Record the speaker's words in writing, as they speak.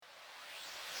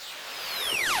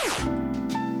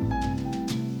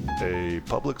A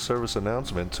public service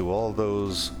announcement to all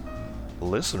those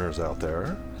listeners out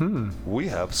there. We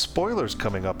have spoilers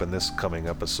coming up in this coming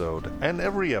episode. And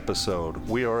every episode,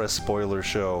 we are a spoiler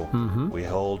show. We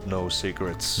hold no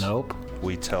secrets. Nope.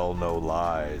 We tell no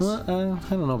lies. Well,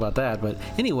 I don't know about that, but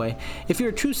anyway, if you're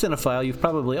a true cinephile, you've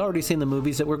probably already seen the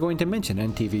movies that we're going to mention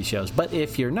and TV shows. But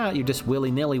if you're not, you're just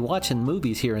willy-nilly watching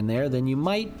movies here and there, then you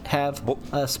might have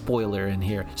a spoiler in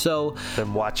here. So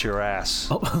Then watch your ass,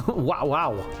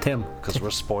 wow, Tim. because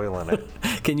we're spoiling it.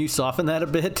 Can you soften that a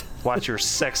bit? Watch your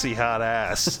sexy hot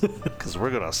ass, because we're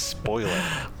going to spoil it.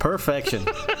 Perfection.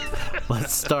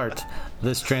 Let's start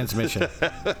this transmission.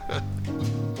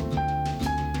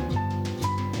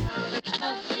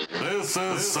 This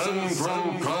is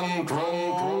Central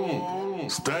Control.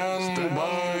 Stand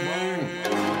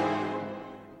by.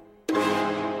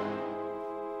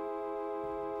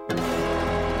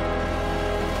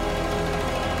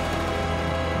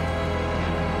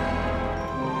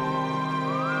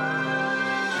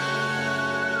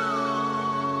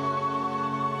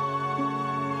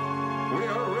 We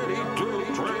are ready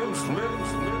to transmit.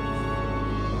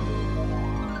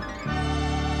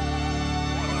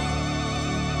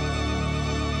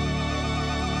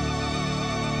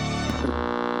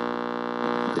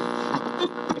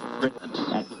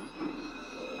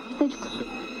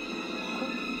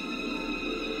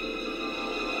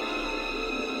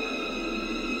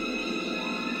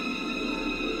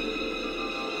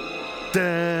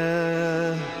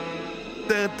 Da,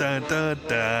 da, da, da,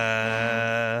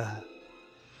 da.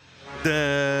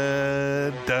 Da,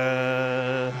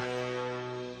 da.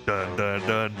 Da, da,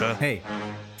 da, da. Hey,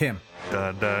 Tim.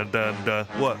 Da, da, da, da.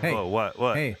 What? Hey. Oh, what?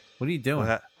 Hey, what are you doing?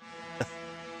 What?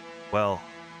 Well,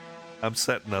 I'm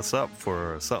setting us up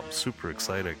for something super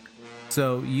exciting.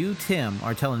 So you, Tim,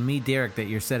 are telling me, Derek, that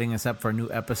you're setting us up for a new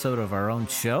episode of our own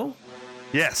show?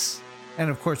 Yes, And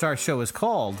of course, our show is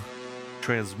called...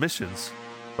 transmissions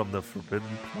from the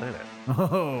Forbidden Planet.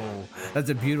 Oh, that's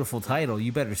a beautiful title.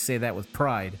 You better say that with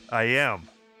pride. I am.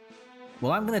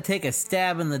 Well, I'm going to take a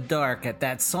stab in the dark at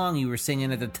that song you were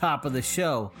singing at the top of the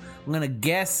show. I'm going to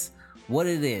guess what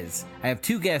it is. I have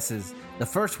two guesses. The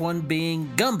first one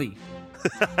being Gumby.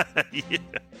 Yeah.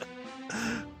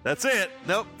 That's it.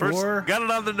 Nope. First, got it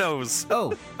on the nose.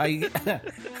 Oh, I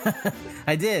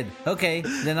I did. Okay,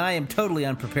 then I am totally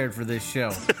unprepared for this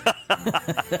show.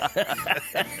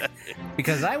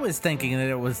 Because I was thinking that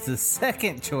it was the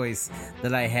second choice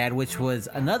that I had, which was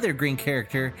another green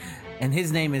character, and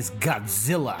his name is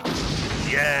Godzilla.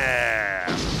 Yeah.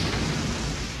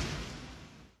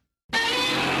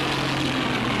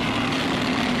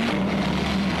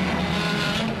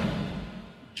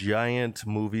 Giant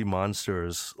movie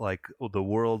monsters like the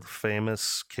world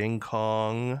famous King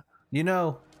Kong. You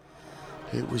know,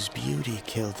 It was beauty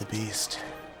killed the beast.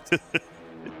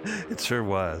 It sure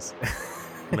was.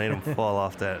 Made him fall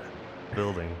off that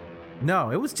building.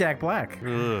 no, it was Jack Black.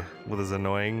 Ugh, with his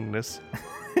annoyingness.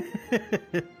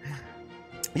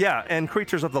 Yeah, and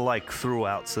creatures of the like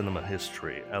throughout cinema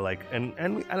history. I like, and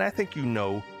I think you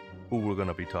know who we're going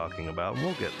to be talking about. And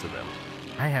we'll get to them.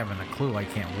 I haven't a clue. I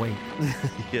can't wait.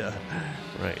 Yeah,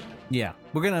 right. Yeah,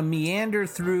 we're going to meander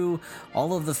through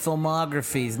all of the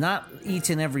filmographies, not each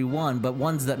and every one, but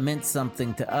ones that meant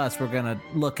something to us. We're going to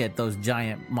look at those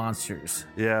giant monsters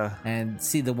Yeah, and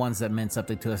see the ones that meant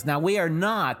something to us. Now, we are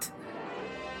not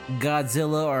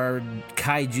Godzilla or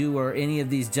Kaiju or any of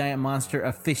these giant monster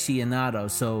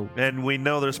aficionados, so... and we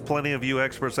know there's plenty of you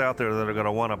experts out there that are going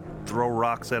to want to throw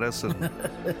rocks at us and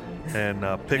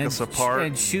pick us apart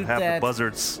and shoot have that the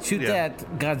buzzards. shoot that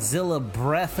Godzilla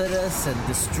breath at us and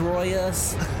destroy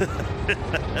us.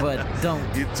 But don't.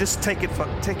 You just take it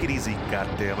easy,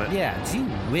 goddammit. Yeah, gee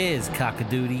whiz,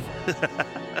 cockadoodie.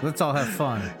 Let's all have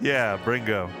fun. Yeah,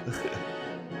 Bringo.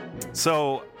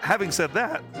 So, having said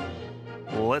that,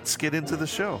 let's get into the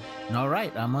show. All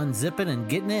right, I'm unzipping and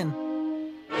getting in.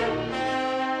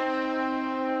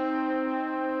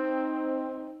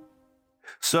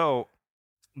 So,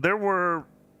 there were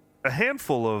a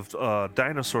handful of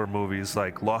dinosaur movies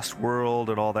like Lost World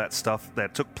and all that stuff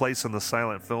that took place in the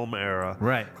silent film era.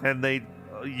 Right. And they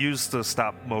used the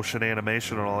stop motion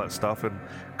animation and all that stuff and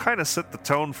kind of set the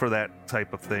tone for that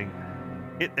type of thing.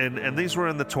 And these were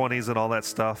in the 20s and all that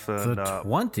stuff. And, The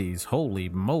 20s, holy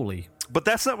moly. but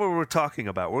that's not what we're talking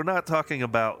about. We're not talking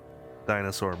about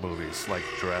dinosaur movies like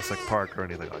Jurassic Park or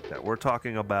anything like that. We're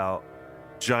talking about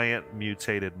giant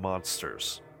mutated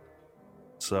monsters.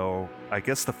 So I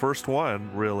guess the first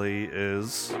one really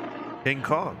is King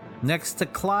Kong. Next to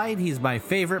Clyde, he's my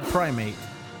favorite primate.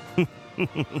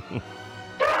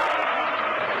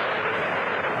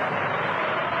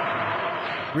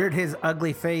 reared his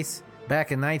ugly face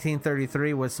back in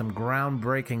 1933 with some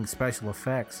groundbreaking special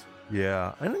effects.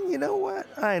 Yeah, and you know what?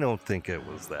 I don't think it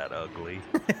was that ugly.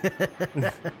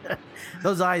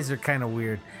 Those eyes are kind of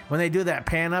weird. When they do that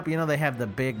pan up, they have the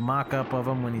big mock-up of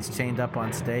him when he's chained up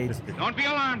on stage. Don't be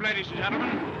alarmed, ladies and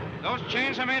gentlemen. Those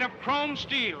chains are made of chrome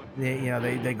steel.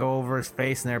 They go over his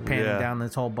face and they're panning down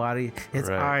his whole body. His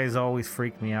eyes always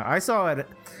freak me out. I saw it.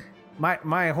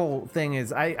 My whole thing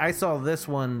is I saw this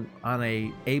one on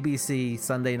a ABC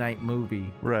Sunday night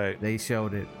movie. Right. They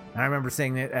showed it. And I remember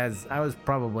seeing it as I was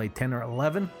probably 10 or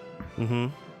 11.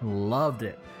 Mm-hmm. Loved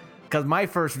it. Because my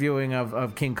first viewing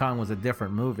of King Kong was a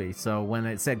different movie. So when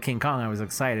it said King Kong, I was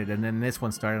excited. And then this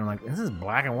one started. I'm like, this is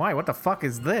black and white. What the fuck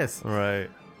is this? Right.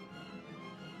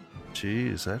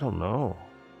 Jeez, I don't know.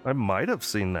 I might have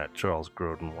seen that Charles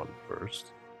Grodin one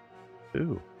first,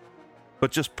 too.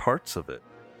 But just parts of it.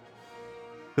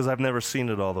 Because I've never seen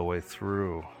it all the way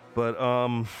through. But,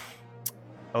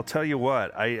 I'll tell you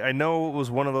what, I know it was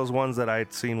one of those ones that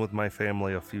I'd seen with my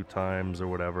family a few times or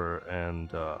whatever, and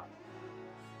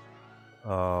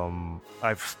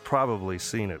I've probably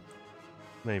seen it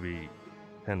maybe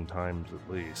 10 times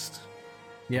at least.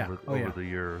 Yeah, over the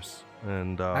years.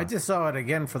 And I just saw it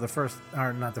again for the first,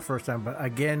 or not the first time, but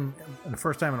again, the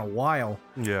first time in a while.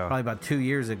 Yeah. Probably about 2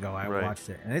 years ago I watched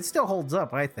it. And it still holds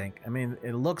up, I think. I mean,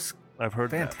 it looks I've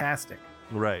heard fantastic.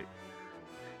 That. Right.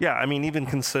 Yeah, I mean, even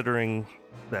considering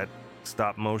that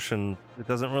stop motion, it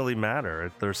doesn't really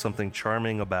matter. There's something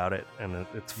charming about it, and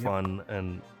it's fun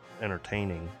and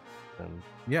entertaining. And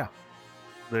yeah,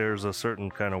 there's a certain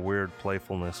kind of weird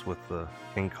playfulness with the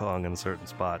King Kong in certain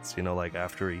spots, like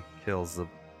after he kills the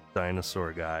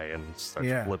dinosaur guy and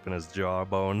starts flipping his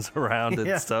jawbones around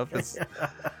and stuff. It's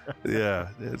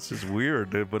it's just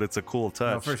weird, but it's a cool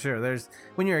touch. No, for sure.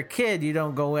 When you're a kid, you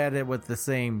don't go at it with the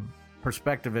same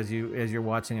perspective as you're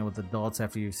watching it with adults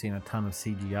after you've seen a ton of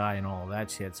CGI and all of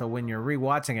that shit. So when you're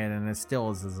rewatching it and it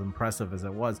still is as impressive as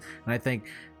it was, and I think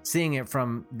seeing it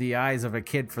from the eyes of a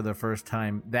kid for the first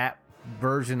time, that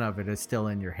version of it is still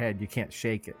in your head. You can't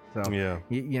shake it. So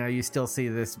you still see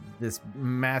this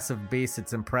massive beast.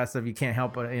 It's impressive. You can't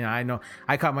help but I know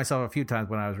I caught myself a few times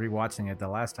when I was rewatching it the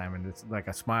last time, and it's like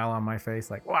a smile on my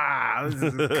face, like, wow,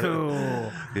 this is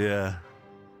cool. Yeah,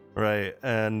 right.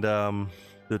 And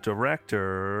the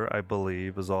director, I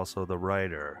believe, is also the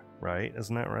writer, right?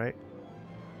 Isn't that right?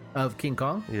 Of King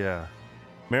Kong? Yeah.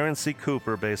 Marion C.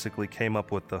 Cooper basically came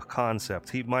up with the concept.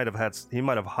 He might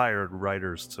have hired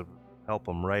writers to help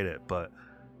him write it, but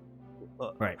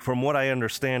from what I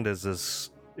understand is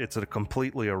it's a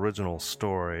completely original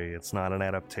story. It's not an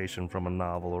adaptation from a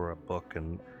novel or a book,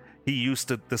 and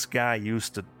this guy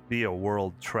used to be a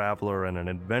world traveler and an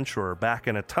adventurer back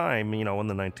in a time, in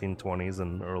the 1920s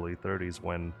and early 30s,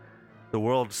 when the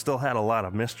world still had a lot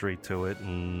of mystery to it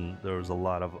and there was a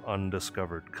lot of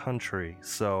undiscovered country.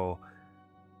 So,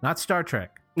 not Star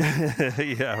Trek.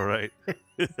 Yeah, right.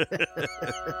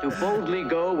 To boldly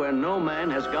go where no man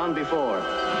has gone before.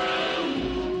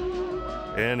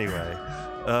 Anyway,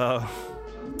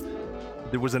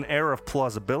 there was an air of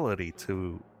plausibility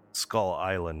to Skull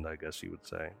Island, I guess you would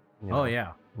say. Oh,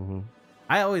 yeah. Mm-hmm.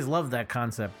 I always loved that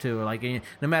concept, too. Like,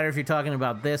 no matter if you're talking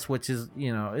about this, which is,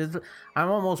 I'm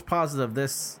almost positive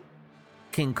this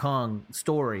King Kong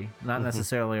story, not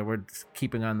necessarily, we're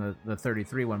keeping on the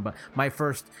 33 one, but my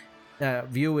first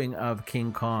viewing of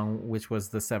King Kong, which was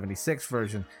the 76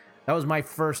 version, that was my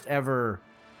first ever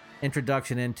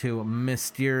introduction into a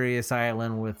mysterious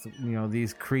island with,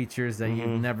 these creatures that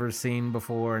you've never seen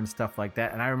before and stuff like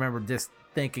that. And I remember just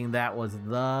thinking that was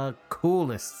the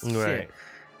coolest shit.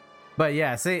 But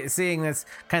yeah, seeing this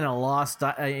kind of lost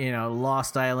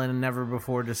island, never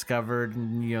before discovered,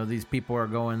 and these people are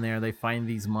going there, they find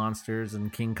these monsters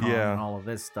and King Kong and all of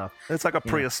this stuff. It's like a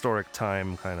prehistoric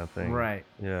time kind of thing, right?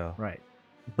 Yeah, right.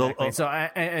 Exactly. So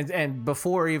and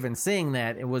before even seeing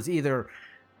that, it was either,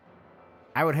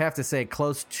 I would have to say,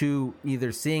 close to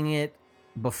either seeing it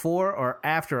before or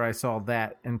after I saw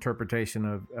that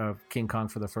interpretation of King Kong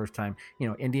for the first time.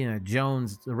 Indiana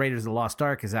Jones, the Raiders of the Lost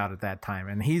Ark is out at that time,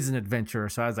 and he's an adventurer.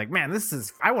 So I was like, man,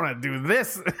 I want to do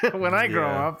this when I grow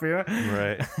up.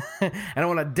 Right. And I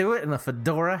want to do it in a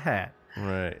fedora hat.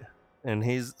 Right. And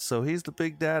he's the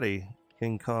big daddy,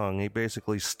 King Kong. He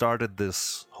basically started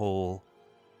this whole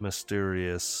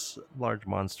mysterious large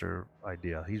monster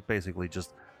idea. He's basically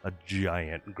just a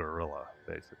giant gorilla,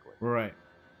 basically. Right.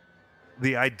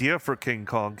 The idea for King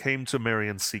Kong came to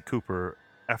Marion C. Cooper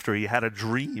after he had a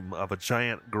dream of a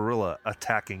giant gorilla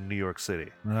attacking New York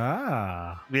City.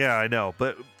 Ah. Yeah, I know.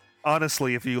 But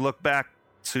honestly, if you look back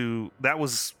to, that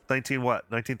was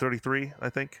 1933, I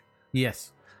think?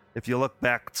 Yes. If you look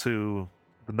back to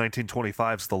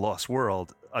 1925's The Lost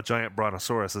World, a giant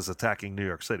brontosaurus is attacking New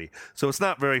York City. So it's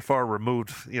not very far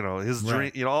removed. His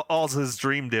dream. All his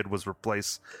dream did was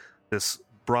replace this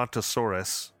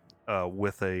brontosaurus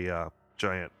with a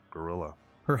giant gorilla.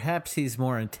 Perhaps he's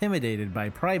more intimidated by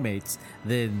primates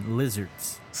than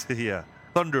lizards. Yeah,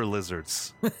 thunder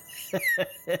lizards.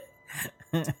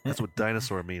 That's what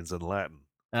dinosaur means in Latin.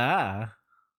 Ah,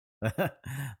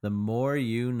 the more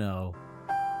you know.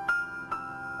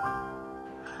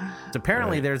 So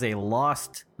apparently there's a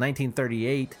lost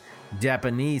 1938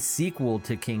 Japanese sequel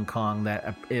to King Kong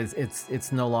that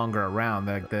it's no longer around.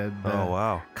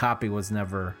 The copy was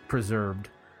never preserved.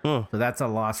 So that's a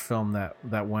lost film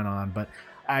that went on. But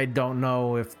I don't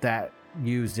know if that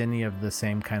used any of the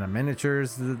same kind of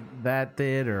miniatures that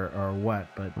did or what.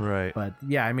 But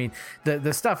yeah, I mean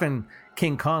the stuff in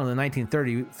King Kong, the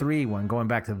 1933 one, going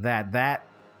back to that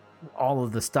all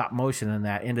of the stop motion in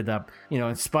that ended up,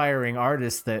 inspiring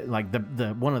artists that like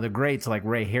the one of the greats like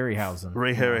Ray Harryhausen.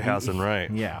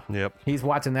 Right? Yeah. Yep. He's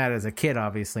watching that as a kid,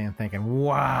 obviously, and thinking,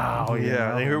 "Wow!"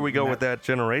 And here we go with that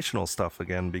generational stuff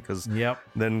again, because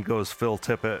then goes Phil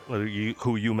Tippett,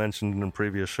 who you mentioned in the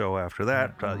previous show. After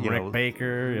that, Rick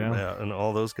Baker, and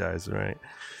all those guys, right?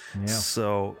 Yeah.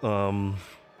 So,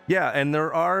 and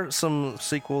there are some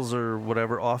sequels or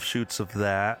whatever offshoots of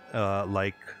that,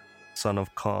 like Son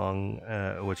of Kong,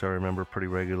 which I remember pretty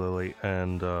regularly,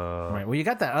 and right. Well, you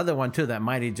got that other one too, that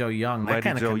Mighty Joe Young. That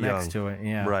kind of connects to it,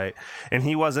 yeah. Right, and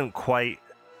he wasn't quite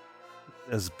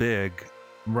as big.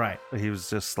 Right. He was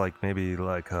just maybe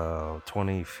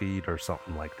 20 feet or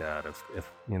something like that,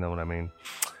 if you know what I mean.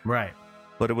 Right.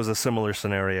 But it was a similar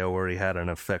scenario where he had an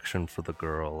affection for the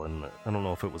girl, and I don't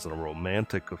know if it was a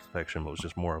romantic affection, but it was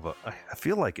just more of I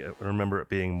feel like I remember it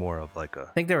being more of I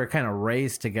think they were kind of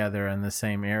raised together in the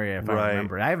same area, if I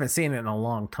remember. I haven't seen it in a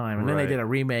long time. And then they did a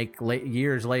remake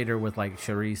years later with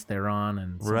Charlize Theron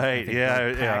and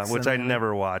which I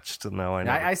never watched. No,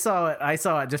 I saw it. I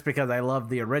saw it just because I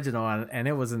loved the original, and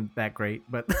it wasn't that great.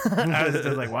 But I was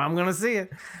just like, well, I'm gonna see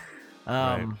it.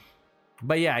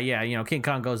 But yeah, King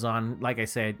Kong goes on. Like I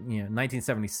said,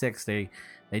 1976, they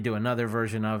do another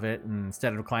version of it, and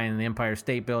instead of climbing the Empire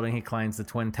State Building, he climbs the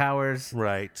Twin Towers.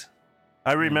 Right.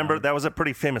 I remember that was a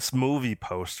pretty famous movie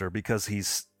poster because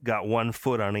he's got one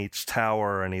foot on each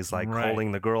tower, and he's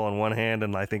holding the girl in one hand,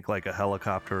 and I think a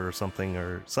helicopter or something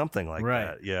like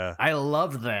that. Yeah. I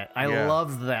loved that. I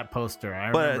loved that poster. I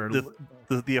remember.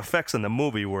 The effects in the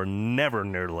movie were never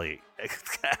nearly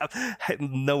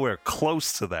nowhere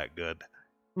close to that good.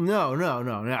 No.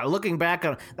 Now, looking back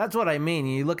on, that's what I mean.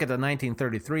 You look at the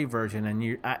 1933 version,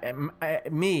 and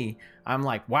I'm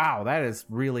like, wow, that is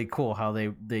really cool how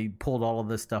they pulled all of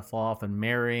this stuff off and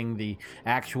marrying the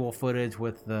actual footage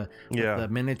with the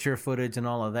miniature footage and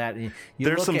all of that. And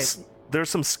there's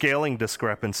some scaling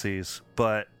discrepancies,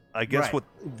 but I guess what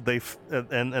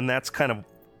and that's kind of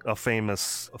a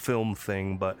famous film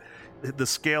thing, but the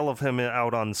scale of him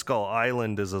out on Skull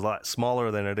Island is a lot smaller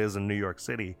than it is in New York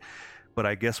City. But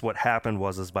I guess what happened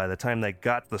was by the time they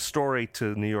got the story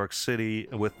to New York City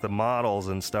with the models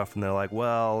and stuff, and they're like,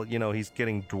 well, he's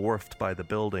getting dwarfed by the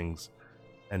buildings,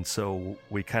 and so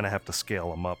we kind of have to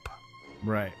scale him up.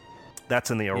 Right.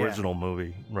 That's in the original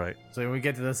movie, right? So we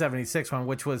get to the 76 one,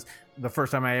 which was the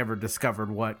first time I ever discovered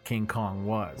what King Kong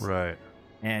was. Right.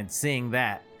 And seeing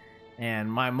that,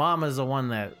 and my mom is the one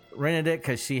that rented it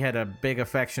because she had a big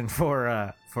affection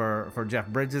for Jeff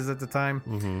Bridges at the time.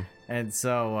 Mm-hmm. And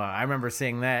so I remember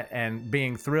seeing that and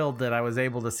being thrilled that I was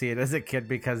able to see it as a kid,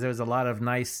 because there was a lot of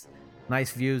nice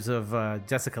views of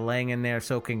Jessica Lange in there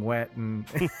soaking wet and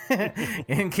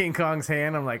in King Kong's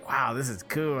hand. I'm like, wow, this is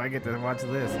cool. I get to watch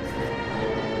this.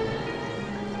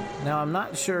 Now, I'm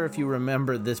not sure if you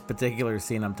remember this particular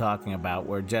scene I'm talking about,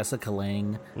 where Jessica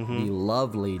Lange, the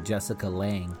lovely Jessica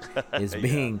Lange, is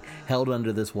being held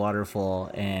under this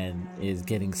waterfall and is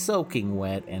getting soaking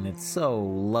wet, and it's so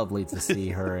lovely to see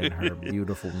her in her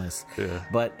beautifulness. Yeah.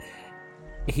 But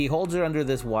he holds her under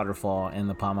this waterfall in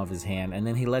the palm of his hand, and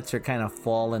then he lets her kind of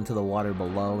fall into the water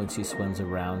below, and she swims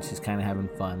around. She's kind of having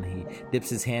fun. He dips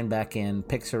his hand back in,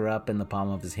 picks her up in the palm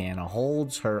of his hand, and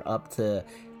holds her up to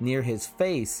near his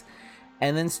face,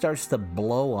 and then starts to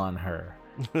blow on her.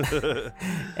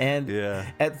 And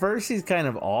at first she's kind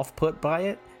of off-put by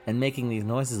it and making these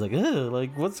noises like, ugh,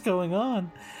 like, what's going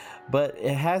on? But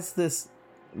it has this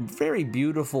very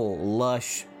beautiful,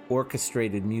 lush,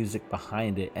 orchestrated music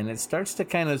behind it, and it starts to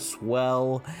kind of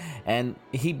swell, and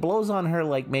he blows on her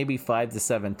like maybe 5 to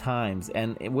 7 times,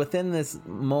 and within this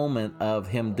moment of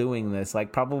him doing this,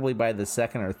 like probably by the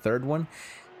second or third one,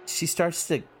 she starts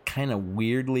to kind of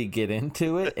weirdly get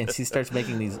into it, and she starts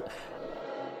making these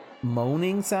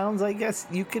moaning sounds, I guess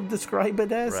you could describe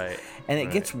it as. Right, And it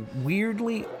right. gets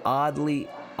weirdly, oddly,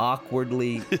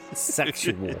 awkwardly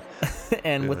sexual.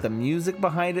 And with the music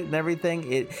behind it and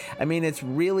everything, it's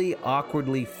really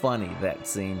awkwardly funny, that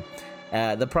scene.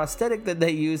 The prosthetic that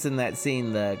they use in that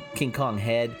scene, the King Kong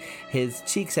head, his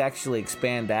cheeks actually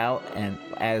expand out, and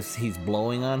as he's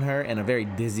blowing on her in a very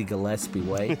Dizzy Gillespie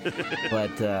way.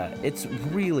 But it's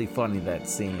really funny, that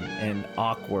scene, and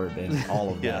awkward and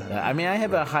all of Yeah. that. I mean, I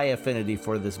have a high affinity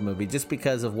for this movie just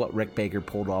because of what Rick Baker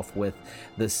pulled off with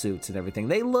the suits and everything.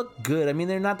 They look good. I mean,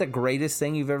 they're not the greatest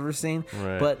thing you've ever seen,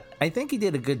 Right. but I think he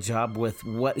did a good job with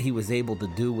what he was able to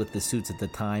do with the suits at the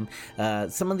time.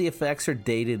 Some of the effects are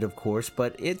dated, of course,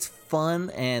 but it's fun,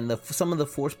 and some of the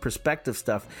forced perspective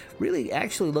stuff really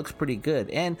actually looks pretty good.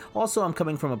 And also, I'm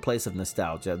coming from a place of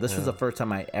nostalgia. This was the first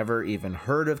time I ever even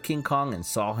heard of King Kong and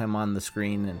saw him on the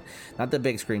screen, and not the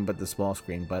big screen, but the small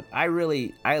screen. But I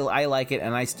like it,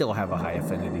 and I still have a high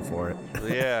affinity for it.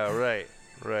 Yeah, right.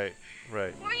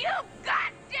 Will you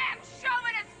goddamn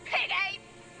chauvinist pig ape?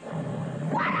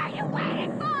 What are you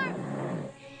waiting for?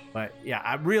 But yeah,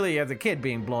 I really, as a kid,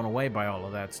 being blown away by all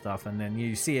of that stuff, and then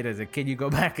you see it as a kid, you go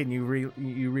back and you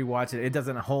rewatch it. It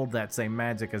doesn't hold that same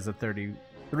magic as the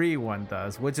 33 one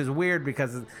does, which is weird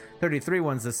because 33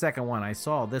 one's the second one I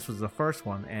saw. This was the first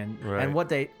one, and Right. and what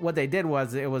they did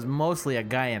was it was mostly a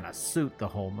guy in a suit the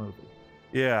whole movie.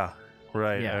 Yeah,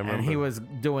 right. I Yeah, remember. and he was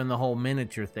doing the whole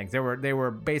miniature things. They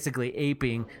were basically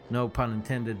aping, no pun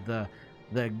intended, the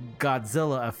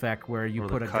Godzilla effect where you Or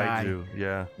put the a guy. kaiju,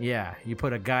 yeah. Yeah, you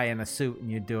put a guy in a suit and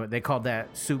you do it. They called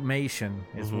that suitmation,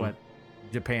 is Mm-hmm. what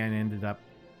Japan ended up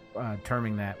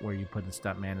terming that, where you put the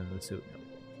stuntman in the suit.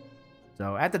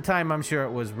 So at the time, I'm sure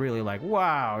it was really like,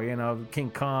 wow,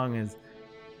 King Kong is,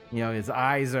 his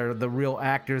eyes are the real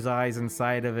actor's eyes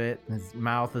inside of it. His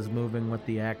mouth is moving with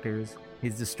the actors.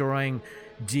 He's destroying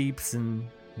jeeps and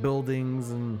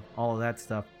buildings and all of that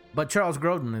stuff. But Charles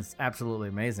Grodin is absolutely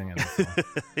amazing in this film.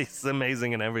 He's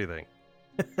amazing in everything.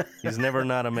 He's never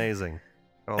not amazing.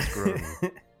 Charles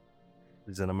Grodin.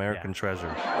 He's an American treasure.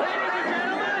 Ladies and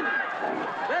gentlemen,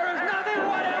 there is nothing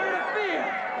whatever to fear.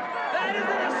 That is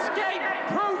an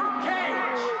escape-proof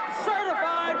cage,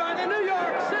 certified by the New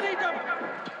York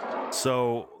City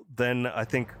So then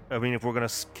if we're going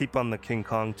to keep on the King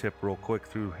Kong tip real quick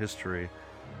through history,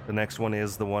 the next one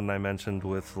is the one I mentioned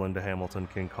with Linda Hamilton,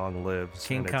 King Kong Lives.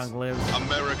 King and it's- Kong lives.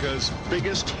 America's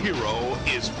biggest hero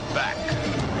is back.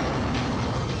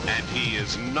 And he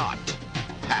is not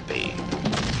happy.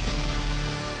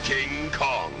 King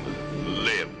Kong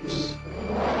lives.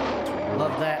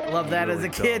 Love that as Really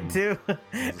a kid too.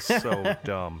 It's so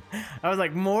dumb. I was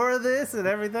like, more of this and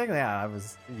everything. Yeah, I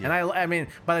was. And I mean,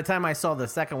 by the time I saw the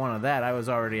second one of that, I was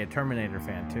already a Terminator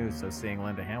fan too. So seeing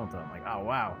Linda Hamilton, I'm like, oh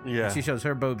wow. Yeah. And she shows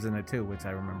her boobs in it too, which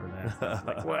I remember that. I was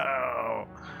like, whoa.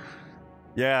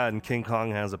 Yeah, and King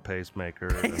Kong has a pacemaker.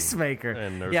 Pacemaker.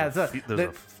 And there's Yeah, a so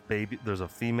there's a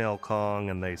female Kong,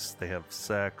 and they have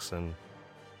sex, and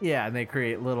Yeah, and they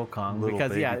create Little Kong Little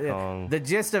because baby Kong. the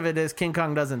gist of it is King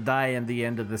Kong doesn't die in the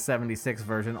end of the 76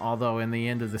 version, although in the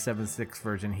end of the 76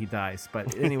 version he dies.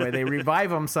 But anyway, they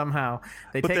revive him somehow.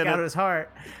 They But take then out it- his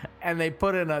heart and they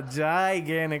put in a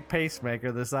gigantic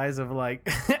pacemaker the size of like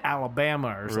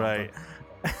Alabama or something. right.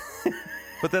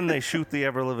 But then they shoot the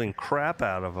ever living crap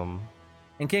out of him.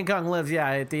 And King Kong lives, yeah.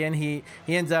 At the end, he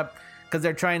ends up, because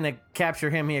they're trying to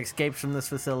capture him, he escapes from this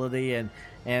facility, and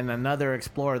another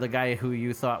explorer, the guy who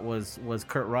you thought was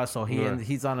Kurt Russell,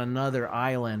 he's on another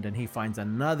island, and he finds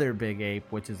another big ape,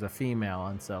 which is a female.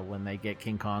 And so when they get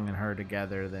King Kong and her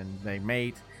together, then they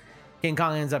mate. King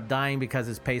Kong ends up dying because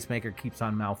his pacemaker keeps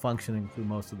on malfunctioning through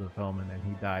most of the film, and then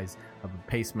he dies of a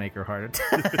pacemaker heart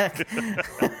attack.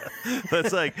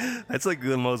 That's like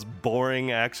the most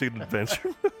boring action adventure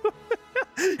movie.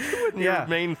 When Yeah. your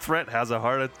main threat has a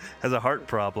heart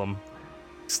problem.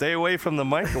 Stay away from the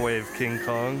microwave, King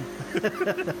Kong.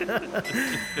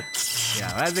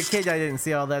 Yeah, as a kid, I didn't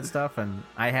see all that stuff, and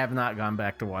I have not gone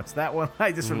back to watch that one.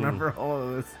 I just remember all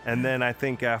of this. And then I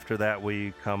think after that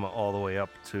we come all the way up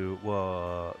to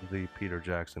the Peter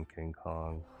Jackson King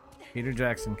Kong. Peter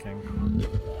Jackson King.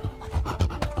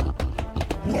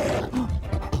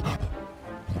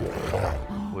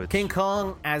 Which, King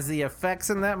Kong as the effects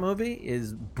in that movie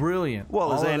is brilliant.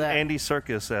 well, as All of that- Andy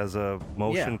Serkis as a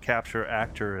motion Yeah. capture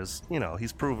actor is,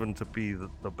 he's proven to be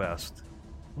the best.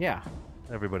 yeah,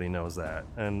 Everybody knows that,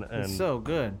 and it's so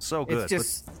good. so good. It's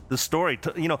just But the story,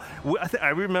 I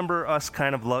remember us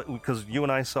kind of because you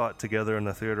and I saw it together in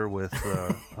the theater with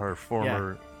our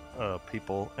former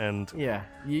people, and yeah.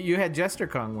 You had Jester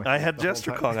Kong with I you had the whole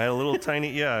Jester time. Kong. I had a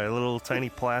little tiny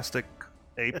plastic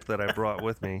ape that I brought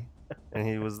with me, And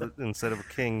he was instead of a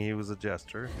king, he was a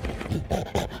jester.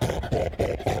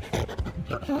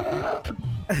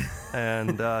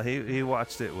 And he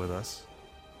watched it with us.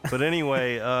 But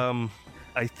anyway,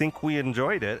 I think we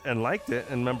enjoyed it and liked it,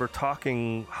 and remember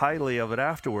talking highly of it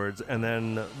afterwards. And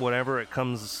then whenever it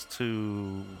comes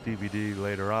to DVD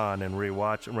later on and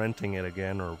renting it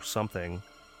again or something,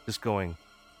 just going,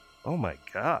 oh my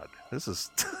God, this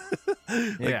is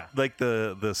like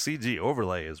the CG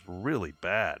overlay is really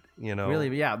bad, you know?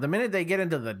 Really, yeah. The minute they get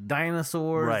into the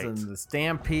dinosaurs and the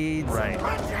stampedes,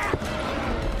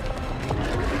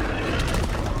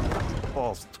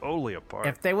 falls totally apart.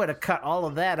 If they would have cut all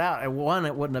of that out, one,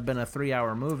 it wouldn't have been a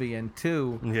 3-hour movie, and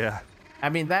two, I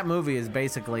mean, that movie is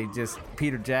basically just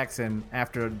Peter Jackson,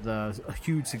 after the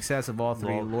huge success of all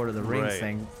three Lord of the Rings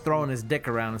thing, throwing his dick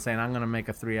around and saying, I'm going to make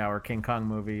a 3-hour King Kong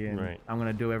movie, and I'm going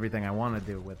to do everything I want to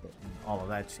do with it, and all of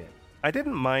that shit. I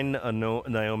didn't mind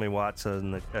Naomi Watts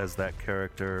as that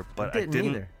character, but I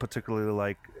didn't particularly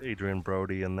like Adrian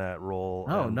Brody in that role.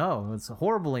 Oh, no. It's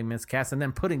horribly miscast. And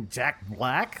then putting Jack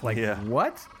Black? Like,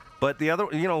 what? But the other,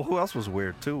 who else was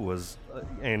weird, too, was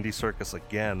Andy Serkis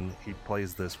again. He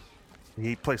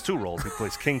plays two roles. He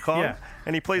plays King Kong,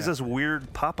 and he plays this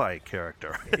weird Popeye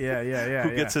character.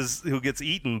 Who gets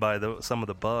eaten by some of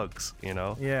the bugs,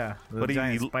 Yeah, the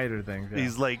giant spider thing.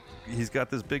 Yeah. He's got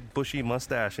this big bushy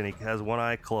mustache, and he has one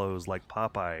eye closed like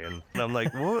Popeye, and I'm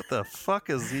like, what the fuck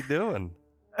is he doing?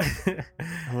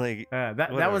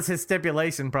 That was his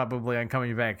stipulation probably on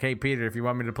coming back. Hey Peter, if you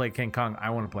want me to play King Kong, I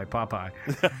want to play Popeye.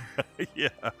 Yeah,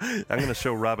 I'm gonna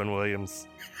show Robin Williams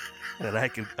that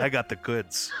I got the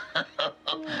goods.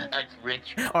 That's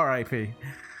rich. R.I.P.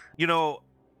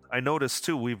 I noticed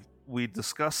too, we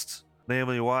discussed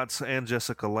Naomi Watts and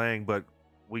Jessica Lange, but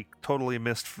we totally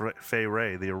missed Fay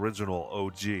Wray, the original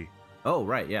OG. Oh,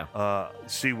 right, yeah.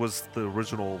 She was the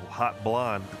original hot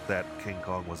blonde that King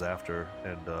Kong was after,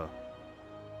 and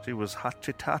she was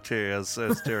hot-tachi,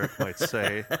 as Derek might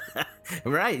say.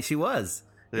 Right, she was.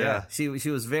 Yeah. She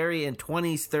was very in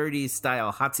 20s, 30s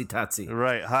style hotsy-totsy.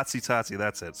 Right, hotsy-totsy,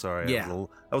 that's it. Sorry, yeah.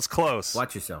 I was close.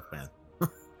 Watch yourself, man.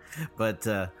 But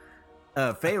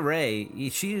Fay Wray,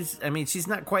 she's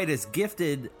not quite as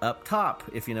gifted up top,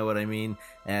 if you know what I mean,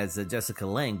 as Jessica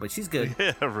Lange, but she's good.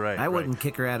 Yeah, right. I wouldn't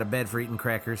kick her out of bed for eating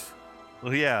crackers.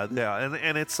 Well, yeah,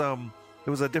 and it's it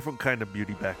was a different kind of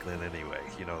beauty back then, anyway.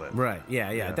 You know that, right?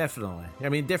 Yeah, definitely. I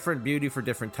mean, different beauty for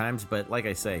different times, but like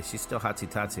I say, she's still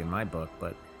hotsy-totsy in my book.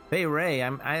 But Fay Wray,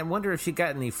 I wonder if she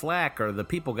got any flack, or the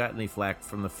people got any flack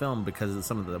from the film because of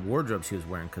some of the wardrobe she was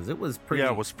wearing, because it was pretty.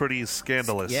 Yeah, it was pretty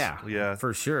scandalous. Yeah,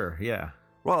 for sure. Yeah.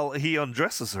 Well, he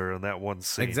undresses her in that one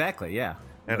scene. Exactly. Yeah.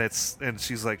 And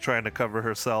she's like trying to cover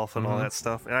herself and all that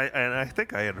stuff. And I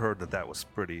think I had heard that was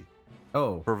pretty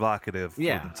provocative.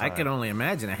 Yeah, I could only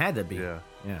imagine it had to be. Yeah.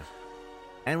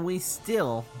 And we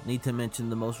still need to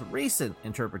mention the most recent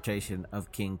interpretation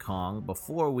of King Kong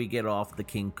before we get off the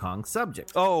King Kong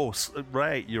subject. Oh,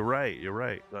 right. You're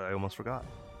right. I almost forgot.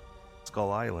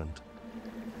 Skull Island.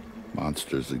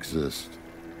 Monsters exist.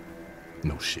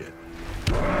 No shit.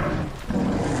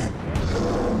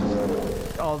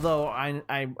 Although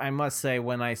I must say,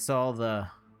 when I saw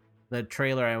the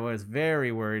trailer, I was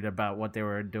very worried about what they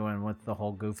were doing with the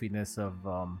whole goofiness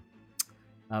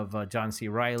of John C.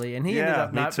 Reilly, and he ended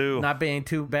up not being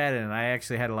too bad, and I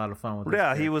actually had a lot of fun with it.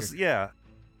 Yeah, he was. Yeah,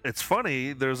 it's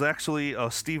funny. There's actually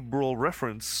a Steve Brule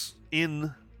reference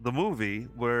in the movie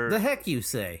where the heck you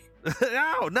say?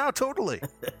 No, totally.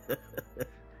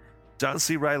 John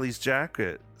C. Reilly's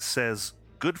jacket says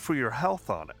 "Good for your health"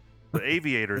 on it. The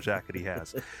aviator jacket he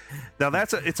has. Now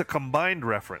it's a combined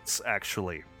reference,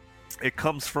 actually. It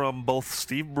comes from both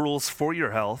Steve Brule's "For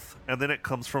Your Health," and then it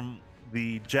comes from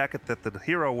the jacket that the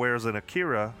hero wears in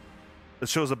Akira. It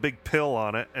shows a big pill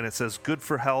on it, and it says "Good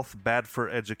for health, bad for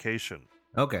education."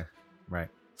 Okay, right.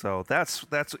 So that's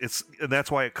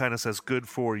why it kind of says "Good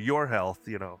for your health,"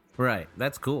 Right.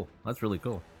 That's cool. That's really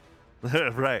cool.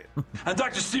 Right. I'm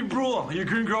Dr. Steve Brule, your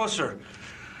greengrocer.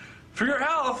 For your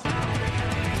health.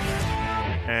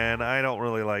 And I don't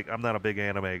really I'm not a big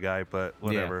anime guy, but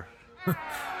whatever. Yeah.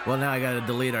 Well, now I got to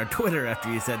delete our Twitter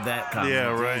after you said that comment.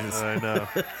 Yeah, right. Jesus. I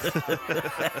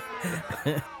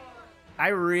know. I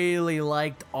really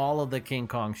liked all of the King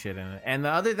Kong shit in it. And the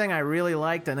other thing I really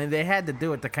liked, and they had to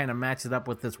do it to kind of match it up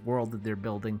with this world that they're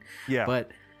building. Yeah. But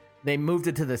they moved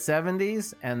it to the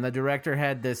 70s, and the director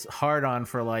had this hard-on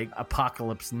for,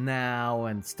 Apocalypse Now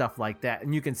and stuff like that.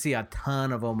 And you can see a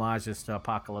ton of homages to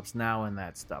Apocalypse Now and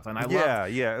that stuff. And Yeah.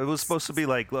 It was supposed to be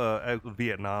like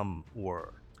Vietnam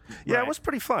War. Yeah, Right. It was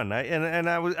pretty fun.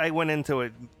 I went into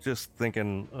it just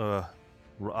thinking,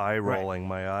 eye rolling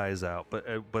my eyes out.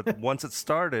 But once it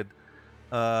started,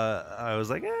 I was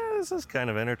like, this is kind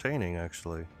of entertaining,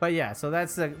 actually. But yeah, so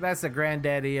that's the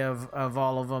granddaddy of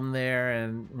all of them there,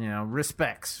 and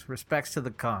respects to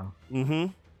the Kong. Mm-hmm.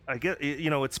 I get,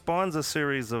 it spawns a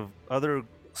series of other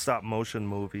stop motion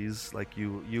movies, like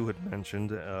you had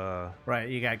mentioned. Right,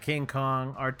 you got King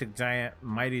Kong, Arctic Giant,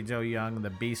 Mighty Joe Young, The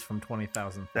Beast from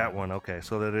 20,000. That one, okay,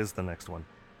 so that is the next one.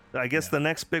 I guess the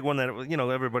next big one that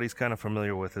everybody's kind of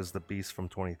familiar with is The Beast from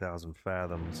 20,000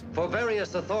 Fathoms. For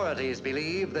various authorities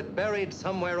believe that buried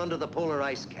somewhere under the polar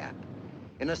ice cap,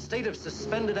 in a state of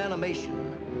suspended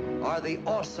animation, are the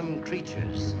awesome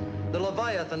creatures, the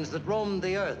leviathans that roamed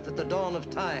the earth at the dawn of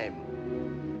time.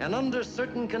 And under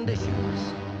certain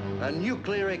conditions, a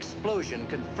nuclear explosion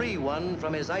can free one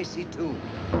from his icy tomb.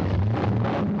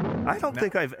 I don't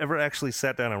think I've ever actually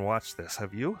sat down and watched this.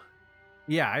 Have you?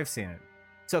 Yeah, I've seen it.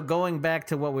 So going back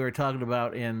to what we were talking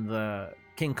about in the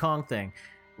King Kong thing,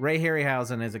 Ray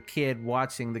Harryhausen as a kid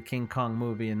watching the King Kong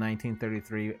movie in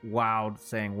 1933, wowed,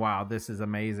 saying, wow, this is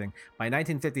amazing. By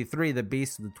 1953, The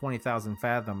Beast of the 20,000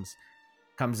 Fathoms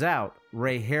comes out.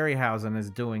 Ray Harryhausen is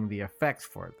doing the effects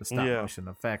for it, the stop-motion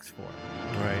effects for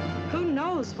it. Right. Who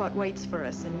knows what waits for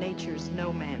us in nature's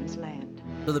no man's land?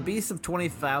 So The Beast of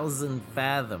 20,000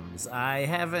 Fathoms, I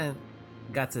haven't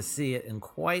got to see it in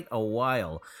quite a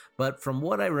while, but from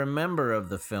what I remember of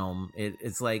the film,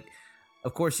 it's like,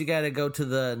 of course, you got to go to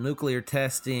the nuclear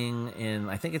testing in,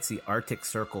 I think it's the Arctic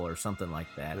Circle or something like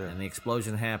that, and the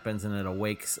explosion happens and it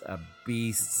awakes a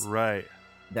beast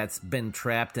that's been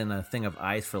trapped in a thing of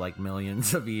ice for like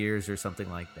millions of years or something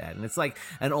like that, and it's like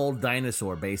an old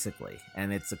dinosaur basically,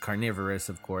 and it's a carnivorous,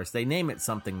 of course. They name it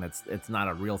something it's not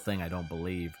a real thing, I don't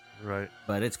believe. Right.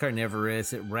 But it's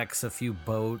carnivorous. It wrecks a few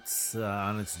boats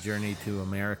on its journey to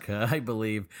America, I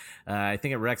believe. I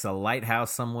think it wrecks a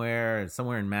lighthouse somewhere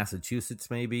in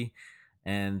Massachusetts, maybe.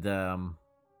 And then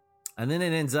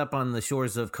it ends up on the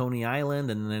shores of Coney Island,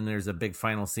 and then there's a big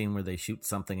final scene where they shoot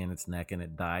something in its neck and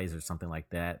it dies or something like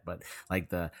that. But like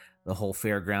the whole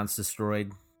fairground's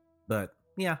destroyed. But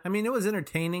yeah, I mean, it was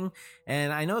entertaining.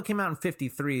 And I know it came out in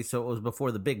 1953, so it was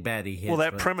before the big baddie hit. Well,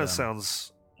 that premise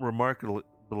sounds remarkably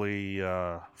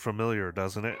familiar,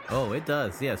 doesn't it? Oh, it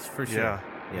does. Yes, for sure.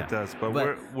 Yeah. It does.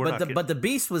 But the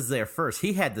Beast was there first.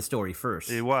 He had the story first.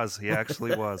 He was. He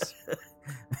actually was.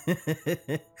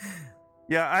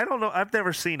 Yeah, I don't know. I've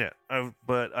never seen it,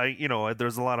 but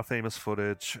there's a lot of famous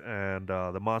footage, and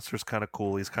the monster's kind of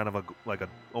cool. He's kind of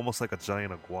almost like a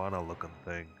giant iguana looking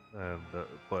thing, and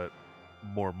but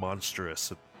more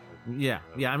monstrous. Yeah.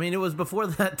 I mean, it was before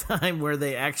that time where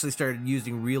they actually started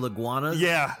using real iguanas.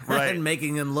 Yeah, right. And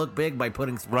making them look big by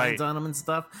putting spines on them and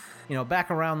stuff. Back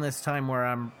around this time where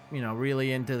I'm,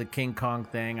 really into the King Kong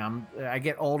thing, I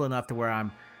get old enough to where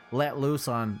I'm let loose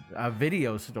on a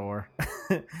video store.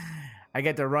 I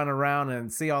get to run around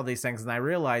and see all these things, and I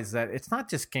realize that it's not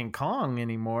just King Kong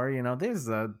anymore. There's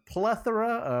a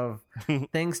plethora of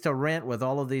things to rent with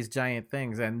all of these giant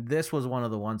things, and this was one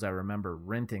of the ones I remember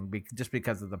renting just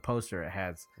because of the poster it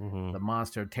has, the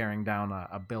monster tearing down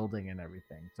a building and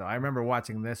everything. So I remember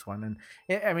watching this one, and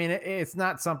it's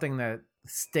not something that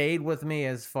stayed with me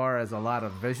as far as a lot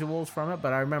of visuals from it,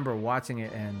 but I remember watching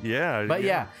it, and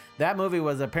that movie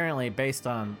was apparently based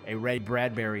on a Ray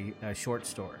Bradbury short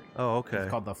story. Oh, okay. It's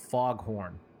called The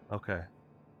Foghorn. Okay.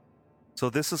 So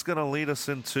this is going to lead us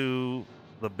into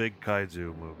the big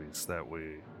kaiju movies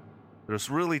there's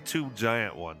really two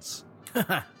giant ones.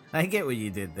 I get what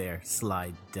you did there,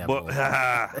 Sly Devil.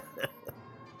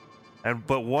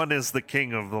 But one is the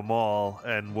king of them all,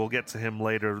 and we'll get to him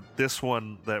later. This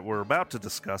one that we're about to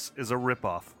discuss is a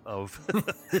ripoff of.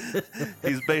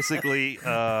 He's basically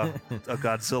a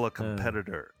Godzilla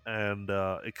competitor, and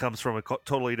it comes from a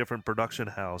totally different production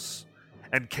house,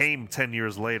 and came 10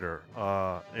 years later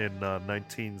in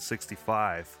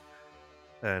 1965,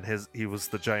 and he was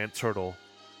the giant turtle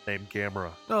named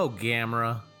Gamera. Oh,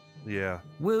 Gamera! Yeah.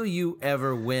 Will you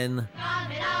ever win?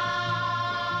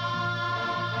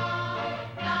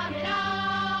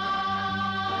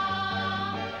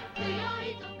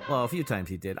 Well, a few times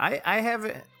he did. I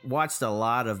haven't watched a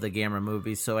lot of the Gamera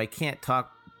movies, so I can't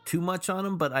talk too much on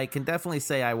them, but I can definitely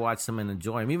say I watched them and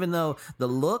enjoy them, even though the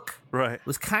look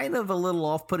was kind of a little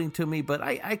off-putting to me, but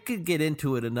I could get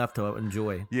into it enough to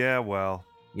enjoy. Yeah, well.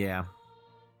 Yeah.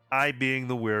 I, being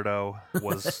the weirdo,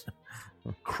 was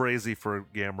crazy for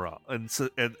Gamera.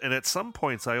 And at some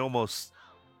points, I almost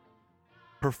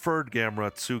preferred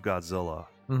Gamera to Godzilla.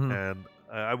 Mm-hmm. And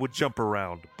I would jump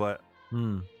around, but...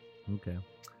 Okay.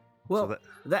 Well,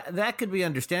 so that could be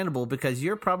understandable because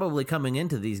you're probably coming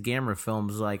into these Gamera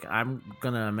films like, I'm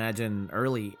going to imagine,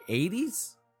 early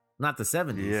 80s? not the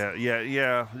 70s.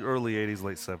 Yeah. Early 80s,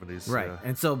 late 70s. Right. Yeah.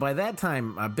 And so by that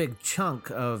time, a big chunk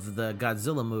of the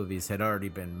Godzilla movies had already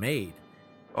been made.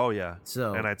 Oh yeah.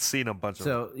 So and I'd seen a bunch of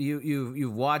them. So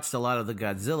you've watched a lot of the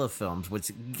Godzilla films,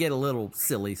 which get a little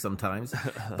silly sometimes,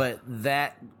 but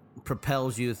that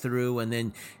propels you through, and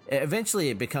then eventually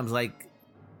it becomes like,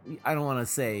 I don't want to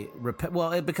say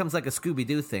it becomes like a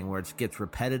Scooby-Doo thing where it gets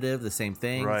repetitive, the same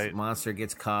thing. Right. Monster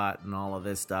gets caught and all of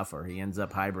this stuff, or he ends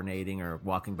up hibernating or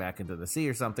walking back into the sea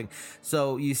or something.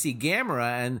 So you see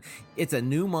Gamera, and it's a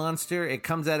new monster. It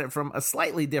comes at it from a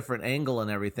slightly different angle and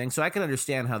everything. So I can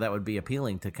understand how that would be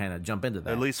appealing to kind of jump into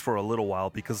that. At least for a little while,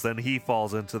 because then he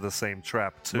falls into the same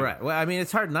trap too. Right. Well, I mean,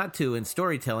 it's hard not to in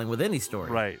storytelling with any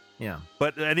story. Right. Yeah.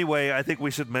 But anyway, I think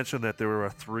we should mention that there were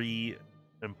 3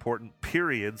 important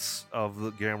periods of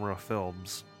the Gamera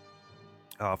films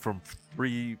from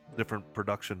 3 different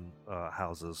production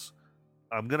houses.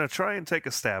 I'm gonna try and take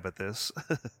a stab at this.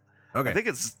 Okay. I think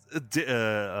it's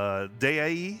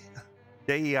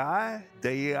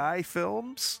Dai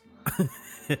Films.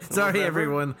 Sorry,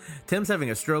 everyone. Tim's having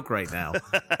a stroke right now.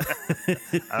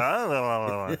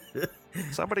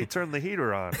 Somebody turn the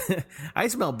heater on. I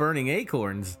smell burning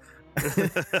acorns.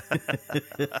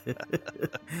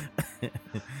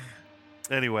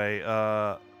 Anyway,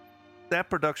 that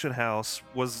production house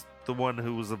was the one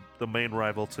who was the main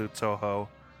rival to Toho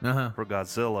for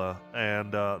Godzilla,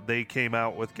 and they came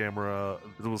out with Gamera.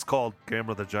 It was called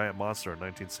Gamera the Giant Monster in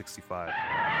 1965.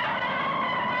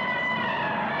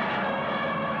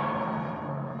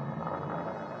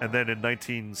 And then in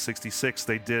 1966,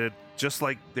 they did, just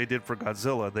like they did for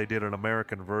Godzilla, they did an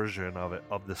American version of it,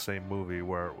 of the same movie,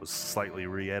 where it was slightly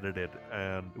re-edited,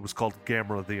 and it was called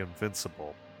Gamera the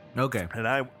Invincible. Okay. And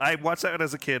I watched that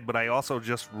as a kid, but I also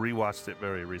just rewatched it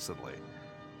very recently.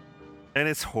 And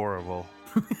it's horrible.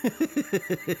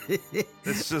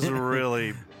 It's just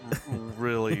really,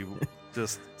 really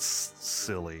just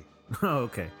silly. Oh,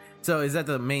 okay. So is that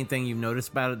the main thing you've noticed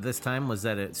about it this time, was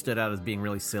that it stood out as being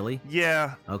really silly?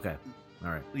 Yeah. Okay.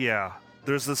 All right. Yeah.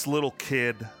 There's this little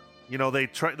kid. You know, they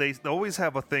always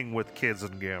have a thing with kids in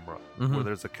Gamera, where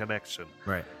there's a connection.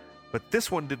 Right. But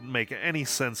this one didn't make any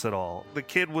sense at all. The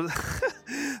kid was...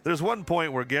 There's one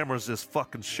point where Gamera's just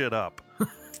fucking shit up.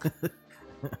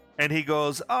 And he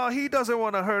goes, oh, he doesn't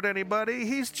want to hurt anybody.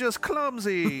 He's just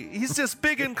clumsy. He's just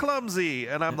big and clumsy.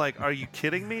 And I'm like, are you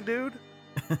kidding me, dude?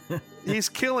 He's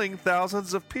killing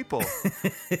thousands of people.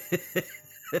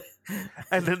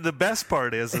 And then the best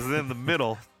part is in the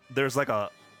middle, there's like a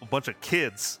bunch of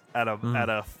kids at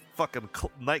a fucking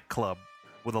nightclub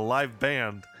with a live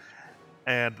band,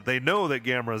 and they know that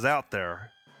Gamera's out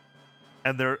there,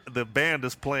 and the band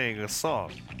is playing a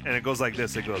song, and it goes like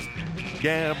this. It goes,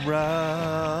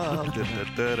 Gamera,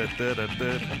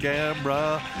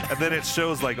 Gamera, and then it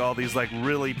shows like all these like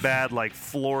really bad like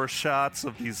floor shots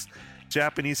of these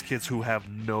Japanese kids who have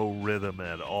no rhythm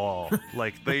at all.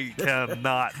 Like, they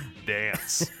cannot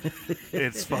dance.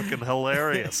 It's fucking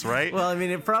hilarious, right? Well, I mean,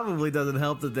 it probably doesn't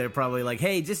help that they're probably like,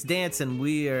 hey, just dance, and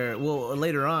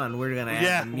later on, we're going to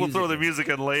add the music. We'll throw the music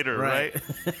in later, right?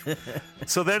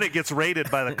 So then it gets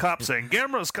raided by the cops saying,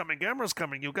 Gamera's coming,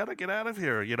 you got to get out of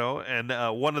here, you know? And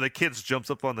one of the kids jumps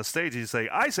up on the stage, and he's saying,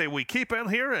 I say we keep in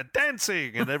here and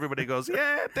dancing. And everybody goes,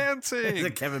 yeah, dancing. Is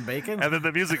it Kevin Bacon? And then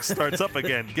the music starts up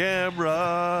again. Gamera.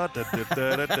 And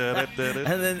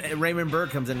then Raymond Burr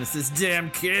comes in and says,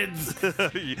 damn kids.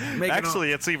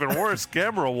 Actually, it's even worse.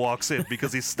 Gamera walks in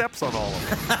because he steps on all of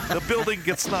them. The building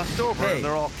gets knocked over and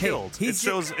they're all killed. He's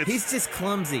just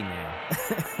clumsy, man.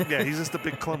 Yeah, he's just a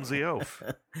big clumsy oaf.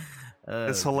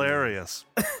 It's hilarious.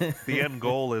 The end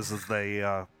goal is they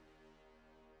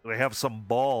have some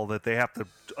ball that they have to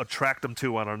attract them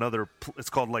to on another. It's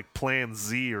called like Plan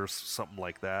Z or something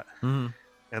like that. Mm-hmm.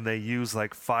 And they use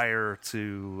like fire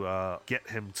to get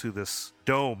him to this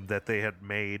dome that they had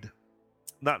made.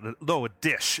 A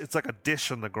dish. It's like a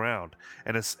dish on the ground,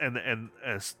 and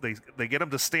they get him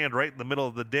to stand right in the middle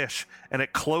of the dish, and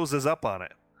it closes up on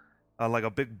it, like a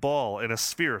big ball in a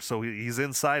sphere. So he's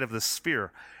inside of this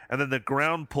sphere, and then the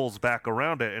ground pulls back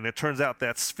around it, and it turns out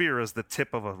that sphere is the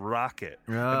tip of a rocket.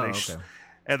 Oh,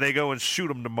 and they go and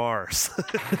shoot him to Mars.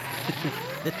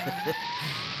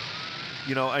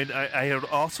 You know, I had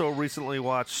also recently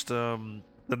watched the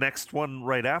next one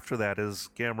right after that is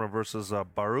Gamera versus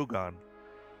Barugan,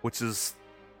 which is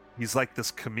he's like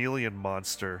this chameleon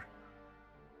monster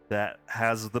that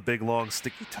has the big long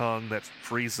sticky tongue that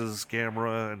freezes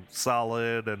Gamera and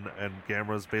Solid, and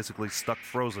Gamera's basically stuck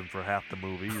frozen for half the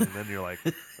movie, and then you're like,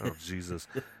 oh Jesus.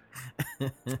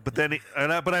 But then,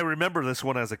 but I remember this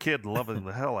one as a kid, loving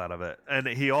the hell out of it. And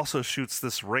he also shoots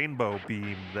this rainbow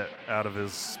beam that out of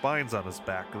his spines on his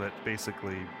back that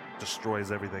basically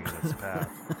destroys everything in its path.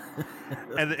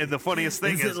 and the funniest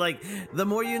thing is it like the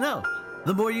more you know.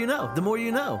 The more you know, the more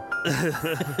you know.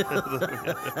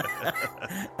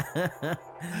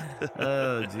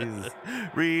 Oh, Jesus.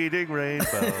 Reading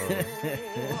Rainbow.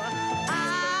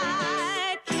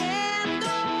 I can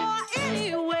go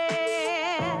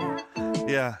anywhere.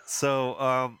 Yeah,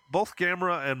 so both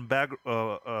Gamera and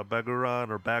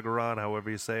Baguran, however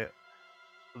you say it,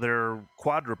 they're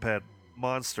quadruped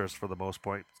monsters for the most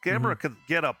part. Gamera can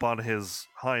get up on his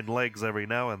hind legs every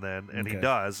now and then, and he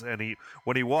does. And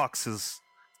when he walks,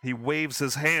 he waves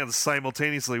his hands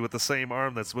simultaneously with the same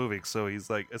arm that's moving. So he's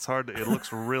like, it's hard. It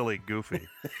looks really goofy.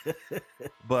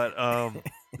 But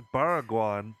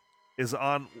Baraguan is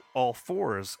on all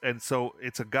fours, and so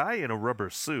it's a guy in a rubber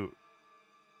suit.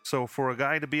 So for a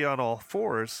guy to be on all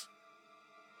fours,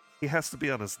 he has to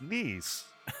be on his knees.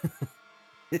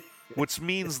 Which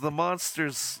means the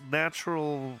monster's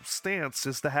natural stance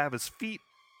is to have his feet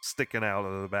sticking out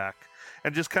of the back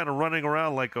and just kind of running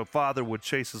around like a father would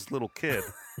chase his little kid.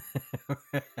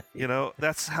 You know,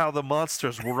 that's how the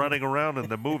monsters were running around in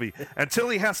the movie until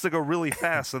he has to go really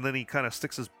fast, and then he kind of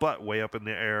sticks his butt way up in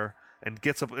the air and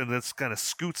gets up and it's kind of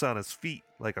scoots on his feet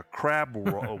like a crab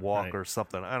walk or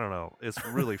something. I don't know. It's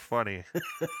really funny.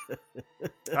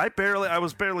 I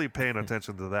was barely paying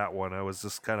attention to that one. I was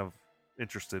just kind of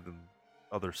interested in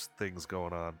other things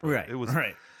going on. Right. It was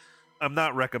right. I'm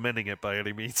not recommending it by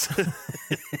any means.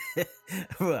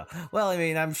 well, I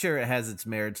mean, I'm sure it has its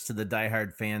merits to the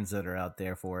diehard fans that are out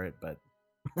there for it, but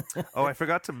Oh, I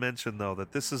forgot to mention though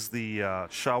that this is the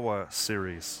Showa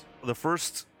series. The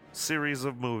first series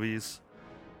of movies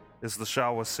is the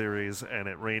Showa series, and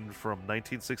it reigned from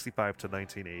 1965 to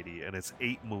 1980, and it's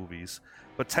 8 movies.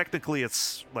 But technically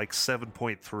it's like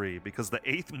 7.3 because the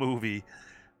 8th movie,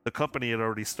 the company had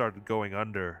already started going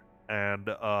under, and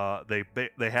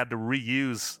they had to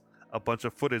reuse a bunch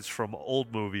of footage from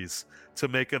old movies to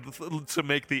make the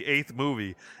 8th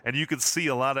movie. And you could see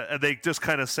and they just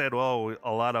kind of said, "Oh,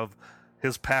 a lot of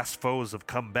his past foes have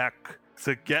come back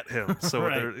to get him."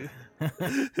 So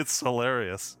it's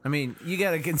hilarious. I mean, you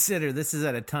got to consider this is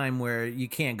at a time where you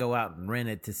can't go out and rent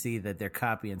it to see that they're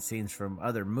copying scenes from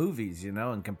other movies, you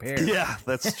know, and compare. Yeah,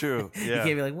 that's true. Yeah. You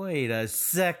can't be like, wait a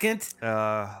second.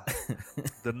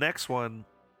 The next one,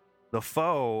 the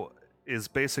foe, is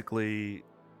basically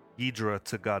Ghidorah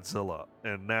to Godzilla,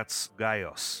 and that's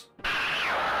Gaios.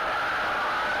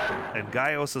 And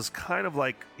Gaios is kind of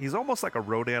like, he's almost like a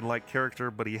Rodan-like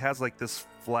character, but he has like this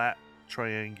flat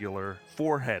triangular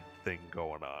forehead thing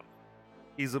going on.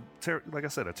 He's like I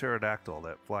said, a pterodactyl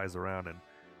that flies around and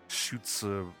shoots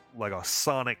like a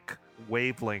sonic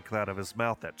wavelength out of his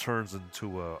mouth that turns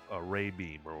into a ray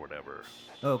beam or whatever.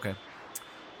 Oh, okay.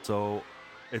 So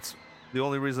it's the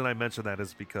only reason I mention that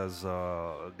is because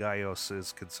Gaios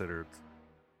is considered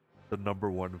the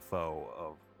number one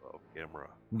foe of Gamera.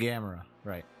 Gamera,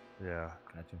 right. Yeah.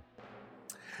 Gotcha.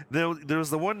 There was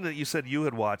the one that you said you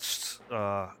had watched.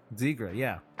 Zigra,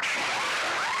 yeah.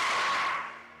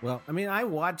 Well, I mean, I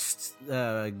watched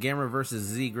Gamera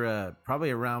versus Zigra probably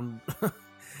around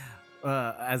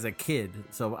as a kid,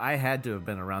 so I had to have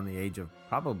been around the age of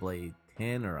probably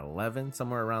 10 or 11,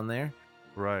 somewhere around there.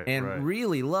 Right, and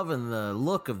really loving the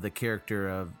look of the character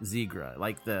of Zigra,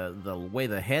 like the way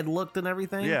the head looked and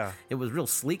everything. Yeah, it was real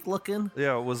sleek looking.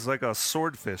 Yeah, it was like a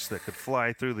swordfish that could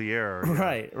fly through the air.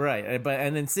 Right.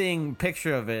 And then seeing a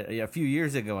picture of it a few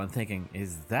years ago, I'm thinking,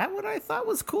 is that what I thought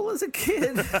was cool as a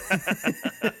kid?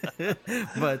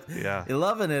 But yeah,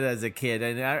 loving it as a kid.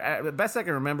 And the best I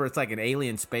can remember, it's like an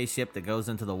alien spaceship that goes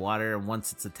into the water, and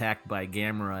once it's attacked by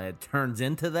Gamera, it turns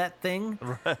into that thing.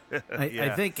 Right.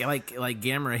 I think like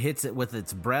Gamera hits it with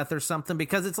its breath or something,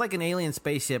 because it's like an alien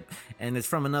spaceship and it's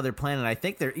from another planet. I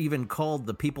think they're even called,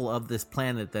 the people of this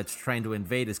planet that's trying to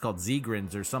invade is called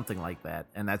Zegrins or something like that,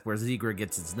 and that's where Zigra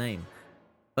gets its name.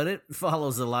 But it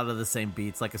follows a lot of the same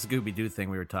beats, like a Scooby-Doo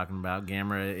thing we were talking about.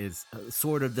 Gamera is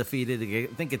sort of defeated. I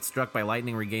think it's struck by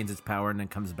lightning, regains its power, and then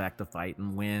comes back to fight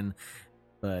and win.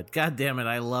 But god damn it,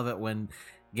 I love it when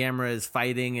Gamera is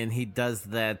fighting and he does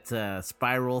that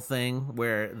spiral thing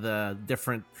where the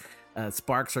different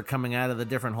sparks are coming out of the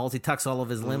different holes. He tucks all of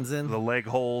his limbs in the leg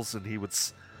holes, and he would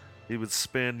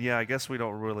spin. Yeah, I guess we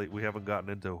haven't gotten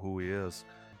into who he is.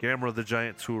 Gamera the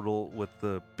giant turtle with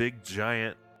the big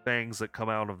giant fangs that come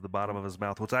out of the bottom of his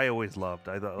mouth, which I always loved.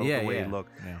 I loved the way he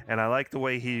looked, and I liked the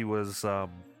way he was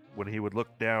when he would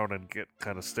look down and get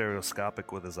kind of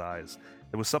stereoscopic with his eyes.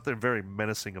 There was something very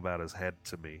menacing about his head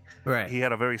to me. Right. He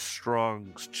had a very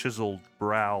strong, chiseled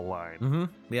brow line.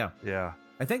 Mm-hmm. Yeah. Yeah.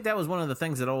 I think that was one of the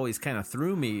things that always kind of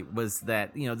threw me was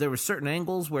that, there were certain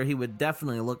angles where he would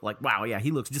definitely look like, wow, yeah,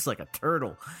 he looks just like a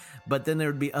turtle. But then there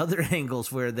would be other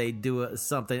angles where they'd do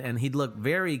something and he'd look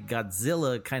very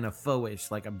Godzilla kind of foe-ish,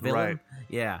 like a villain. Right.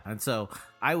 Yeah. And so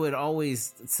I would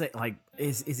always say, like,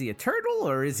 is he a turtle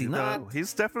or is he not?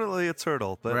 He's definitely a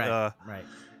turtle, but right.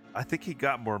 I think he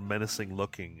got more menacing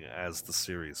looking as the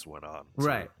series went on.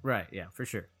 So. Right. Yeah, for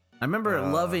sure. I remember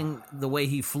loving the way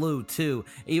he flew too,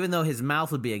 even though his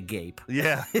mouth would be agape.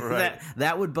 Yeah, right.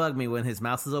 that would bug me when his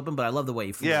mouth is open, but I love the way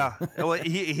he flew. Yeah, well,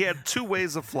 he had two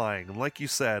ways of flying, like you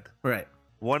said. Right.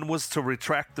 One was to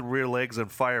retract the rear legs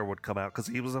and fire would come out because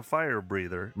he was a fire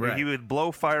breather. Right. He would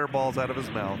blow fireballs out of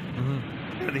his mouth,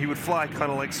 and he would fly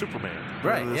kind of like Superman.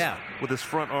 Right. With his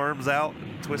front arms out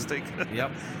and twisting.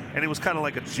 Yep. And he was kind of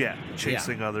like a jet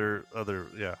chasing other.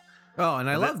 Yeah. Oh, and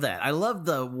I love that. I love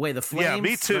the way the flames. Yeah,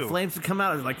 me too. The flames would come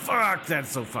out. I was like, "Fuck, that's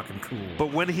so fucking cool."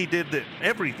 But when he did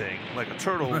everything, like a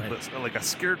turtle, like a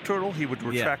scared turtle, he would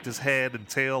retract his head and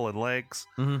tail and legs.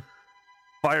 Mm-hmm.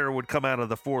 Fire would come out of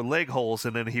the 4 leg holes,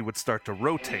 and then he would start to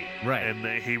rotate. Right. And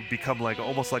he'd become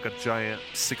almost like a giant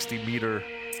 60-meter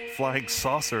flying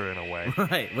saucer in a way.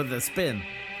 Right, with the spin.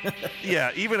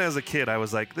 Yeah, even as a kid, I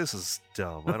was like, this is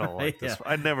dumb. I don't like this.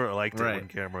 I never liked it when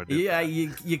camera did that.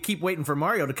 You keep waiting for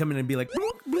Mario to come in and be like,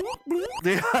 bloop, bloop,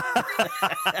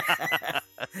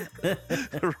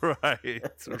 bloop. Right.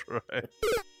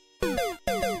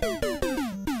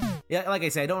 Yeah, like I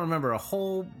say, I don't remember a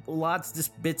whole lots,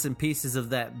 just bits and pieces of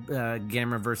that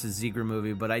Gamera versus Zigra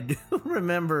movie, but I do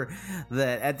remember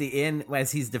that at the end,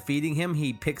 as he's defeating him,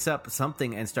 he picks up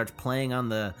something and starts playing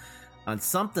on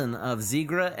something of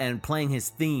Zigra and playing his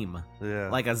theme,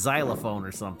 like a xylophone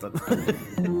or something.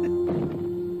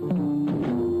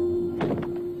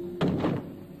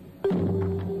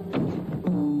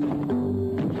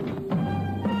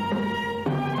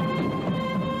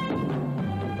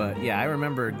 Yeah, I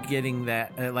remember getting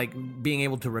that, being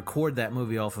able to record that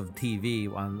movie off of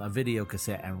TV on a video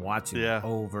cassette and watching it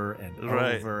over and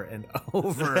over and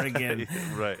over again.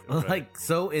 Right. Like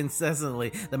so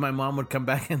incessantly that my mom would come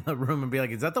back in the room and be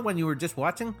like, "Is that the one you were just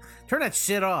watching? Turn that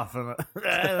shit off." And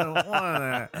I don't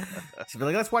want to. She'd be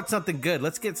like, "Let's watch something good.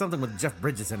 Let's get something with Jeff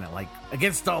Bridges in it, like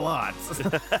Against All Odds."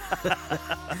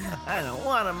 I don't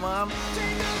want it, Mom.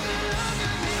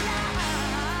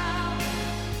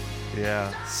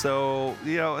 Yeah, so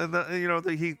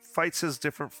he fights his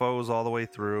different foes all the way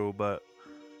through, but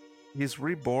he's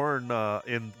reborn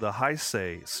in the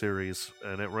Heisei series,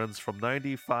 and it runs from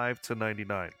 95 to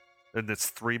 99, and it's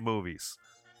 3 movies.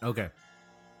 Okay.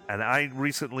 And I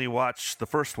recently watched the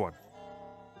first one.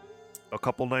 A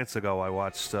couple nights ago, I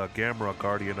watched Gamera,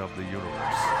 Guardian of the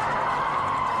Universe.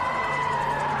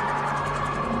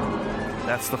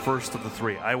 That's the first of the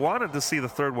 3. I wanted to see the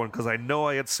third one because I know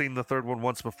I had seen the third one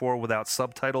once before without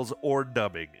subtitles or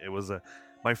dubbing. It was a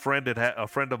friend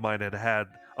of mine had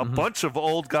a bunch of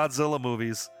old Godzilla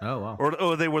movies. Oh, wow.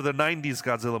 Or they were the 90s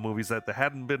Godzilla movies that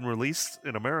hadn't been released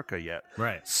in America yet.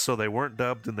 Right. So they weren't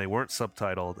dubbed and they weren't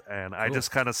subtitled, and I just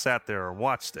kind of sat there and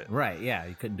watched it. Right, yeah,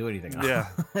 you couldn't do anything else.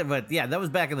 Yeah. But yeah, that was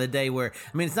back in the day where,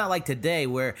 it's not like today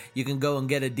where you can go and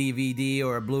get a DVD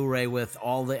or a Blu-ray with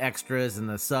all the extras and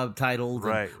the subtitles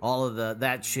and all of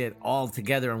that shit all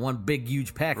together in one big,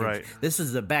 huge package. Right. This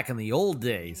was back in the old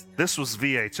days. This was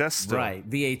VHS still. Right.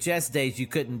 VHS days, you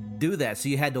couldn't do that, so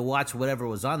you had to watch whatever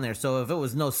was on there. So if it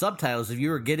was no subtitles, if you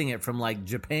were getting it from like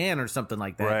Japan or something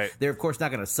like that, they're of course not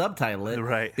going to subtitle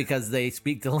it because they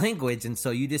speak the language, and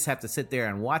so you just have to sit there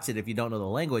and watch it. If you don't know the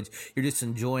language, you're just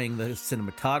enjoying the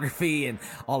cinematography and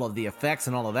all of the effects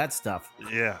and all of that stuff.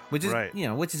 Yeah, which is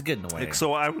which is good in a way.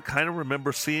 So I kind of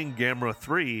remember seeing Gamera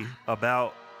 3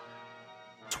 about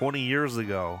 20 years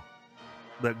ago,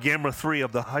 the Gamera 3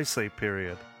 of the Heisei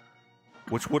period,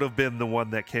 which would have been the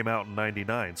one that came out in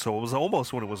 99. So it was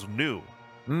almost when it was new.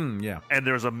 Yeah. And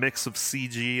there's a mix of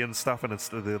CG and stuff, and it's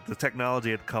the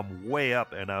technology had come way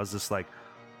up, and I was just like,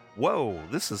 whoa,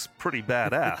 this is pretty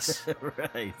badass.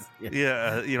 Right.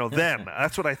 Yeah, then.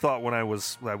 That's what I thought when I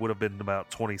would have been about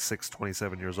 26,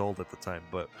 27 years old at the time.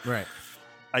 But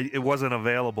it wasn't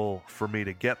available for me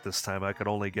to get this time. I could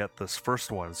only get this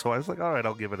first one. So I was like, all right,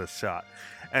 I'll give it a shot.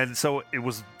 And so it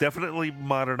was definitely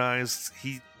modernized.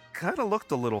 He kind of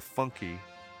looked a little funky,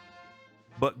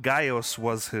 but Gaius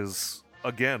was his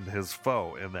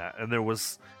foe in that. And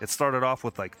it started off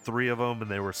with like 3 of them, and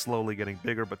they were slowly getting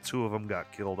bigger, but 2 of them got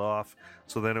killed off.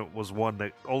 So then it was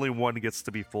only one gets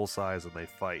to be full size and they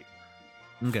fight.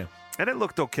 Okay. And it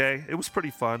looked okay. It was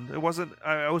pretty fun. It wasn't.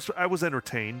 I was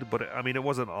entertained, but I mean, it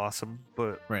wasn't awesome.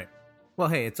 But right. Well,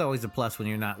 hey, it's always a plus when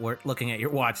you're not looking at your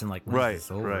watch and like, when right, is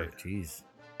this over? Right. Jeez.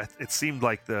 It seemed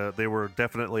like they were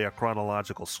definitely a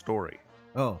chronological story.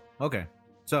 Oh, okay.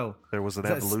 So there was an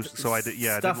evolution. So I did.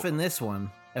 Yeah. Stuff in this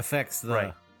one affects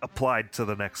the applied to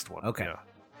the next one. Okay. Yeah.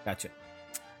 Gotcha.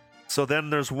 So then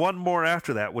there's one more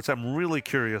after that, which I'm really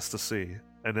curious to see,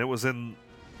 and it was in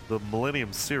the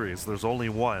Millennium series. There's only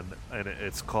one, and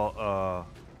it's called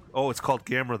it's called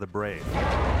Gamera the Brave,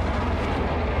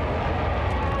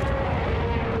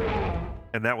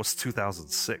 and that was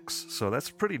 2006. So that's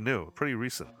pretty new, pretty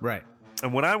recent. Right.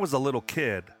 And when I was a little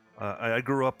kid, I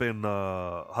grew up in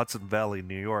Hudson Valley,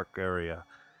 New York area.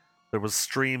 There was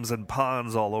streams and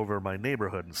ponds all over my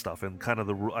neighborhood and stuff, and kind of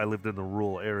I lived in the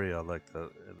rural area.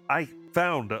 I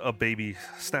found a baby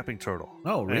snapping turtle.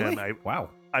 Oh, really? And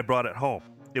Wow. I brought it home.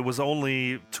 It was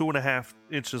only 2.5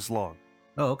 inches long.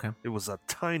 Oh, okay. It was a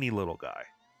tiny little guy,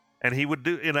 and he would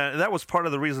do. And that was part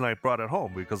of the reason I brought it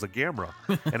home, because of Gamera,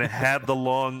 and it had the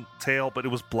long tail, but it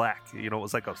was black. It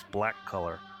was like a black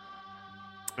color,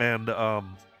 and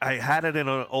I had it in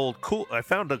an old I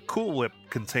found a Cool Whip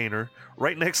container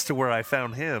right next to where I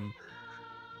found him,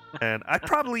 and I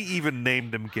probably even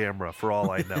named him Gamera for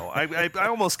all I know. I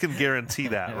almost can guarantee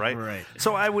that, right? Right.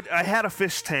 So I had a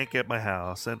fish tank at my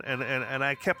house, and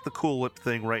I kept the Cool Whip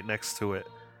thing right next to it,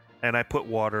 and I put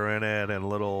water in it and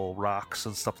little rocks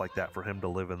and stuff like that for him to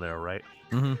live in there, right?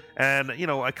 Mm-hmm. And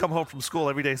I come home from school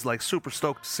every day, like super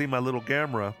stoked to see my little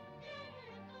Gamera,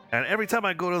 and every time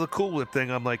I go to the Cool Whip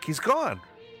thing, I'm like, he's gone.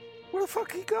 Where the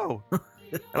fuck he go?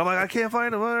 And I'm like, I can't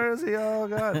find him. Where is he? Oh,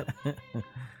 God.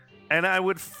 And I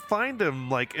would find him,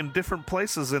 like, in different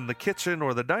places in the kitchen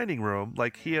or the dining room.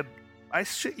 Like, I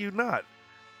shit you not,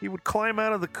 he would climb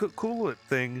out of the Cool Whip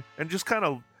thing and just kind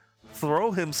of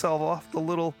throw himself off the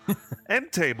little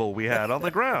end table we had on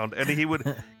the ground. And he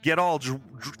would get all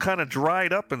kind of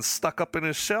dried up and stuck up in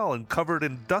his shell and covered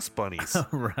in dust bunnies.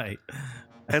 Right.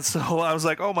 And so I was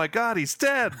like, oh my God, he's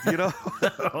dead,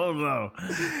 Oh no.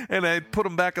 And I put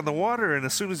him back in the water, and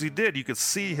as soon as he did, you could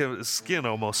see his skin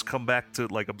almost come back to,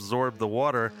 like, absorb the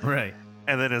water. Right.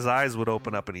 And then his eyes would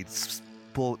open up, and his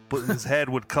head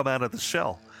would come out of the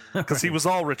shell. Because he was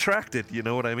all retracted, you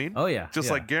know what I mean? Oh, yeah. Just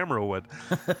like Gamera would.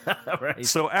 Right.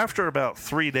 So after about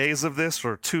 3 days of this,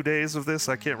 or 2 days of this,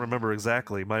 I can't remember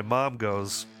exactly, my mom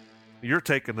goes, you're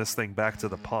taking this thing back to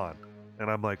the pond. And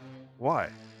I'm like, why?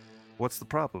 What's the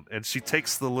problem? And she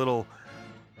takes the little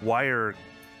wire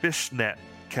fish net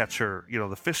catcher,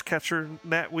 the fish catcher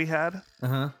net we had.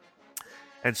 Uh-huh.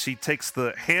 And she takes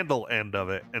the handle end of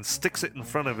it and sticks it in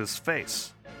front of his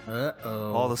face.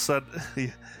 Uh-oh. All of a sudden,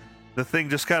 the thing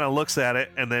just kind of looks at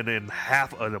it, and then in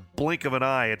a blink of an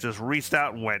eye, it just reached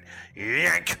out and went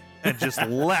yank, and just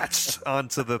latched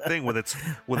onto the thing with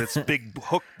its big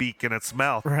hook beak in its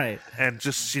mouth. Right. And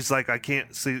she's like, I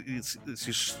can't see.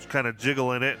 She's kind of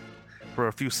jiggling it for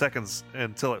a few seconds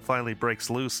until it finally breaks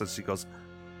loose, and she goes,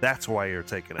 "That's why you're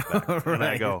taking it back." Right. And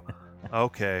I go,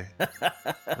 okay.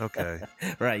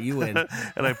 Right, you win.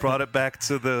 And I brought it back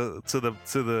to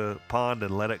the pond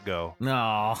and let it go.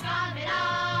 No.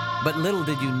 But little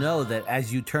did you know that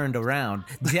as you turned around,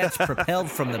 jets propelled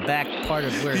from the back part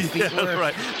of where his feet were.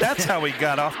 Right. That's how he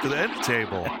got off to the end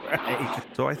table. Right.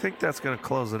 So I think that's going to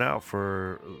close it out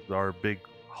for our big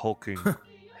hulking,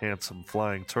 handsome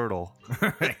flying turtle.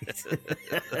 Right.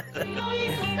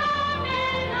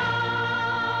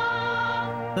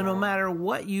 So no matter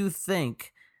what you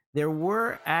think, there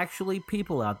were actually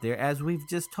people out there, as we've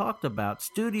just talked about.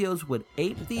 Studios would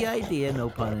ape the idea, no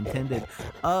pun intended,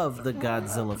 of the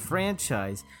Godzilla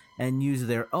franchise and use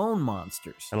their own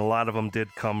monsters. And a lot of them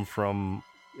did come from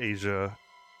Asia,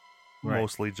 Right.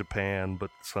 mostly Japan, but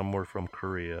some were from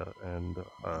Korea. And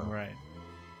Right.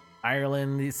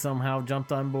 Ireland somehow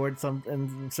jumped on board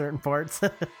in certain parts.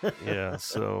 yeah,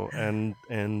 so and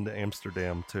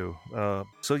Amsterdam too.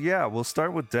 So yeah, we'll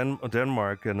start with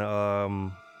Denmark,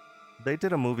 and they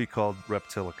did a movie called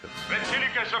Reptilicus.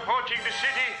 Reptilicus approaching the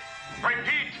city.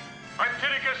 Repeat,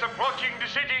 Reptilicus approaching the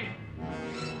city.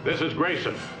 This is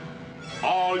Grayson.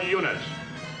 All units,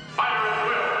 fire at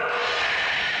will.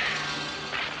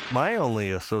 My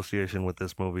only association with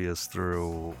this movie is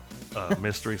through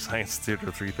Mystery Science Theater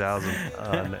 3000,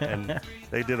 and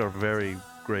they did a very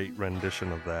great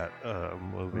rendition of that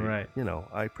movie. Right.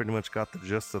 I pretty much got the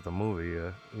gist of the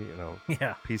movie.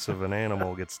 Yeah. Piece of an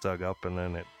animal gets dug up, and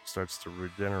then it starts to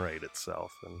regenerate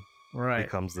itself and Right.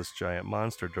 becomes this giant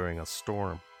monster during a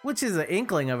storm. Which is an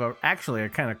inkling of actually a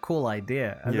kind of cool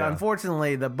idea. Yeah.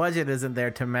 Unfortunately, the budget isn't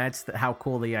there to match how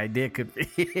cool the idea could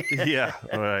be. Yeah,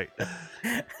 right.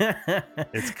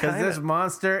 It's because this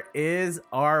monster is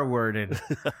R-worded.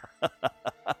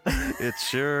 It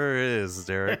sure is,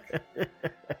 Derek.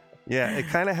 Yeah, it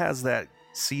kind of has that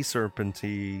sea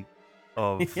serpenty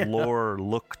of lore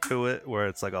look to it, where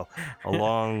it's like a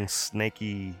long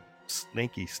snaky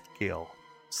scale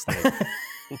snake.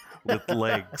 With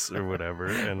legs or whatever,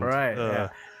 and right, yeah.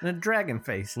 And a dragon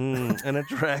face, and a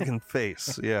dragon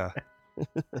face, yeah.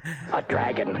 A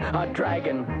dragon!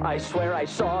 I swear I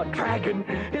saw a dragon.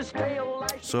 His tail.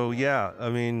 So yeah, I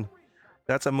mean,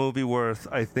 that's a movie worth,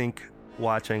 I think,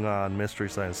 watching on Mystery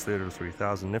Science Theater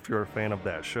 3000 if you're a fan of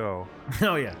that show.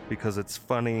 Oh yeah, because it's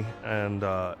funny and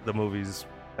the movie's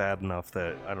bad enough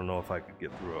that I don't know if I could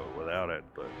get through it without it,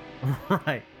 but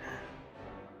right,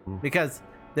 because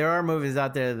there are movies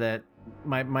out there that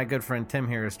my good friend Tim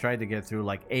here has tried to get through,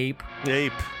 like Ape.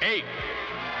 See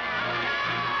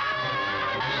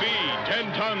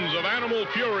 10 tons of animal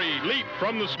fury leap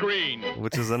from the screen.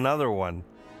 Which is another one.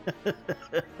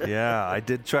 Yeah, I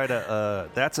did try to.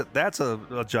 That's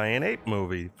a giant ape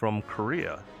movie from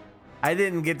Korea. I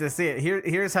didn't get to see it.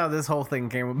 Here's how this whole thing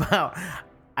came about.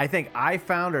 I think I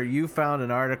found, or you found,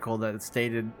 an article that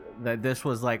stated that this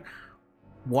was like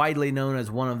widely known as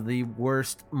one of the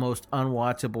worst, most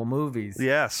unwatchable movies.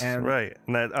 Yes, right.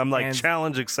 And I'm like,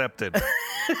 challenge accepted.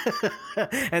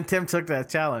 And Tim took that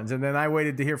challenge, and then I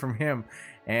waited to hear from him.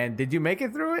 And did you make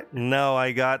it through it? No,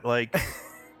 I got like,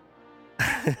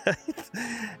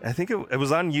 I think it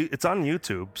was on it's on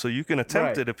YouTube, so you can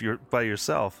attempt it if you're by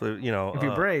yourself. If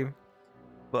you're brave.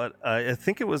 But I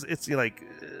think it's like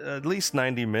at least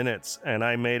 90 minutes, and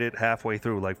I made it halfway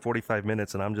through, like 45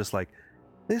 minutes, and I'm just like,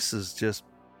 this is just.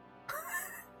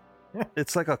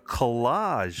 It's like a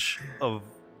collage of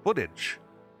footage.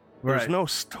 There's no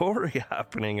story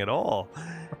happening at all.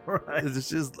 Right. It's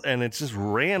just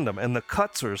random, and the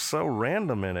cuts are so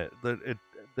random in it that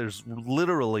there's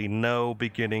literally no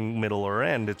beginning, middle, or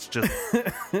end. It's just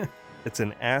it's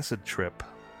an acid trip.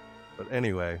 But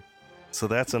anyway, so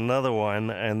that's another one,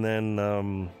 and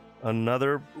then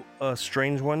another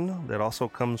strange one that also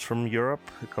comes from Europe.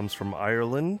 It comes from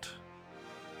Ireland.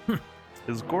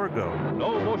 Is Gorgo.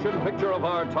 No motion picture of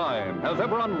our time has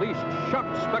ever unleashed sharp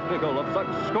spectacle of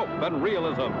such scope and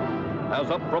realism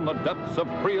as up from the depths of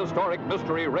prehistoric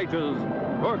mystery rages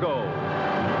Gorgo.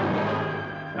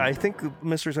 I think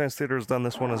Mystery Science Theater has done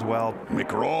this one as well.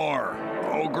 McRoar!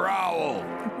 Oh, growl!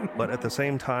 But at the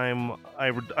same time,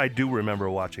 I do remember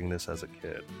watching this as a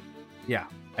kid. Yeah,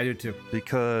 I do too.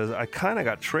 Because I kind of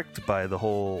got tricked by the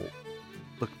whole...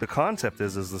 The concept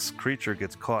is this creature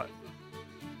gets caught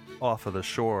off of the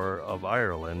shore of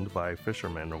Ireland by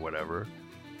fishermen or whatever.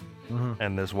 Mm-hmm.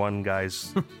 And this one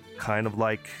guy's kind of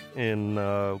like in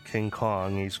King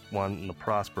Kong. He's wanting to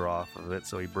prosper off of it,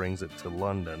 so he brings it to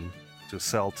London to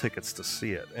sell tickets to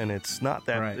see it. And it's not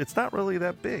that it's not really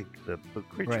that big, the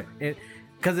creature. Right.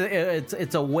 Because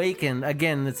it's awakened.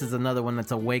 Again, this is another one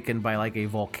that's awakened by like a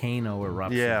volcano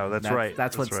eruption. Yeah, that's right.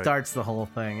 That's what starts the whole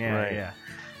thing. Yeah, right. yeah.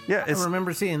 Yeah, I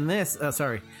remember seeing this. I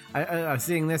was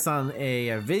seeing this on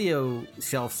a video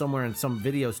shelf somewhere in some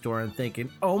video store and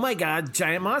thinking, "Oh my God,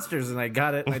 giant monsters!" And I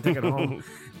got it and I took it home,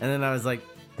 and then I was like,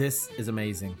 "This is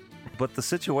amazing." But the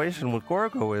situation with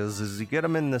Gorgo is you get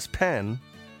him in this pen,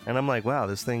 and I'm like, "Wow,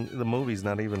 this thing, the movie's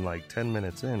not even like 10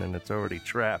 minutes in, and it's already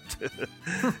trapped."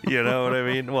 You know what I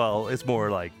mean? Well, it's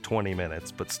more like 20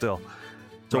 minutes, but still.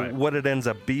 So what it ends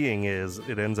up being is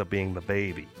it ends up being the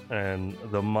baby, and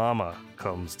the mama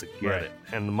comes to get it,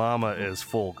 and the mama is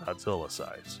full Godzilla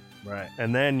size. Right.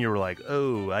 And then you're like,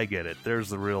 oh, I get it. There's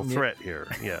the real threat here.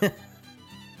 Yeah.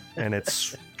 And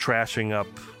it's trashing up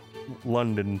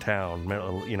London town,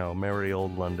 merry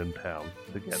old London town.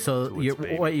 To get so to its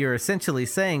baby. What you're essentially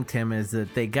saying, Tim, is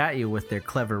that they got you with their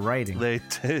clever writing. They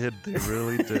did. They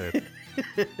really did.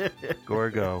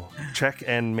 Gorgo. Check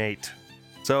and mate.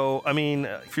 So, I mean,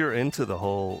 if you're into the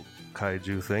whole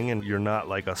kaiju thing and you're not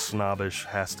like a snobbish,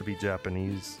 has to be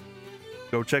Japanese,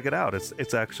 go check it out.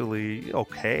 It's actually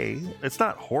okay. It's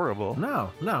not horrible. No,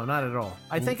 not at all.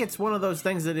 I think it's one of those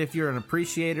things that if you're an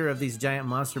appreciator of these giant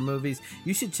monster movies,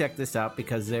 you should check this out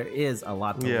because there is a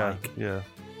lot to like. Yeah.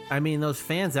 I mean, those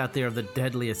fans out there of The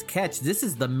Deadliest Catch, this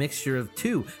is the mixture of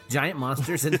two giant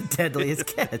monsters and The Deadliest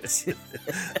Catch.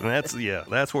 And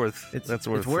that's worth it's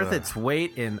worth its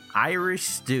weight in Irish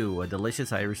stew, a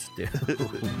delicious Irish stew.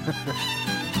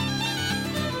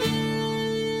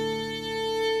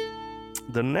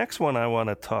 The next one I want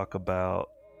to talk about,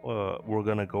 we're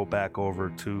going to go back over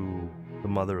to the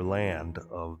motherland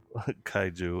of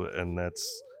kaiju, and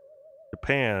that's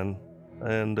Japan,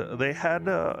 and they had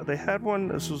one.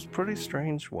 This was a pretty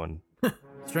strange one.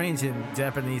 Strange in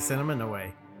Japanese cinema, no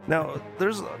way. Now,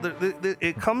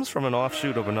 it comes from an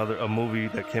offshoot of a movie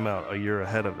that came out a year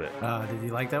ahead of it. Did you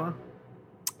like that one?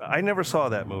 I never saw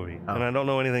that movie, and I don't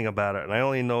know anything about it. And I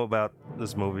only know about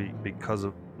this movie because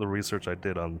of the research I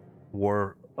did on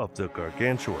War of the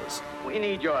Gargantuas. We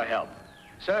need your help.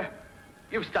 Sir,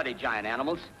 you've studied giant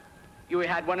animals. You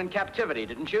had one in captivity,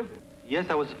 didn't you? Yes,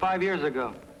 that was 5 years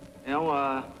ago. You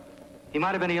know, he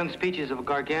might have been a young species of a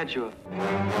gargantua.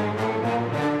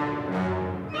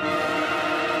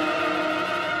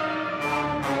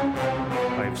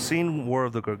 I've seen War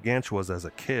of the Gargantuas as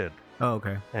a kid. Oh,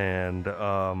 okay. And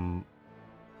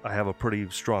I have a pretty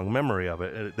strong memory of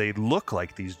it. They look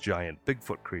like these giant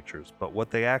Bigfoot creatures, but what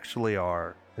they actually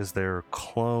are is they're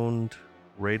cloned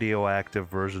radioactive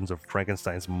versions of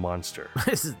Frankenstein's monster.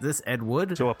 Is this Ed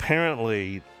Wood? So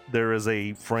apparently there is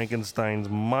a Frankenstein's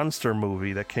monster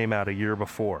movie that came out a year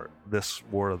before this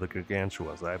War of the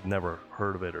Gargantuas. I've never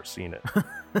heard of it or seen it.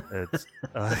 It's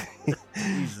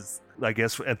Jesus. I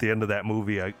guess at the end of that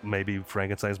movie, maybe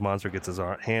Frankenstein's monster gets his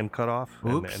hand cut off.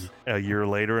 And a year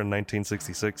later, in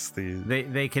 1966,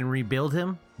 they can rebuild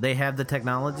him. They have the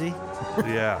technology.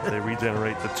 Yeah, they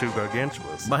regenerate the two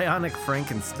Gargantuas. Bionic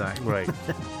Frankenstein. Right.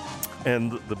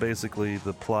 And basically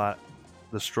the plot,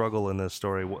 the struggle in this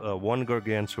story, one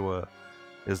Gargantua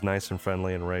is nice and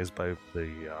friendly and raised by the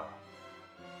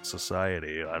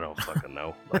society. I don't fucking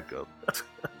know. Like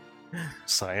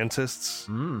scientists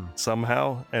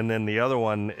somehow. And then the other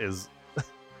one is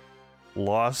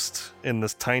lost in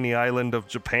this tiny island of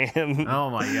Japan. Oh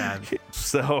my God.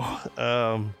 So,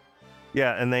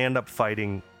 yeah, and they end up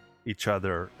fighting each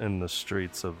other in the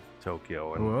streets of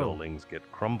Tokyo, and buildings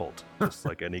get crumbled, just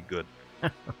like any good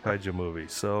kaiju movie.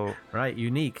 So, right,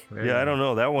 unique. I don't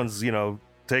know. That one's,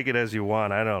 take it as you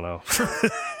want. I don't know.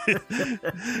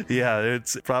 Yeah,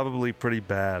 it's probably pretty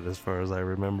bad as far as I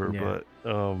remember. Yeah. But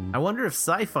I wonder if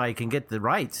Sci-Fi can get the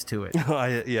rights to it.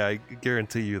 I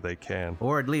guarantee you they can.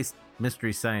 Or at least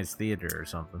Mystery Science Theater or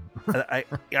something.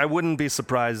 I wouldn't be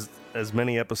surprised, as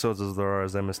many episodes as there are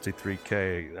as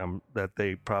MST3K, that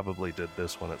they probably did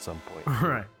this one at some point.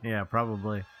 Right. Yeah,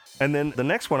 probably. And then the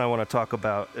next one I want to talk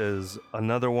about is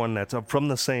another one that's from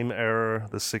the same era,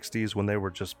 the 60s, when they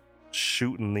were just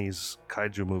shooting these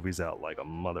kaiju movies out like a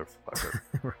motherfucker.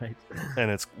 Right.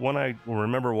 And it's one I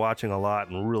remember watching a lot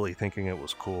and really thinking it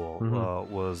was cool.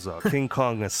 Was King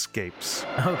Kong Escapes.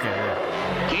 Okay.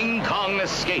 Yeah. King Kong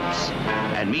escapes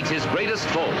and meets his greatest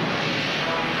foe,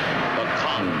 the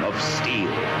Kong of Steel.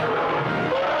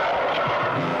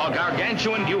 A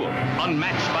gargantuan duel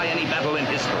unmatched by any battle in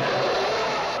history.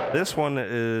 This one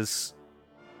is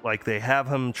like they have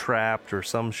him trapped or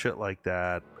some shit like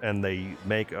that, and they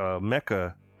make a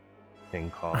mecha King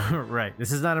Kong. Right.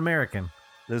 This is not American.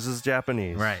 This is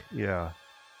Japanese. Right. Yeah.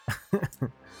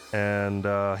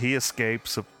 And he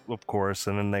escapes, of course,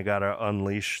 and then they gotta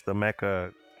unleash the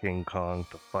mecha King Kong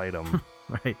to fight him.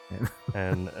 Right.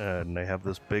 And they have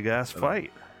this big ass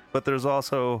fight. But there's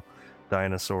also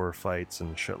dinosaur fights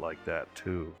and shit like that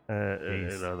too,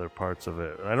 in other parts of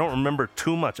it. I don't remember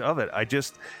too much of it. I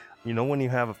just, when you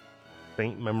have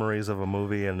faint memories of a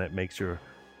movie and it makes your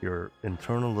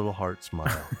internal little heart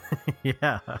smile.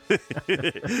 Yeah.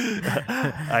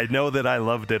 I know that I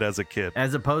loved it as a kid.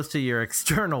 As opposed to your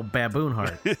external baboon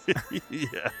heart.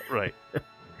 Yeah, right.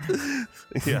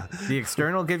 Yeah. The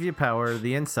external gives you power,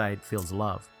 the inside feels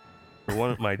love.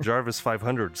 My Jarvis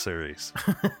 500 series.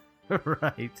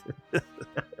 Right.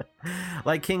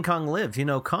 Like King Kong Lives.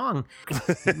 Kong,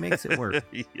 he makes it work.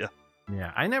 Yeah.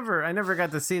 Yeah, I never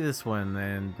got to see this one,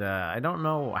 and I don't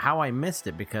know how I missed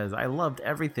it because I loved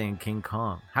everything King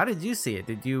Kong. How did you see it?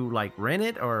 Did you rent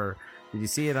it, or did you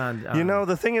see it on?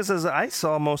 The thing is I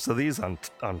saw most of these on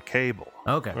cable.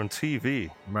 Okay. On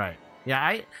TV. Right.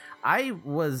 Yeah, I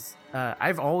was.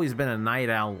 I've always been a night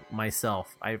owl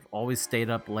myself. I've always stayed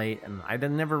up late, and I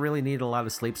never really needed a lot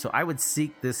of sleep. So I would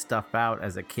seek this stuff out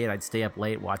as a kid. I'd stay up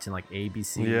late watching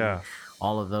ABC. Yeah.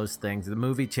 All of those things. The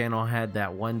movie channel had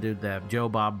that one dude, that Joe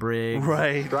Bob Briggs.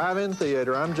 Right. Drive-In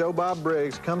Theater. I'm Joe Bob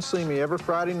Briggs. Come see me every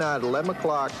Friday night at 11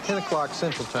 o'clock, 10 o'clock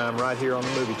Central Time right here on the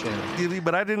movie channel.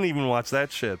 But I didn't even watch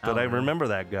that shit, but I remember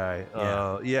that guy.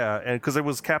 Yeah. And because it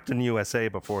was Captain USA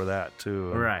before that,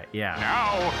 too. Right, yeah.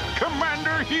 Now,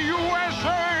 Commander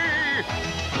USA!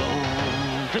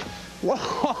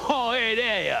 Whoa, hey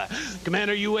there,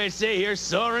 Commander USA here,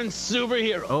 soaring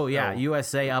superhero. Oh, yeah,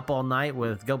 USA Up All Night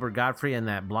with Gilbert Gottfried and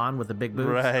that blonde with the big boobs.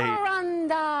 Right.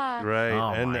 Surrender. Right,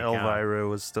 Oh, and my Elvira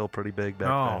was still pretty big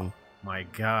back then. My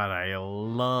God, I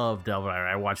loved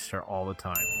Elvira. I watched her all the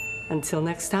time. Until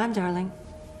next time, darling.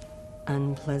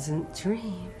 Unpleasant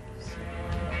dreams.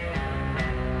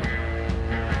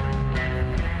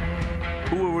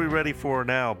 Who are we ready for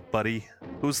now, buddy?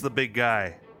 Who's the big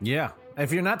guy? Yeah.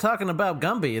 If you're not talking about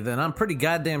Gumby, then I'm pretty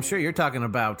goddamn sure you're talking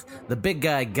about the big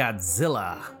guy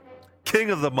Godzilla.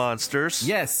 King of the monsters.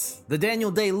 Yes, the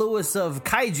Daniel Day-Lewis of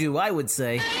kaiju, I would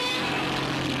say.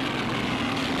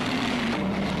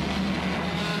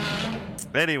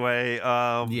 Anyway,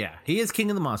 yeah, he is king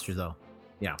of the monsters, though.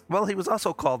 Yeah. Well, he was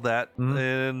also called that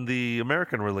in the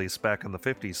American release back in the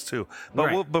 50s, too.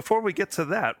 But before we get to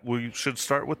that, we should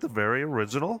start with the very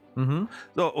original. Mm-hmm.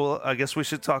 So, well, I guess we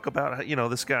should talk about,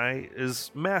 this guy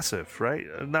is massive, right?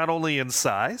 Not only in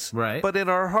size, but in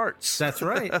our hearts. That's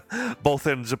right. Both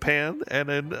in Japan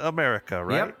and in America,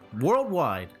 right? Yep.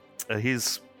 Worldwide.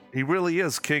 He really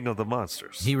is king of the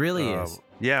monsters. He really is.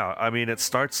 Yeah, I mean, it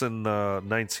starts in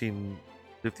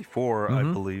 1954, I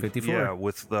believe. 54. Yeah,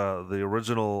 with the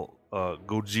original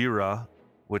Gojira,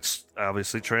 which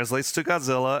obviously translates to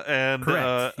Godzilla, and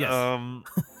correct. Yes.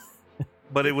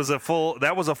 but it was a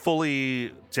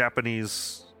fully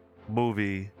Japanese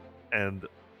movie, and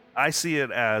I see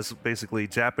it as basically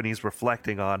Japanese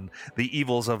reflecting on the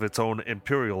evils of its own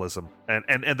imperialism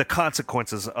and the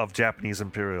consequences of Japanese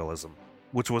imperialism,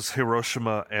 which was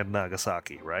Hiroshima and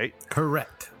Nagasaki, right?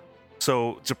 Correct.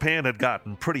 So Japan had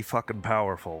gotten pretty fucking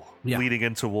powerful leading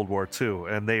into World War II,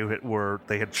 and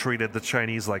they had treated the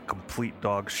Chinese like complete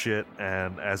dog shit,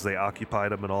 and as they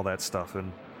occupied them and all that stuff.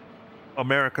 And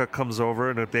America comes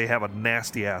over, and they have a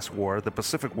nasty ass war. The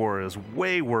Pacific War is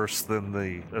way worse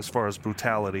than as far as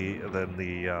brutality than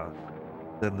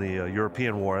the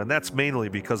European War, and that's mainly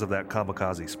because of that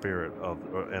kamikaze spirit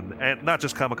and not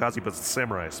just kamikaze, but the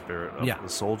samurai spirit of the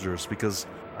soldiers. Because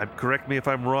correct me if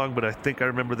I'm wrong, but I think I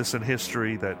remember this in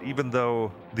history that even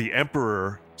though the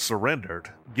emperor surrendered,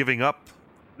 giving up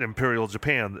Imperial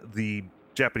Japan, the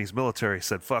Japanese military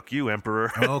said, "Fuck you,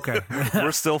 emperor." Oh, okay.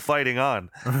 We're still fighting on.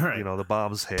 Right. The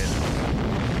bombs hit.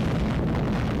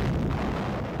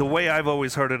 The way I've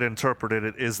always heard it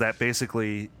interpreted is that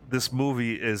basically this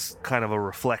movie is kind of a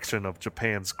reflection of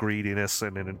Japan's greediness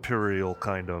and an imperial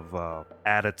kind of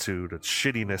attitude and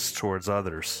shittiness towards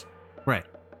others. Right.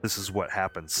 This is what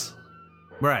happens.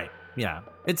 Right. Yeah.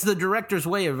 It's the director's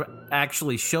way of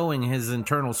actually showing his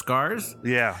internal scars.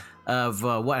 Yeah. Of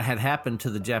what had happened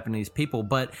to the Japanese people,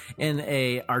 but in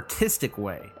a artistic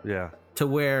way. Yeah. To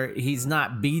where he's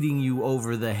not beating you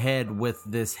over the head with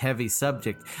this heavy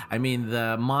subject. I mean,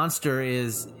 the monster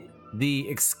is the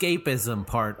escapism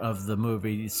part of the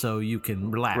movie, so you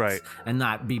can relax and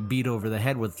not be beat over the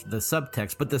head with the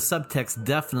subtext. But the subtext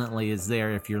definitely is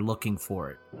there if you're looking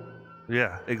for it.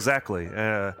 Yeah, exactly.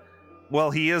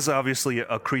 Well, he is obviously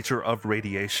a creature of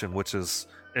radiation, which is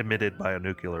emitted by a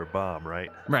nuclear bomb, right?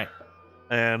 Right.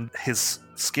 And his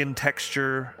skin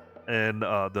texture and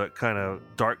the kind of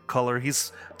dark color.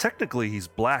 He's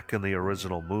black in the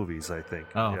original movies, I think.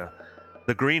 Oh. Yeah.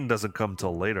 The green doesn't come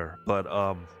till later, but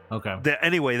okay.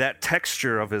 Anyway, that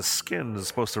texture of his skin is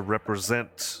supposed to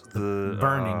represent the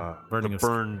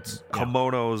burned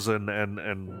kimonos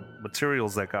and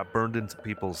materials that got burned into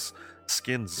people's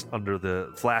skins under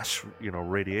the flash,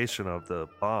 radiation of the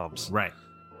bombs. Right.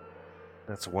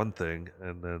 That's one thing,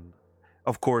 and then,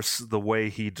 of course, the way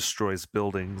he destroys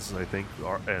buildings, I think,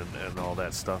 and all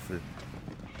that stuff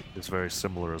is very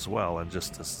similar as well, and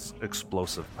just this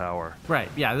explosive power. Right,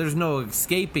 yeah, there's no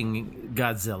escaping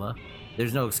Godzilla.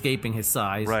 There's no escaping his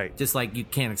size. Right. Just like you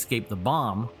can't escape the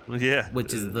bomb. Yeah.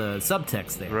 Which is the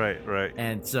subtext there. Right.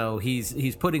 And so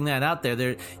he's putting that out there.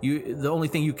 The only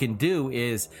thing you can do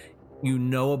is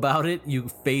about it, you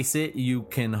face it, you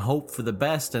can hope for the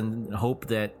best and hope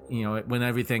that, when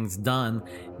everything's done,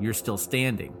 you're still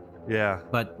standing. Yeah.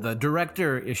 But the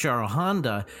director, Ishiro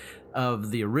Honda, of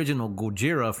the original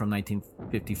Gojira from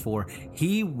 1954,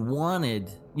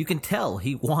 you can tell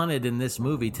he wanted in this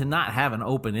movie to not have an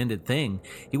open-ended thing.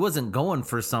 He wasn't going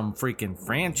for some freaking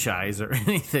franchise or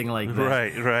anything like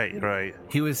that. Right.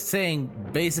 He was saying,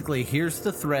 basically, here's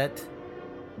the threat.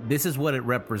 This is what it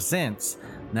represents.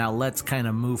 Now let's kind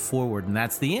of move forward, and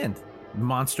that's the end. The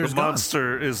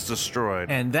monster is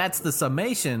destroyed. And that's the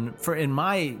summation, in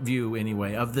my view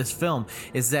anyway, of this film,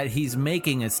 is that he's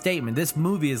making a statement. This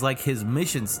movie is like his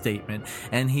mission statement,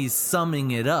 and he's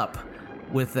summing it up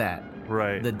with that.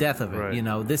 Right. The death of it. Right.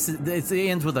 It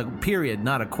ends with a period,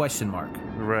 not a question mark.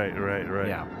 Right.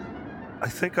 Yeah. I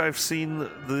think I've seen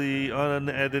the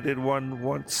unedited one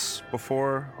once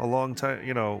before, a long time,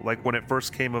 like when it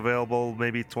first came available,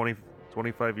 maybe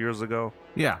 25 years ago.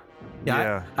 Yeah.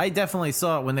 I definitely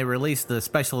saw it when they released the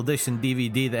special edition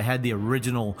DVD that had the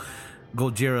original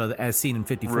Gojira as seen in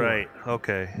 54. Right.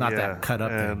 Okay. Not that cut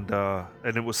up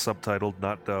and it was subtitled,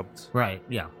 not dubbed. Right.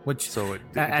 Yeah. Which, so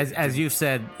as you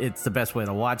said, it's the best way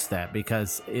to watch that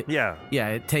because it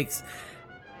takes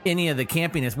any of the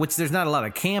campiness, which there's not a lot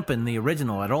of camp in the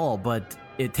original at all, but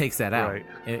it takes that out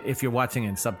if you're watching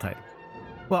in subtitles.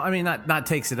 Well, I mean, not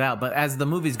takes it out, but as the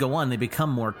movies go on, they become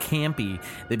more campy,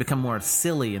 they become more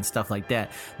silly and stuff like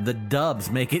that. The dubs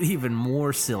make it even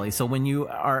more silly. So when you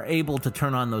are able to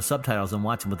turn on those subtitles and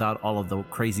watch them without all of the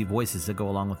crazy voices that go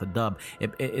along with the dub,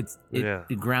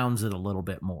 it grounds it a little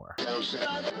bit more.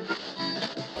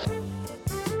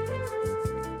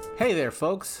 Hey there,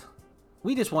 folks.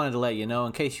 We just wanted to let you know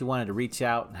in case you wanted to reach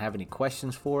out and have any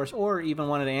questions for us, or even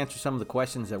wanted to answer some of the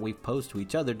questions that we've posed to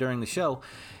each other during the show.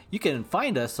 You can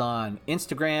find us on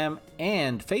Instagram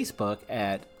and Facebook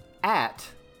at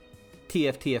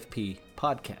TFTFP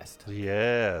Podcast.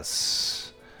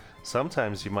 Yes.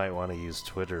 Sometimes you might want to use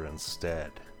Twitter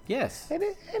instead. Yes. And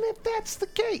if that's the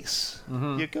case,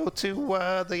 you go to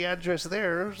the address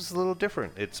there. It's a little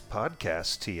different. It's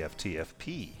Podcast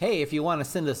TFTFP. Hey, if you want to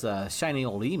send us a shiny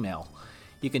old email,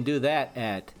 you can do that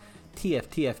at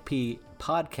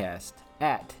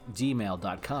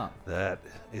tftfppodcast@gmail.com. That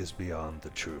is beyond the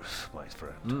truth, my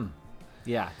friend.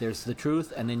 Yeah, there's the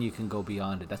truth, and then you can go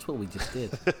beyond it. That's what we just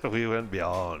did. We went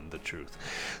beyond the truth.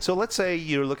 So let's say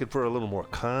you're looking for a little more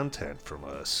content from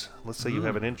us. Let's say you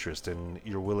have an interest and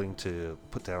you're willing to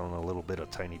put down a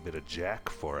tiny bit of jack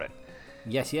for it.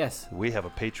 Yes. We have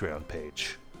a Patreon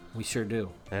page. We sure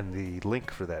do. And the link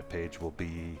for that page will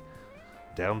be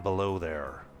down below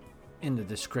there. In the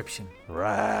description.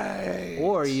 Right.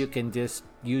 Or you can just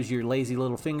use your lazy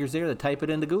little fingers there to type it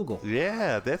into Google.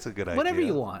 Yeah, that's a good idea. Whatever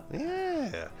you want.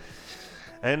 Yeah.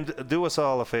 And do us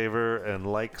all a favor and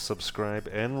like, subscribe,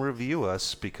 and review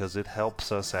us because it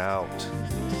helps us out.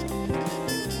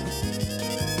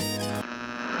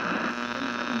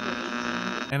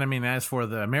 And I mean, as for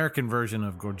the American version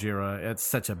of Gojira, it's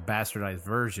such a bastardized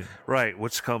version. Right,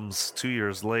 which comes 2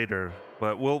 years later.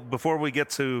 But before we get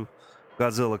to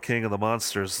Godzilla King of the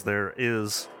Monsters, there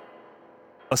is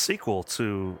a sequel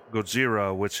to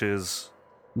Gojira, which is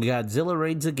Godzilla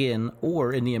Raids Again,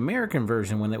 or in the American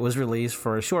version, when it was released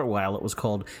for a short while, it was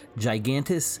called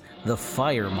Gigantus the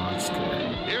Fire Monster.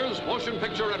 Here's motion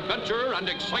picture adventure and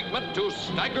excitement to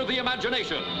stagger the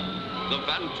imagination. The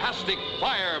fantastic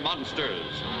fire monsters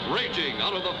raging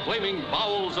out of the flaming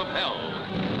bowels of hell.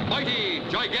 Mighty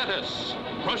Gigantus,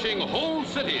 crushing whole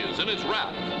cities in its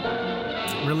wrath.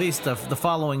 Released the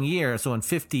following year, so in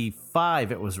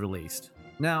 55 it was released.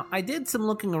 Now, I did some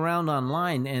looking around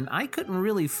online, and I couldn't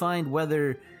really find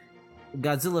whether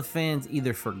Godzilla fans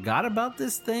either forgot about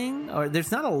this thing, or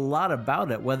there's not a lot about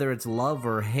it, whether it's love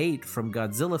or hate from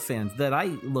Godzilla fans that I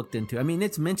looked into. I mean,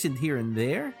 it's mentioned here and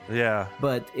there. Yeah.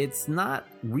 But it's not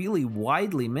really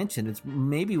widely mentioned. It's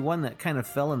maybe one that kind of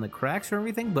fell in the cracks or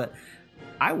everything, but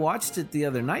I watched it the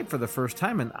other night for the first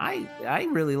time, and I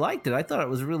really liked it. I thought it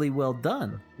was really well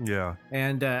done. Yeah.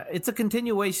 And it's a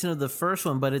continuation of the first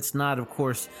one, but it's not, of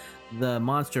course, the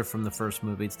monster from the first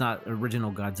movie. It's not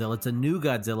original Godzilla. It's a new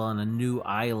Godzilla on a new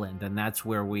island, and that's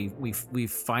where we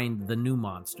find the new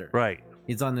monster. Right.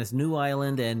 He's on this new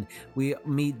island, and we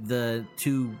meet the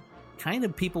two kind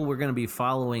of people we're going to be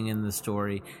following in the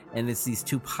story, and it's these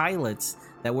two pilots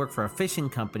that work for a fishing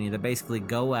company that basically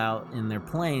go out in their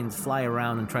planes, fly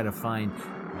around and try to find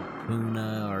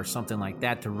tuna or something like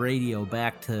that to radio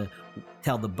back to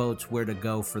tell the boats where to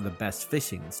go for the best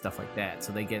fishing and stuff like that.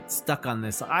 So they get stuck on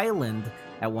this island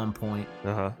at one point,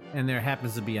 and there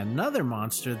happens to be another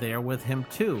monster there with him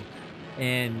too.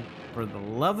 And for the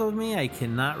love of me, I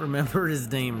cannot remember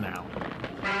his name now.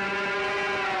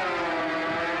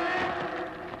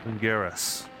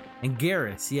 Anguirus,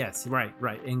 yes, right,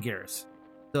 Anguirus.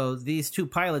 So these two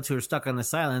pilots who are stuck on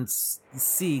this island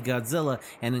see Godzilla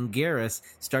and Anguirus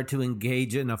start to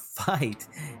engage in a fight,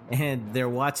 and they're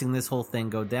watching this whole thing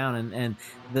go down. And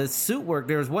the suit work,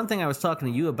 there was one thing I was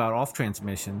talking to you about off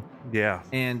transmission. Yeah.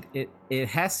 And it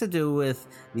has to do with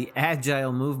the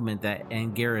agile movement that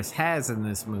Anguirus has in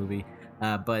this movie.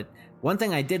 But one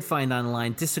thing I did find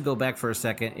online, just to go back for a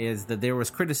second, is that there was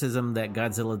criticism that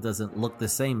Godzilla doesn't look the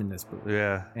same in this movie.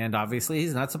 Yeah. And obviously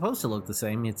he's not supposed to look the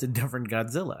same. It's a different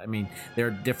Godzilla. I mean, there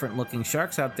are different looking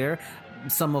sharks out there.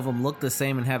 Some of them look the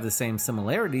same and have the same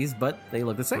similarities, but they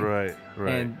look the same. Right.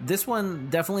 And this one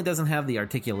definitely doesn't have the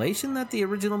articulation that the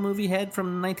original movie had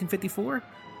from 1954.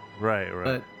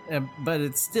 Right. But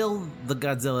it's still the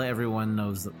Godzilla everyone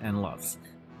knows and loves.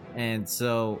 And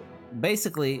so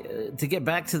basically, to get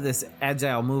back to this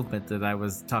agile movement that I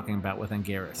was talking about with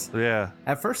Anguirus. Yeah.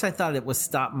 At first, I thought it was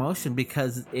stop motion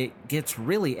because it gets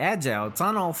really agile. It's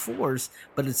on all fours,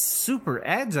 but it's super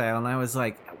agile, and I was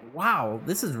like, wow,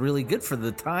 this is really good for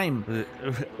the time.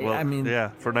 Well, I mean, yeah,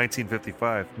 for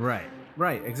 1955.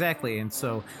 Right, exactly. And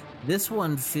so this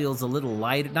one feels a little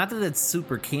light. Not that it's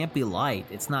super campy light.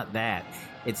 It's not that.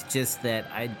 It's just that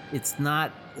it's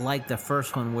not like the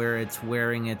first one where it's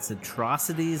wearing its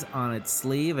atrocities on its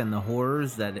sleeve and the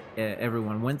horrors that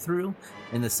everyone went through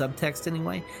in the subtext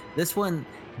anyway. This one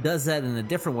does that in a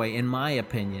different way, in my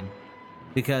opinion,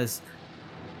 because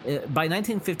by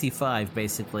 1955,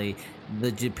 basically,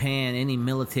 the Japan, any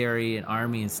military and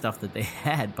army and stuff that they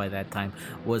had by that time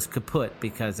was kaput,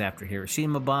 because after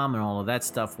Hiroshima bomb and all of that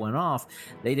stuff went off,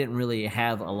 they didn't really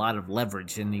have a lot of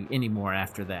leverage anymore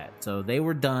after that. So they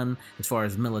were done as far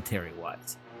as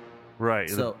military-wise. Right.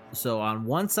 So on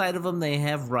one side of them, they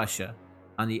have Russia.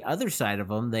 On the other side of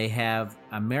them, they have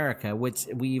America, which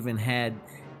we even had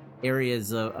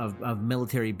areas of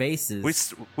military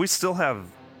bases. We still have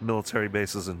military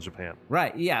bases in Japan.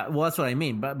 Right, yeah, well, that's what I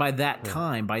mean. But by that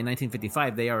time, by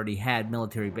 1955, they already had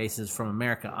military bases from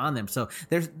America on them. So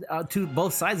there's to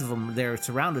both sides of them, they're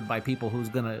surrounded by people who's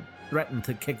going to threaten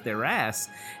to kick their ass.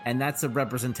 And that's a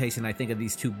representation, I think, of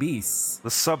these two beasts. The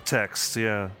subtext,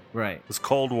 yeah. Right. It's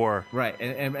Cold War. Right,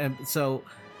 and so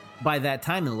by that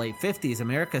time in the late 50s,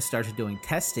 America started doing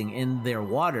testing in their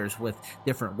waters with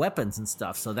different weapons and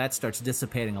stuff. So that starts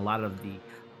dissipating a lot of the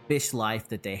fish life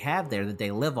that they have there, that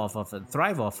they live off of and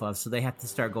thrive off of. So they have to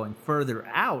start going further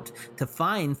out to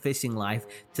find fishing life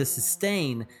to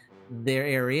sustain their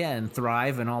area and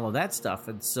thrive and all of that stuff.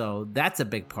 And so that's a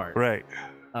big part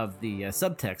of the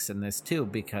subtext in this too,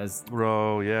 because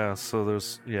so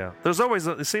there's always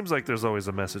it seems like there's always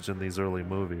a message in these early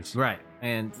movies, right?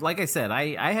 And like I said,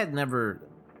 I had never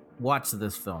watched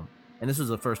this film, and this was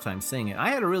the first time seeing it. I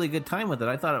had a really good time with it.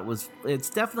 I thought it's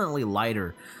definitely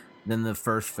lighter than the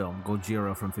first film,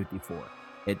 Gojira from 54.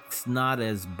 It's not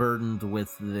as burdened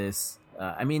with this.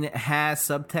 I mean, it has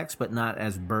subtext, but not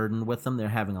as burdened with them. They're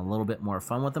having a little bit more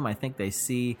fun with them. I think they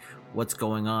see what's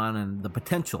going on and the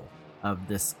potential of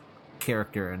this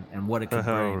character and what it could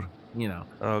bring, you know.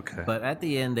 Okay. But at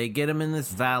the end, they get him in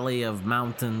this valley of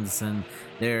mountains, and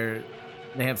they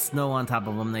have snow on top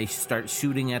of him. They start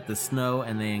shooting at the snow,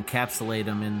 and they encapsulate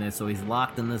him in this. So he's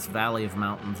locked in this valley of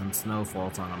mountains, and snow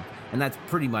falls on him. And that's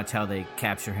pretty much how they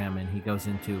capture him, and he goes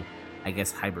into, I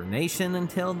guess, hibernation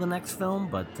until the next film.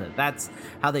 But that's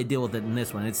how they deal with it in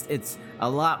this one. It's a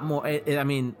lot more. I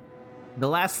mean, the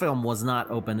last film was not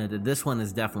open-ended. This one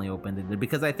is definitely open-ended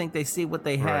because I think they see what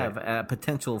they have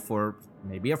potential for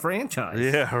maybe a franchise.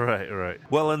 Yeah, right.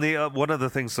 Well, and the one of the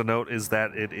things to note is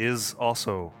that it is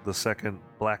also the second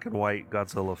black and white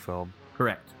Godzilla film.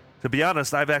 Correct. To be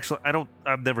honest, I've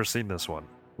never seen this one.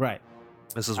 Right.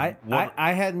 This is I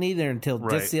hadn't either until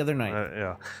just the other night.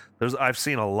 Yeah. I've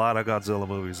seen a lot of Godzilla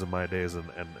movies in my days, and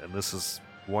this is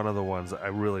one of the ones that I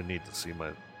really need to see.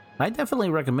 I definitely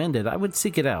recommend it. I would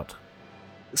seek it out.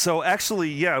 So actually,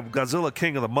 yeah, Godzilla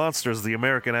King of the Monsters, the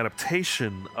American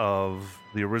adaptation of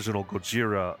the original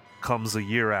Gojira, comes a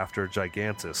year after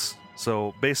Gigantus.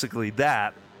 So basically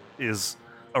that is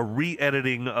a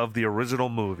re-editing of the original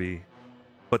movie,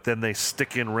 but then they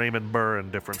stick in Raymond Burr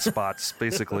in different spots,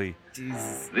 basically.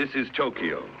 This is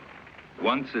Tokyo,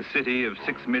 once a city of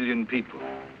 6 million people.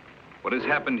 What has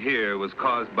happened here was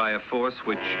caused by a force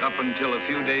which, up until a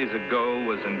few days ago,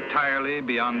 was entirely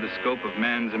beyond the scope of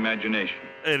man's imagination.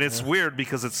 And it's weird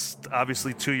because it's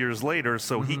obviously 2 years later,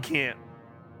 so he can't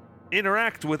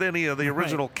interact with any of the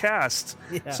original cast.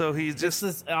 Yeah. So he's just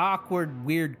this awkward,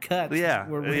 weird cut.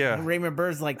 Where Raymond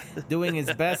Burr's like doing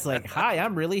his best, like, "Hi,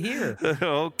 I'm really here."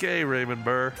 Okay, Raymond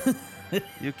Burr,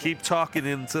 you keep talking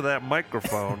into that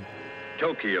microphone.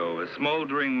 Tokyo, a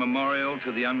smoldering memorial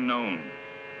to the unknown.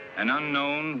 An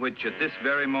unknown which at this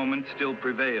very moment still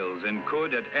prevails and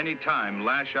could at any time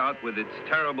lash out with its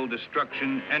terrible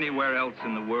destruction anywhere else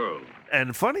in the world.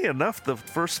 And funny enough, the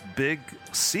first big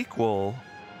sequel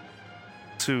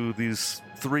to these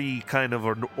three kind of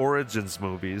origins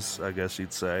movies, I guess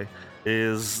you'd say,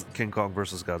 is King Kong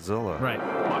vs. Godzilla. Right.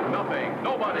 But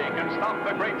nobody can stop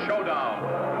the great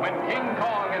showdown when King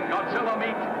Kong and Godzilla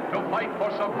meet to fight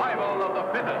for survival of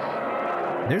the fittest.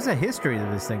 There's a history to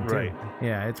this thing too. Right.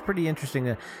 Yeah, it's pretty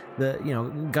interesting.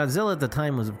 Godzilla at the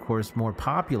time was, of course, more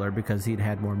popular because he'd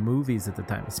had more movies at the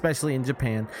time, especially in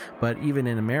Japan, but even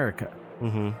in America.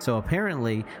 So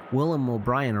apparently, William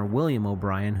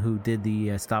O'Brien, who did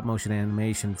the stop motion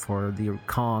animation for the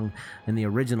Kong in the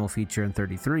original feature in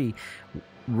 '33,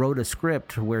 wrote a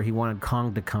script where he wanted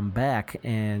Kong to come back,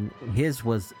 and his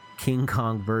was King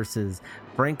Kong versus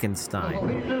Frankenstein. Oh,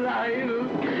 it's alive!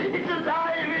 It's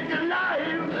alive! It's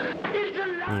alive! It's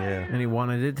alive! Yeah. And he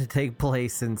wanted it to take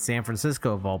place in San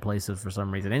Francisco, of all places, for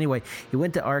some reason. Anyway, he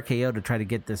went to RKO to try to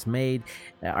get this made.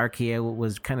 RKO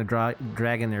was kind of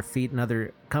dragging their feet, and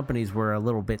other companies were a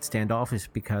little bit standoffish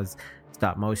because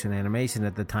stop motion animation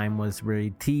at the time was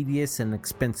really tedious and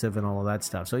expensive and all of that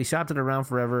stuff. So he shopped it around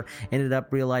forever, ended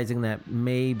up realizing that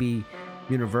maybe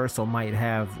Universal might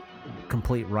have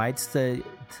complete rights to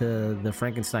the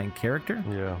Frankenstein character,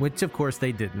 which of course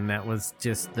they didn't. That was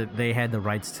just that they had the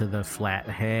rights to the flat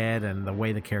head and the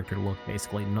way the character looked,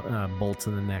 basically bolts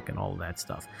in the neck and all of that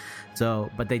stuff. So,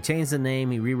 but they changed the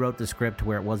name. He rewrote the script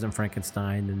where it wasn't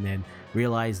Frankenstein, and then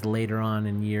realized later on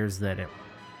in years that it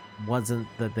wasn't,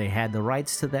 that they had the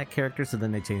rights to that character, so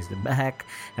then they changed it back.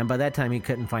 And by that time he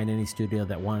couldn't find any studio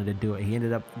that wanted to do it. He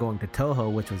ended up going to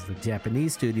Toho, which was the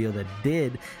Japanese studio that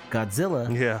did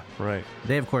Godzilla. Yeah, right.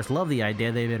 They of course love the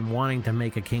idea. They've been wanting to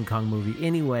make a King Kong movie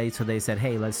anyway, so they said,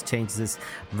 hey, let's change this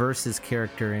versus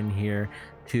character in here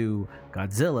to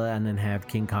Godzilla and then have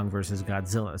King Kong versus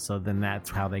Godzilla. So then that's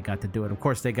how they got to do it. Of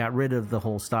course, they got rid of the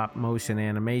whole stop motion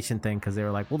animation thing because they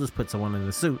were like, we'll just put someone in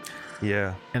the suit.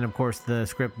 Yeah. And of course, the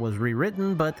script was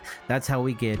rewritten, but that's how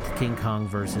we get King Kong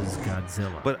versus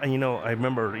Godzilla. But, you know, I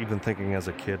remember even thinking as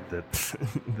a kid that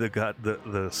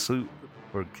the suit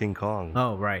for King Kong.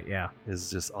 Oh, right, yeah.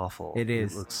 Is just awful. It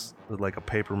is. It looks like a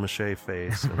paper mache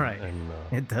face. And, right. And,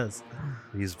 it does.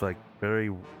 He's like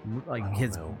very, like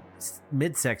his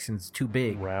midsection's too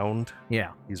big. Round.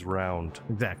 Yeah. He's round.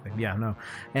 Exactly. Yeah, no.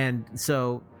 And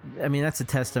so, I mean, that's a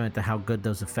testament to how good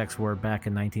those effects were back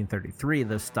in 1933,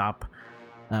 the stop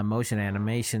motion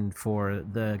animation for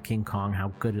the King Kong,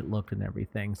 how good it looked and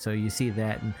everything. So you see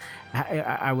that, and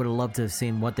I would have loved to have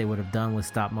seen what they would have done with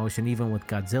stop motion, even with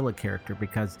Godzilla character,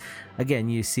 because again,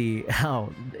 you see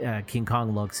how King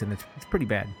Kong looks, and it's pretty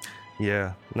bad.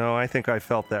 Yeah, no, I think I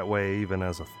felt that way even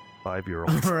as a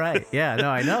 5-year-old. Right? Yeah, no,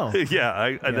 I know. Yeah,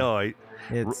 I know.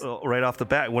 Right off the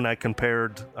bat, when I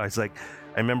compared, I was like,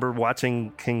 I remember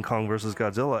watching King Kong versus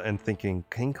Godzilla and thinking,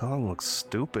 King Kong looks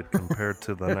stupid compared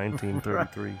to the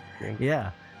 1933 King.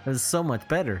 Yeah, it was so much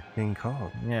better. King Kong.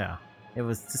 Yeah, it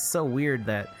was just so weird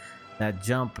that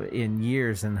jump in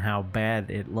years and how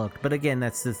bad it looked. But again,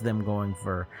 that's just them going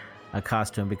for a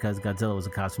costume because Godzilla was a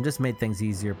costume. Just made things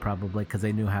easier probably because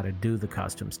they knew how to do the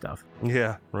costume stuff.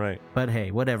 Yeah, right. But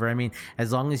hey, whatever. I mean,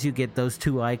 as long as you get those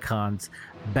two icons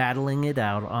battling it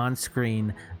out on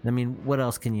screen, I mean, what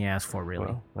else can you ask for, really?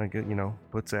 Well, I get,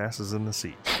 puts asses in the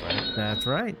seats, right? That's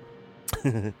right.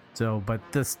 So, but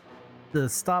the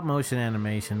stop motion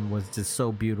animation was just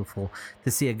so beautiful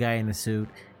to see a guy in a suit.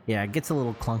 Yeah, it gets a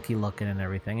little clunky looking and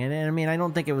everything. And I mean, I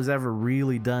don't think it was ever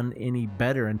really done any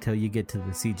better until you get to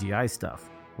the CGI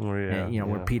stuff. Oh, yeah.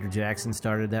 And, where Peter Jackson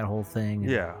started that whole thing.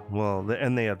 Yeah, well,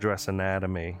 and they address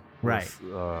anatomy. Right.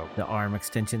 With, the arm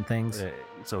extension things.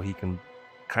 So he can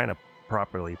kind of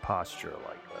properly posture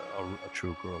like a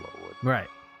true gorilla would. Right.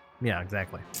 Yeah,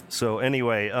 exactly. So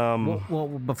anyway... Well,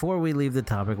 before we leave the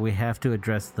topic, we have to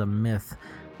address the myth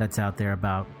that's out there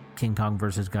about King Kong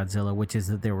versus Godzilla, which is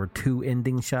that there were two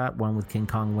ending shots, one with King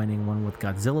Kong winning, one with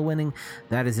Godzilla winning.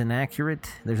 That is inaccurate.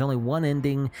 There's only one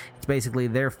ending. It's basically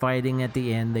they're fighting at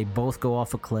the end. They both go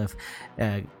off a cliff.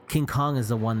 King Kong is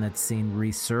the one that's seen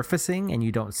resurfacing, and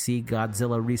you don't see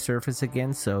Godzilla resurface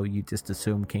again, so you just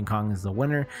assume King Kong is the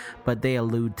winner, but they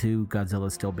allude to Godzilla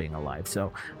still being alive.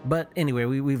 So, but anyway,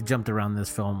 we've jumped around this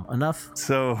film enough.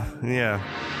 So, yeah.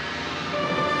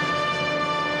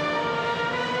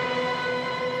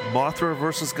 Mothra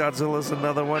versus Godzilla is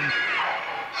another one.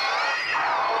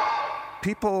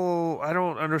 People, I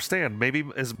don't understand. Maybe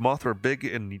is Mothra big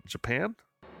in Japan?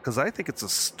 Because I think it's a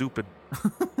stupid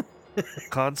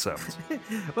concept.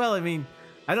 Well, I mean,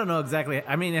 I don't know exactly.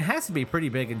 I mean, it has to be pretty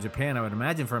big in Japan, I would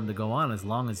imagine, for him to go on as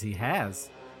long as he has.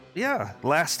 Yeah,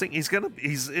 lasting.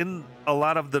 He's in a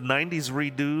lot of the 90s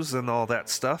redos and all that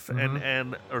stuff,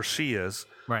 or she is.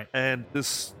 Right. And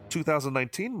this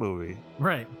 2019 movie.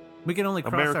 Right. We can only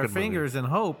cross our American fingers and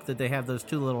hope that they have those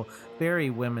two little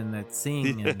fairy women that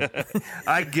sing. And...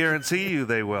 I guarantee you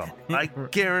they will. I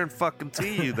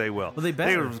guarantee you they will. Well, they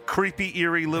better. They were creepy,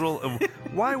 eerie little...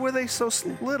 Why were they so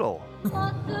little?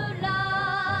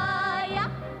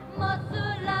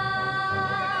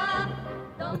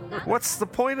 What's the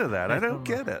point of that? I don't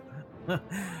get it.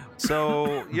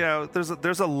 So, yeah,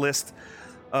 there's a list.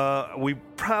 We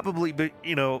probably,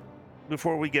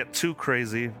 before we get too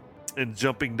crazy... and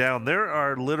jumping down, there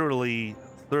are literally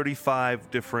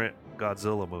 35 different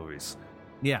Godzilla movies.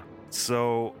 Yeah.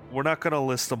 So we're not going to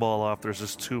list them all off. There's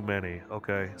just too many.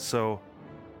 Okay. So,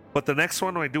 but the next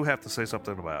one I do have to say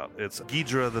something about. It's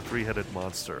Ghidorah, the three-headed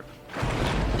monster.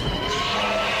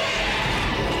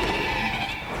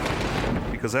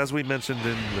 Because as we mentioned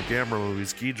in the Gamera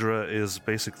movies, Ghidorah is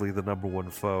basically the number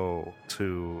one foe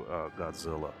to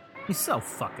Godzilla. He's so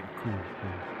fucking cool.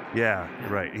 Yeah,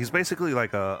 right. He's basically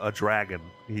like a dragon.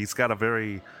 He's got a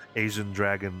very Asian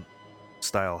dragon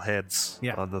style heads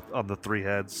on the three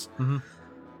heads. Mm-hmm.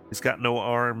 He's got no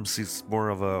arms. He's more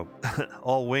of a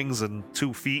all wings and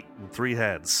 2 feet and 3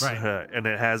 heads. Right. And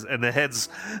the heads,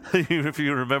 if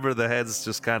you remember, the heads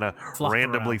just kind of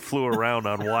randomly flew around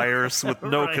on wires with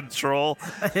no control.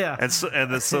 Yeah. And so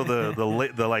the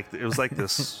like it was like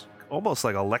this almost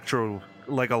like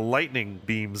lightning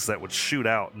beams that would shoot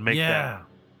out and make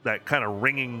that kind of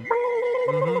ringing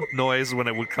noise when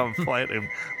it would come flight and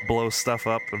blow stuff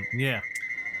up. And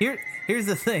Here's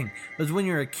the thing: is when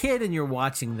you're a kid and you're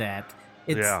watching that,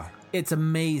 it's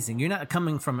amazing. You're not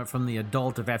coming from it from the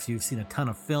adult of after you've seen a ton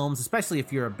of films, especially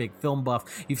if you're a big film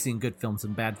buff. You've seen good films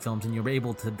and bad films, and you're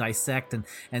able to dissect and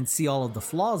see all of the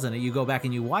flaws in it. You go back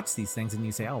and you watch these things and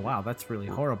you say, "Oh wow, that's really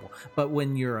horrible." But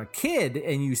when you're a kid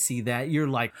and you see that, you're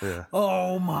like,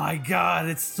 "Oh my god,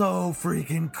 it's so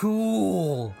freaking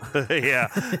cool!" Yeah,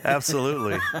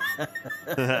 absolutely.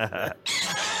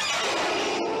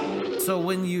 So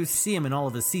when you see him in all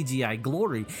of his CGI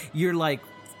glory, you're like,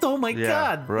 oh my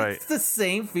god, right. It's the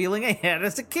same feeling I had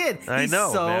as a kid. I He's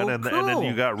know, so man. And cool. then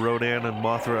you got Rodan and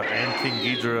Mothra and King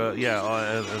Ghidorah,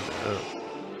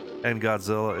 and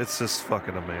Godzilla. It's just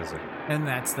fucking amazing. And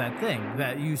that's that thing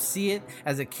that you see it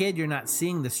as a kid. You're not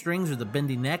seeing the strings or the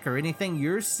bendy neck or anything.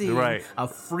 You're seeing a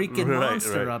freaking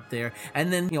monster up there.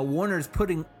 And then Warner's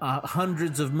putting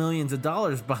hundreds of millions of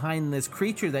dollars behind this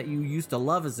creature that you used to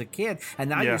love as a kid, and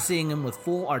now you're seeing him with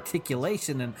full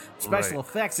articulation and special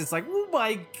effects. It's like, oh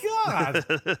my god!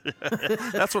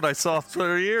 That's what I saw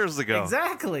 30 years ago.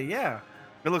 Exactly. Yeah.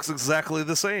 It looks exactly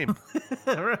the same.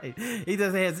 Right. He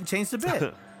hasn't changed a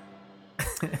bit.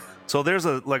 So there's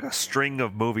a string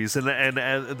of movies, and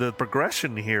the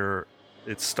progression here,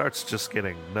 it starts just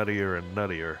getting nuttier and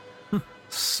nuttier.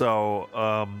 So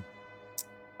I'm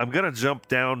gonna jump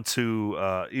down to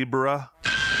Ibra,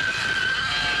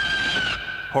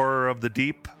 Horror of the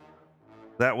Deep.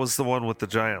 That was the one with the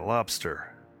giant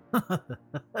lobster.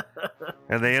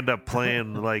 And they end up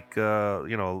playing with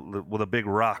a big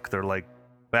rock. They're like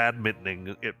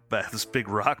badmintoning this big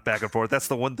rock back and forth. That's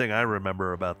the one thing I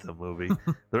remember about the movie.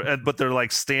 But they're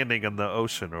like standing in the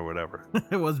ocean or whatever.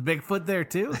 Was Bigfoot there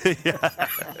too? Yeah,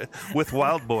 with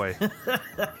Wild Boy.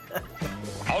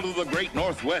 Out of the great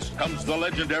Northwest comes the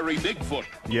legendary Bigfoot.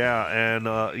 Yeah, and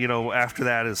after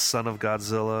that is Son of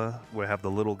Godzilla. We have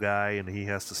the little guy, and he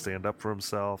has to stand up for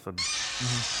himself. And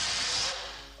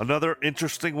another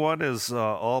interesting one is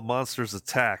All Monsters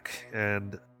Attack,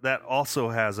 and that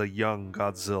also has a young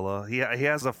Godzilla. He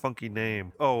has a funky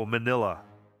name. Oh, Minilla.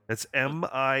 It's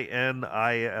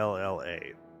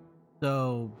Minilla.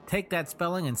 So take that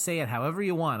spelling and say it however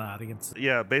you want, audience.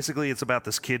 Yeah, basically it's about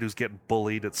this kid who's getting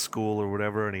bullied at school or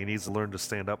whatever, and he needs to learn to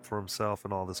stand up for himself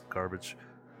and all this garbage.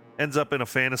 Ends up in a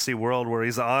fantasy world where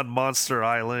he's on Monster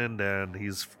Island, and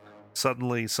he's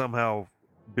suddenly somehow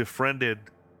befriended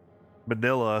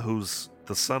Minilla, who's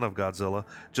the son of Godzilla,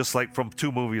 just like from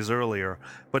 2 movies earlier,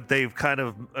 but they've kind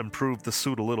of improved the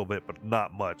suit a little bit, but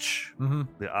not much.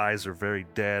 The eyes are very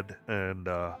dead, and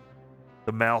the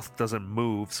mouth doesn't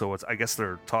move, so I guess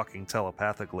they're talking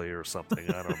telepathically or something.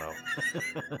 I don't know.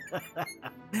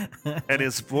 And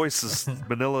his voice is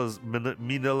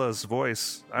Minilla's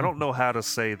voice. I don't know how to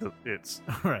say that it's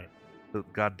right. The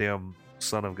goddamn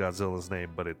son of Godzilla's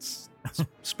name, but it's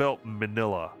spelt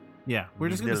Minilla. Yeah, we're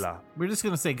just gonna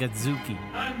say Godzuki.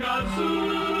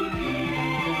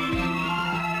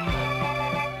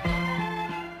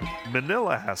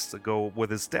 Minilla has to go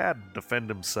with his dad and defend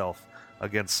himself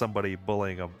against somebody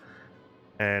bullying him,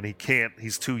 and he can't.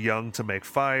 He's too young to make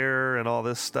fire and all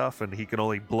this stuff, and he can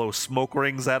only blow smoke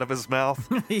rings out of his mouth.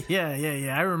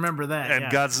 Yeah. I remember that. And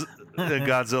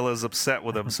Godzilla's upset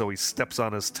with him, so he steps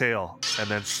on his tail, and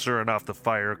then sure enough, the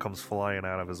fire comes flying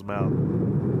out of his mouth.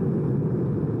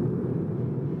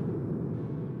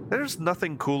 There's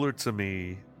nothing cooler to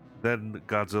me than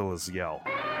Godzilla's yell.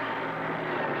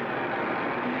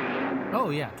 Oh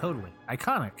yeah, totally.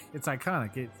 Iconic. It's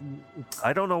iconic. It's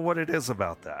I don't know what it is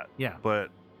about that. Yeah. But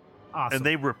awesome. And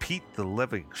they repeat the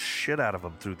living shit out of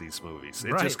him through these movies.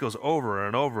 It Right. just goes over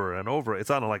and over and over. It's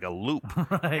on like a loop.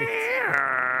 Right.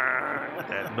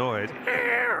 That noise.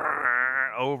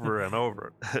 over and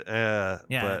over.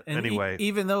 But anyway,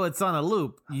 even though it's on a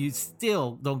loop, you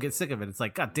still don't get sick of it. It's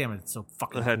like, God damn it, it's so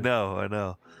fucking cool. I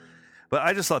know. But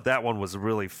I just thought that one was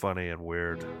really funny and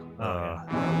weird.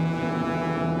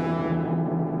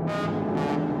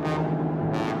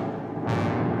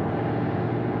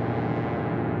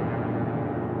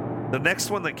 The next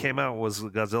one that came out was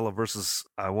Godzilla versus,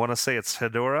 I want to say it's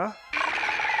Hedorah,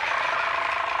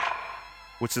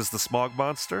 which is the smog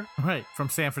monster. Right, from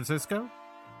San Francisco.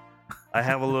 I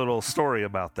have a little story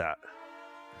about that.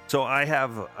 So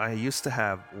I used to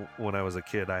have, when I was a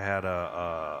kid, I had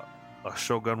a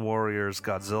Shogun Warriors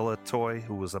Godzilla toy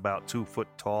who was about 2 foot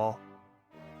tall.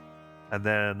 And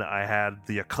then I had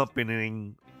the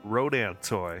accompanying Rodan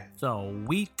toy. So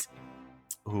wheat.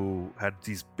 Who had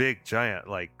these big, giant,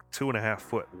 like 2.5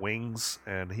 foot wings.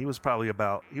 And he was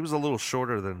he was a little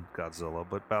shorter than Godzilla,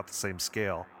 but about the same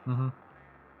scale. Mm-hmm.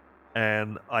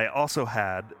 And I also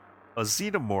had a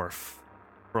Xenomorph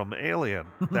from Alien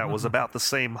that was about the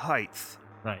same height.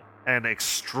 Right. And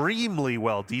extremely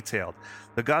well detailed.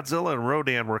 The Godzilla and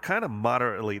Rodan were kind of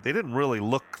moderately, they didn't really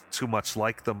look too much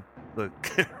like the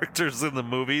characters in the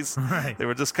movies. Right. They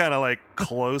were just kind of like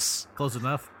close. Close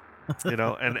enough.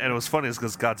 And it was funny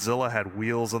because Godzilla had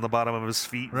wheels on the bottom of his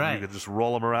feet. Right. You could just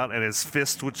roll them around and his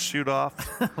fist would shoot off.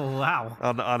 Wow.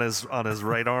 On his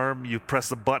right arm, you press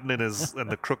the button in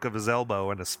the crook of his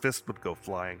elbow and his fist would go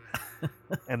flying.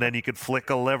 And then you could flick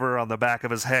a lever on the back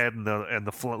of his head and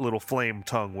the little flame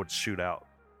tongue would shoot out.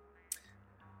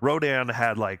 Rodan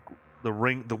had like the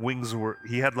wings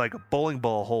he had like bowling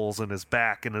ball holes in his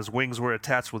back and his wings were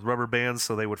attached with rubber bands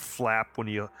so they would flap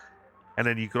and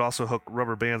then you could also hook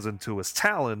rubber bands into his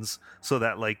talons so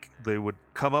that like they would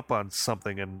come up on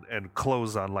something and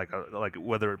close on like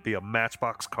whether it be a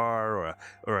Matchbox car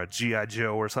or a G.I.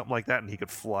 Joe or something like that, and he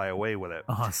could fly away with it.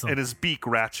 Awesome. And his beak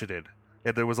ratcheted.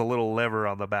 And there was a little lever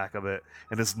on the back of it,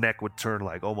 and his neck would turn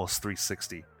like almost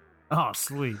 360. Oh,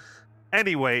 sweet.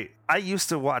 Anyway, I used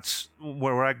to watch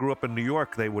where I grew up in New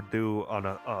York. They would do on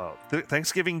a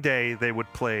Thanksgiving Day. They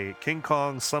would play King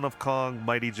Kong, Son of Kong,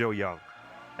 Mighty Joe Young.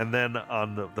 And then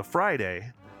on the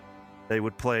Friday, they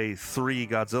would play 3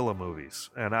 Godzilla movies.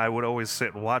 And I would always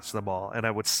sit and watch them all. And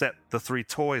I would set the 3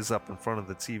 toys up in front of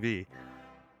the TV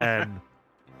and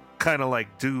kind of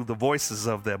like do the voices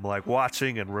of them, like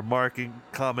watching and remarking,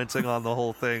 commenting on the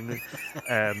whole thing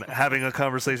and having a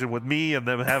conversation with me and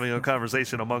them having a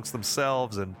conversation amongst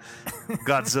themselves. And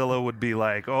Godzilla would be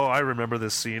like, oh, I remember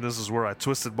this scene. This is where I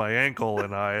twisted my ankle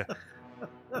and I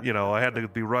had to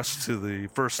be rushed to the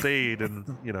first aid and,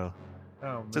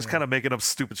 just kind of making up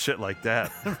stupid shit like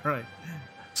that. Right.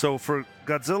 So for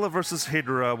Godzilla versus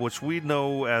Hedorah, which we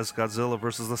know as Godzilla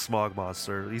versus the Smog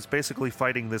Monster, he's basically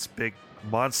fighting this big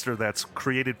monster that's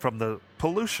created from the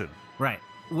pollution. Right.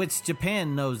 Which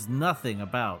Japan knows nothing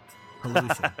about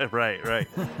pollution. Right.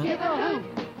 Give a hoot,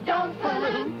 don't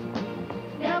pollute,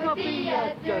 never be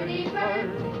a dirty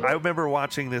bird. I remember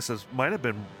watching this might have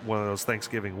been one of those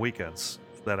Thanksgiving weekends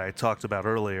that I talked about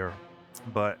earlier,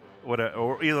 but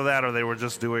or either that or they were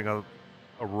just doing a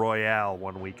Royale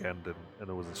one weekend and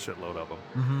it was a shitload of them.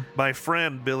 Mm-hmm. My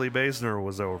friend Billy Basner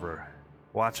was over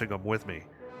watching them with me,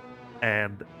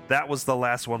 and that was the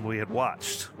last one we had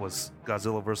watched was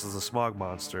Godzilla versus the Smog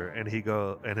Monster, and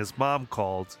his mom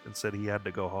called and said he had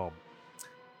to go home.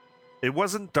 It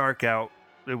wasn't dark out.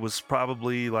 It was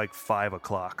probably like 5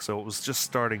 o'clock, so it was just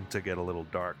starting to get a little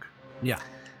dark. Yeah.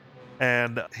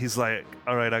 And he's like,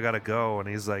 all right, I gotta go. And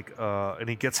he's like, and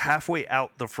he gets halfway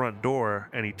out the front door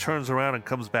and he turns around and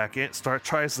comes back in,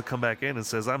 tries to come back in and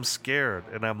says, I'm scared.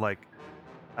 And I'm like,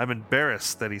 I'm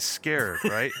embarrassed that he's scared,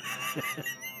 right?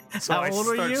 So How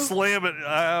old are you? Slamming,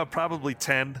 probably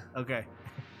 10. Okay.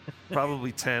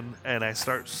 Probably 10. And I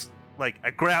start,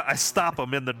 I stop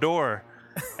him in the door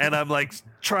and I'm like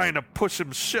trying to push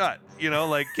him shut,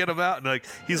 get him out. And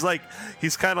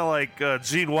he's kind of like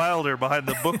Gene Wilder behind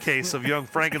the bookcase of Young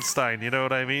Frankenstein. You know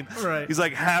what I mean? Right. He's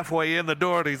like halfway in the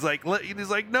door and he's like,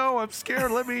 no, I'm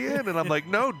scared. Let me in. And I'm like,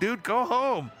 no, dude, go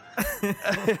home.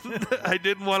 And I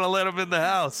didn't want to let him in the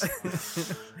house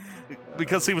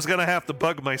because he was going to have to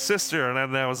bug my sister.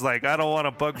 And then I was like, I don't want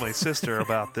to bug my sister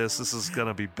about this. This is going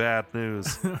to be bad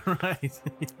news. Right.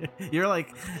 You're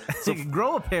like,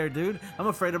 grow a pair, dude. I'm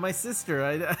afraid of my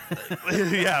sister.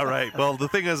 Yeah, right. Well, the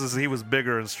thing is he was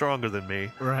bigger and stronger than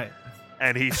me. Right.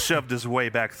 And he shoved his way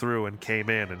back through and came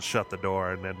in and shut the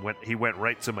door. And then he went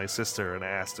right to my sister and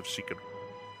asked if she could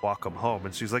walk him home.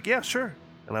 And she's like, yeah, sure.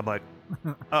 And I'm like,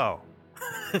 oh.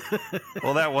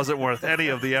 Well, that wasn't worth any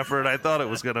of the effort I thought it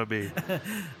was going to be.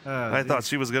 I thought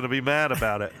she was going to be mad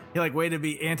about it. You're like, way to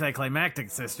be anticlimactic,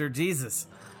 sister. Jesus.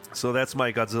 So that's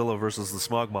my Godzilla versus the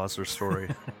Smog Monster story.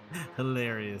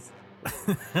 Hilarious.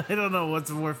 I don't know what's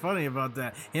more funny about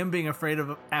that. Him being afraid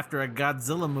of after a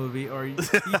Godzilla movie, or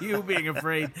you being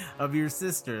afraid of your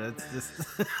sister. That's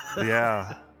just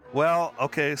Yeah. Well,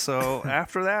 okay, so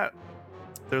after that,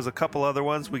 there's a couple other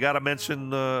ones. We got to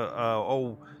mention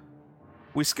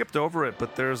we skipped over it,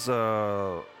 but there's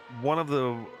one of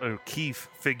the key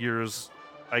figures.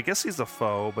 I guess he's a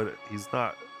foe, but he's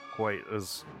not quite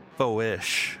as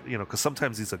foe-ish, because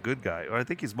sometimes he's a good guy. Or I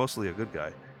think he's mostly a good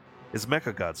guy. Is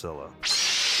Mechagodzilla.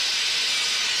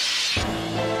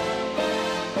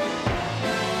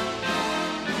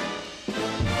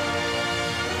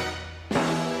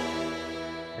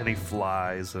 And he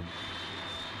flies and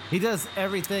he does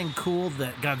everything cool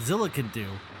that Godzilla can do.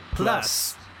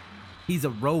 Plus, he's a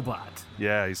robot.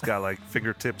 Yeah, he's got like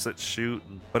fingertips that shoot,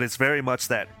 but it's very much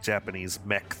that Japanese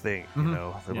mech thing,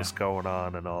 that was going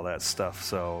on and all that stuff.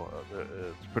 So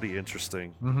it's pretty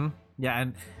interesting. Mm-hmm. Yeah,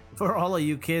 and for all of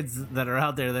you kids that are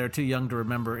out there that are too young to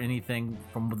remember anything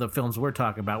from the films we're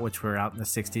talking about, which were out in the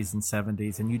 60s and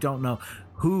 70s, and you don't know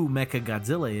who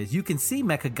Mechagodzilla is, you can see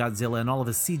Mechagodzilla in all of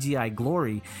his CGI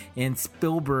glory in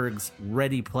Spielberg's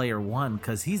Ready Player One,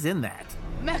 because he's in that.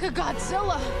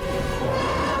 Mechagodzilla!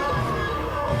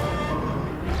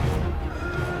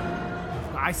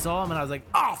 I saw him and I was like,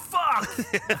 oh, fuck!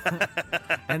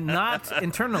 And not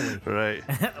internally. Right.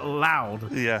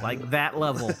 Loud. Yeah. Like that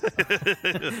level.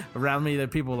 Around me, there are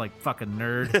people like, fucking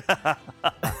nerd.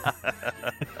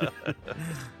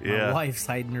 Yeah. My wife's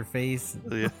hiding her face.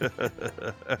 Yeah.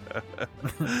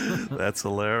 That's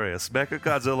hilarious.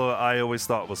 Mechagodzilla, I always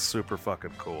thought was super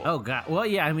fucking cool. Oh, God. Well,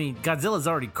 yeah, I mean, Godzilla's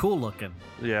already cool looking.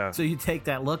 Yeah. So you take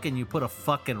that look and you put a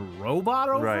fucking robot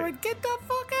over it? Get the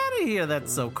fuck out of here.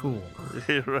 That's so cool.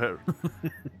 Right.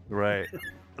 Right.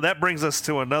 That brings us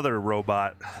to another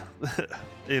robot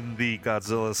in the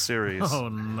Godzilla series. Oh,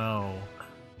 no.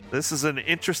 This is an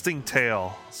interesting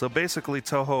tale. So basically,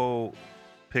 Toho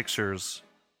Pictures,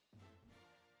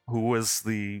 who was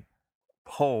the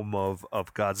home of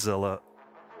Godzilla,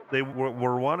 they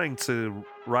were wanting to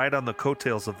ride on the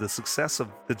coattails of the success of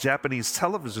the Japanese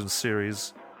television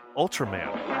series Ultraman.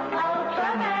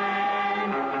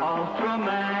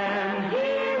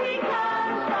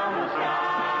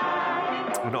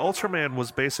 And Ultraman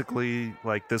was basically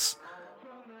like this,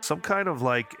 some kind of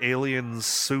like alien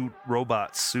suit,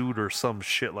 robot suit or some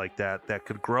shit like that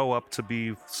could grow up to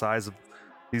be size of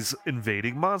these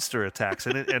invading monster attacks.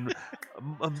 And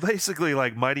basically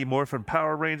like Mighty Morphin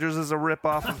Power Rangers is a rip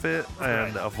off of it,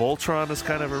 and Voltron is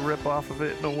kind of a rip off of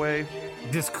it in a way.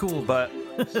 Just cool. But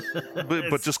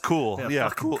just cool. Yeah,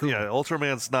 cool. Yeah,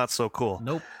 Ultraman's not so cool.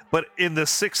 Nope. But in the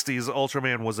 60s,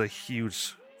 Ultraman was a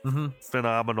huge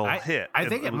phenomenal hit. I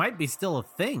think it might be still a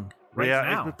thing right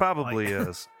now. It probably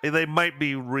is. They might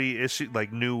be reissued,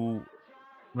 like new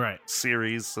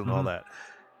series and all that.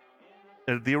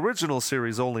 And the original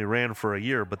series only ran for a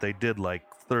year, but they did like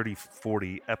 30,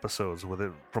 40 episodes with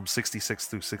it from 66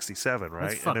 through 67, right?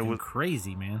 That's fucking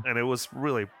crazy, man. And it was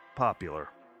really popular.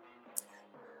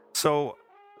 So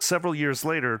several years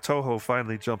later, Toho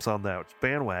finally jumps on that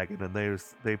bandwagon, and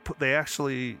they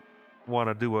actually want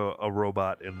to do a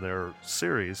robot in their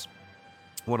series,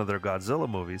 one of their Godzilla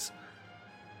movies.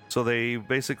 So they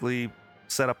basically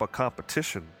set up a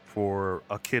competition for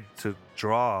a kid to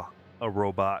draw a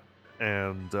robot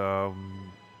and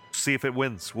see if it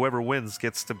wins. Whoever wins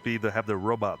gets to have their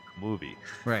robot movie.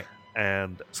 Right.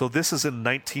 And so this is in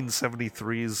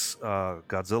 1973's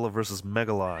Godzilla vs.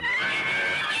 Megalon.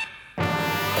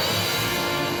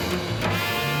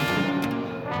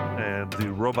 And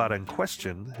the robot in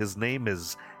question, his name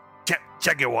is Jet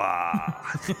Jaguar.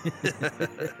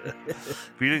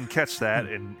 If you didn't catch that,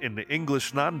 in the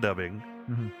English non-dubbing,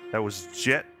 that was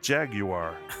Jet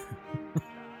Jaguar.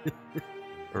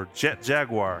 Or Jet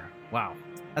Jaguar. Wow.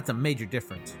 That's a major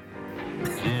difference.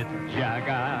 Jet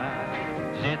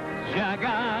Jaguar, Jet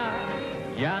Jaguar,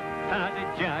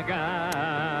 Yatta Jaguar.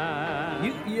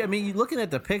 I mean, looking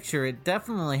at the picture, it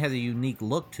definitely has a unique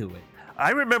look to it. I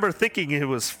remember thinking it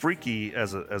was freaky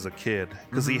as a kid,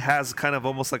 because he has kind of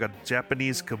almost like a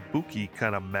Japanese kabuki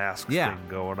kind of mask thing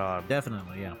going on.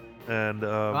 Definitely, yeah. And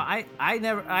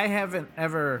I haven't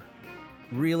ever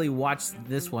really watched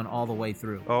this one all the way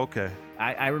through. Okay.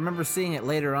 I remember seeing it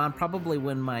later on, probably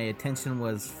when my attention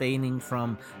was fading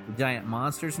from the giant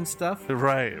monsters and stuff.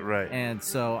 Right. And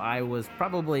so I was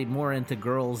probably more into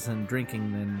girls and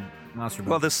drinking than monster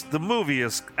movies. Well, the movie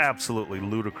is absolutely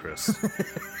ludicrous.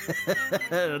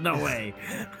 No way.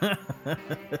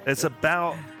 It's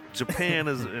about Japan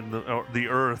is in the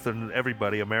Earth and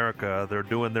everybody, America. They're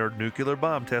doing their nuclear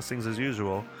bomb testings as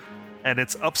usual. And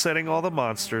it's upsetting all the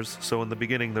monsters. So in the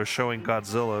beginning, they're showing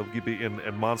Godzilla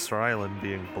and Monster Island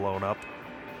being blown up.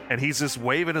 And he's just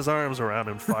waving his arms around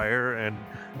in fire,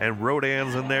 and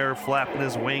Rodan's in there flapping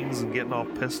his wings and getting all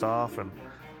pissed off, and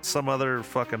some other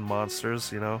fucking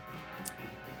monsters, you know.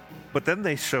 But then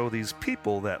they show these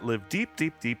people that live deep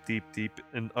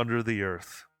in under the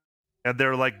earth, and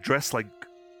they're like dressed like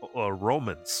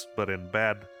Romans, but in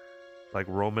bad, like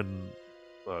Roman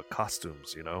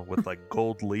costumes, you know, with like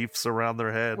gold leaves around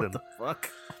their head. What the fuck?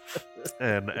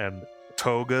 and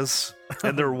togas,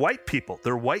 and they're white people.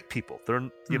 They're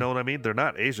you know what I mean? They're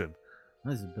not Asian.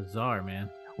 This is bizarre, man.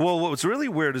 Well, what's really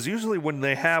weird is usually when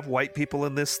they have white people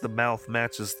in this, the mouth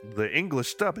matches the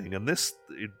English dubbing, and this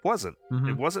it wasn't.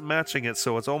 It wasn't matching it,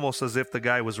 so it's almost as if the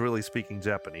guy was really speaking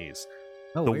Japanese.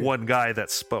 Weird. One guy that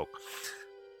spoke.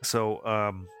 So,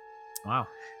 wow.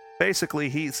 Basically,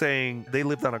 he's saying they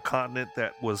lived on a continent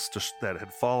that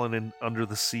had fallen in under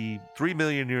the sea 3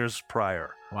 million years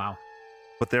prior. Wow.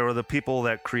 But there were the people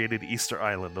that created Easter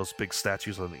Island, those big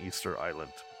statues on the Easter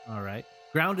Island. All right.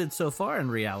 Grounded so far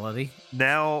in reality.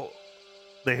 Now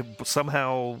they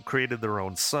somehow created their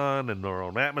own sun and their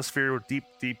own atmosphere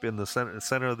deep in the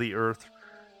center of the earth.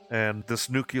 And this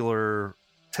nuclear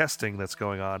testing that's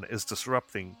going on is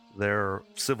disrupting their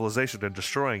civilization and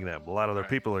destroying them. A lot of their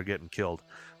people are getting killed.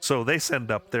 So they send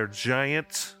up their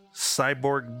giant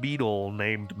cyborg beetle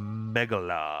named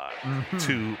Megalon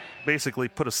to basically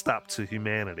put a stop to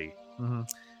humanity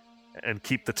and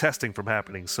keep the testing from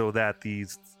happening so that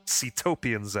these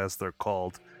Cetopians, as they're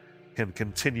called, can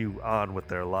continue on with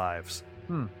their lives.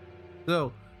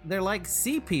 So they're like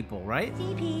sea people, right?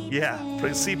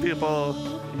 Yeah, sea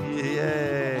people.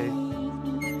 Yay.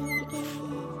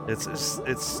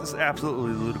 It's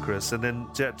absolutely ludicrous. And then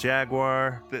Jet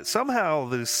Jaguar, somehow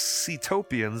the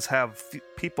Cetopians have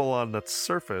people on the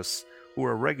surface who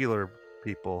are regular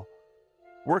people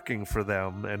working for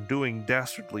them and doing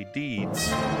dastardly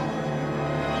deeds.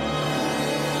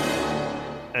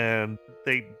 And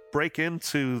they break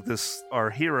into our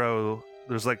hero.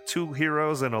 There's like two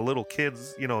heroes and a little kid,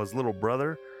 you know, his little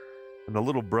brother. And the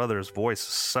little brother's voice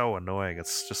is so annoying.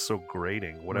 It's just so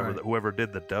grating. Whoever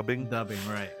did the dubbing.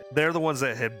 Right. They're the ones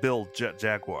that had built Jet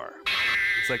Jaguar.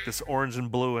 It's like this orange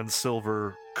and blue and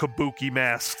silver kabuki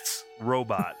masked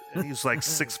robot. And he's like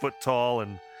 6 foot tall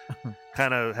and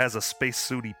kind of has a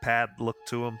spacesuity pad look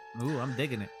to him. Ooh, I'm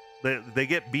digging it. They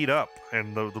get beat up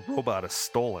and the robot is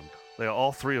stolen.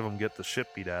 All three of them get the shit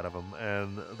beat out of them,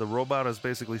 and the robot is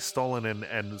basically stolen.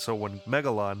 And so when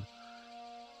Megalon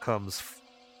comes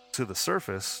to the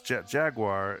surface, Jet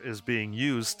Jaguar is being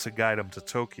used to guide him to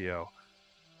Tokyo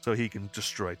so he can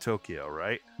destroy Tokyo,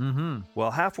 right? Well,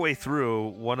 halfway through,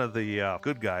 one of the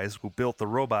good guys who built the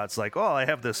robot's like, oh, I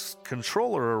have this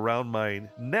controller around my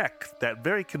neck that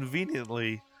very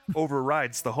conveniently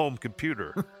overrides the home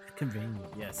computer. Convenient,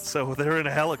 yes. So they're in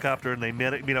a helicopter and they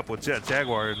meet up with Jet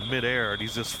Jaguar in midair, and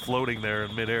he's just floating there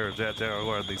in midair, Jet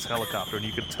Jaguar in these helicopter, and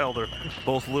you can tell they're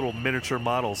both little miniature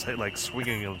models like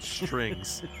swinging on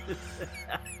strings.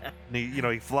 And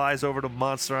he flies over to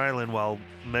Monster Island while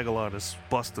Megalon is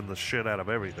busting the shit out of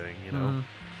everything, you know.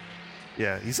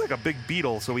 Yeah, he's like a big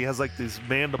beetle, so he has like these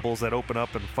mandibles that open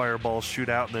up and fireballs shoot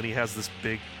out, and then he has this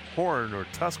big horn or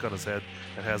tusk on his head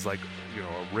that has like, you know,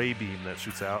 a ray beam that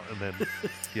shoots out, and then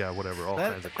all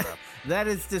kinds of crap. That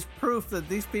is just proof that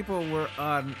these people were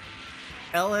on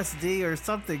LSD or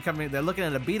something. They're looking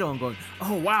at a beetle and going,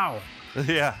 oh wow,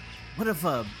 yeah, what if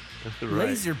a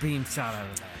laser beam shot out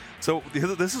of that? So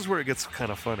this is where it gets kind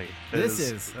of funny.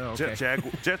 Okay.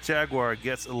 Jet Jaguar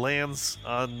lands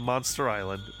on Monster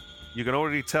Island. You can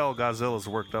already tell Godzilla's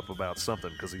worked up about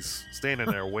something because he's standing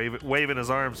there waving his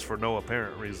arms for no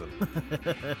apparent reason.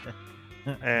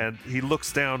 And he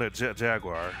looks down at Jet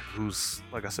Jaguar, who's,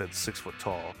 like I said, 6 foot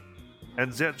tall.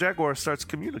 And Jet Jaguar starts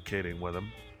communicating with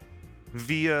him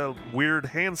via weird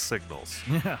hand signals.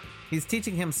 Yeah, he's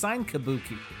teaching him sign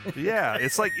kabuki. Yeah,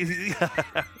 it's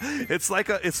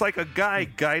like a guy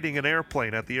guiding an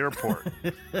airplane at the airport,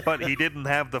 but he didn't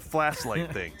have the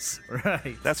flashlight things.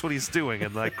 Right. That's what he's doing,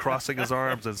 and like crossing his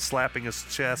arms and slapping his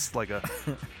chest like a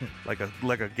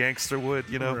gangster would,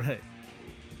 you know. Right.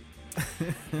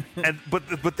 And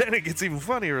but then it gets even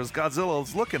funnier as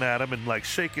Godzilla's looking at him and like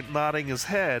nodding his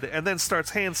head, and then starts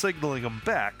hand signaling him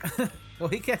back. Well,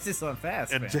 he catches on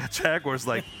fast. And Jaguar's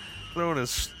like throwing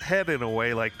his head in a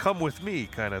way, like "come with me"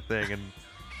 kind of thing,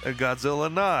 and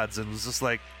Godzilla nods and is just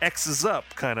like X's up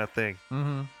kind of thing.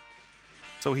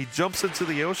 So he jumps into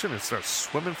the ocean and starts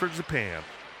swimming for Japan,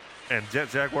 and Jet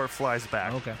Jaguar flies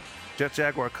back. Okay. Jet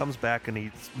Jaguar comes back and he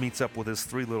meets up with his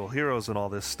three little heroes and all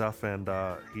this stuff, and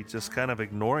he's just kind of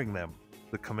ignoring them,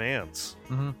 the commands.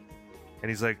 And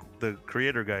he's like, the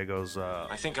creator guy goes,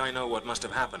 I think I know what must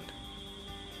have happened.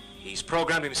 He's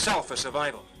programmed himself for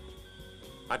survival.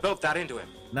 I built that into him.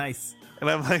 Nice. And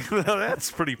I'm like, well,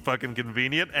 that's pretty fucking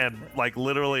convenient and like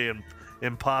literally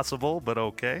impossible, but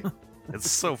okay. It's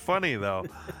so funny though.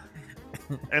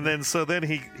 And then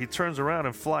he turns around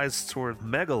and flies toward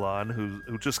Megalon,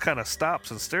 who just kind of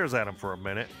stops and stares at him for a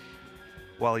minute.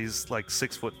 While he's like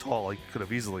 6 foot tall, he could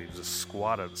have easily just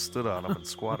stood on him and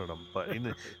squatted him, but he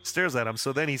stares at him.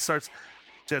 So then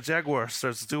Jet Jaguar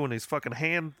starts doing these fucking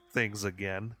hand things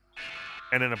again.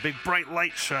 And then a big bright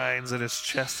light shines in his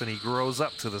chest, and he grows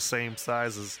up to the same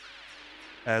size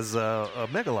as a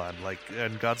Megalon,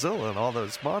 and Godzilla and all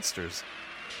those monsters.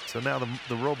 So now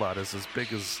the robot is as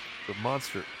big as the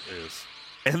monster is.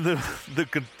 And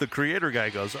the creator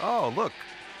guy goes, "Oh, look,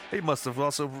 he must have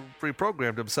also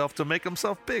reprogrammed himself to make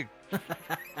himself big."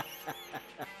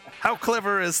 How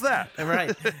clever is that?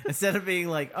 Right. Instead of being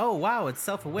like, "Oh, wow, it's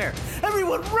self-aware.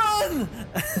 Everyone run!"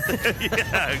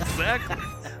 Yeah, exactly.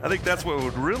 I think that's what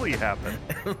would really happen.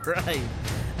 Right.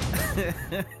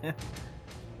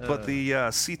 But the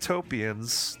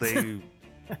Seatopians,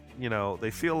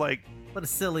 they feel like... What a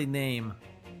silly name.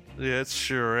 Yeah, it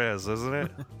sure is, isn't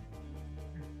it?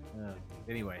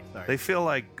 Anyway, sorry. They feel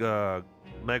like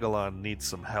Megalon needs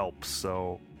some help,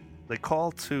 so they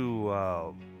call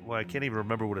to... I can't even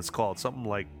remember what it's called. Something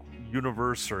like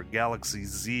Universe or Galaxy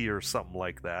Z or something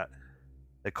like that.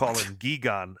 They call him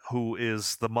Gigan, who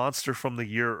is the monster from the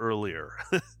year earlier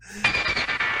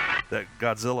that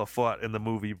Godzilla fought in the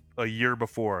movie a year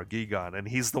before, Gigan. And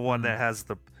he's the one that has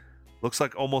looks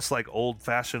like almost like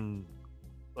old-fashioned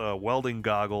welding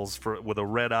goggles with a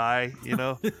red eye,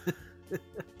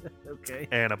 Okay.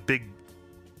 And a big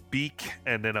beak,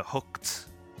 and then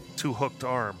two hooked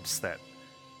arms that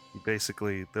they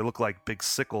look like big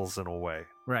sickles in a way.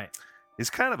 Right. He's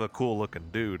kind of a cool-looking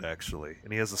dude, actually,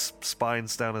 and he has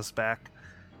spines down his back.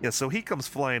 Yeah, so he comes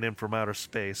flying in from outer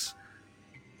space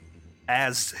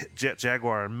as Jet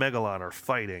Jaguar and Megalon are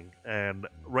fighting, and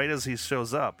right as he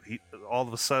shows up, all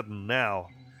of a sudden now,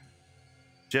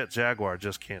 Jet Jaguar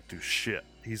just can't do shit.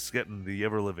 He's getting the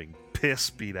ever-living piss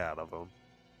beat out of him.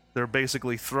 They're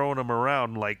basically throwing him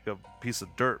around like a piece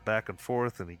of dirt back and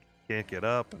forth, and he can't get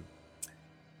up, and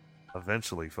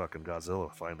eventually, fucking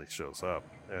Godzilla finally shows up,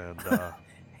 and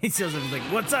he shows up and like,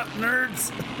 "What's up, nerds?"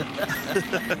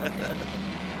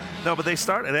 No, but they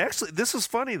start, and actually, this is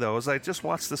funny though. As I just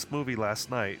watched this movie last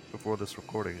night before this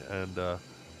recording, and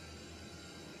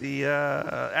the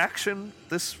action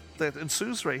that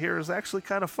ensues right here is actually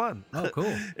kind of fun. Oh,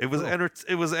 cool! It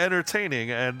was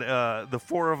entertaining, and the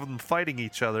four of them fighting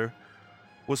each other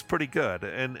was pretty good.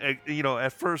 And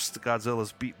at first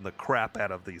Godzilla's beating the crap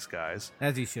out of these guys,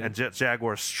 as he should, and Jet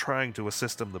Jaguar's trying to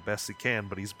assist him the best he can,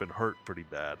 but he's been hurt pretty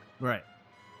bad. Right.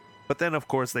 But then of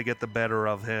course they get the better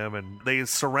of him, and they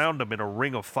surround him in a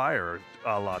ring of fire,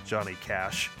 a la Johnny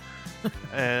Cash.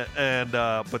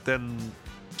 But then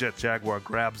Jet Jaguar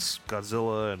grabs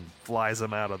Godzilla and flies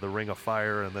him out of the ring of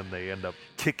fire, and then they end up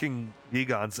kicking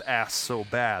Gigan's ass so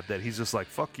bad that he's just like,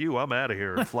 "Fuck you, I'm out of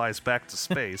here," and flies back to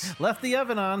space. Left the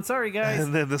oven on, sorry guys.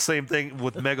 And then the same thing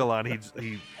with Megalon.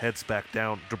 He heads back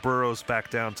down, burrows back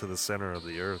down to the center of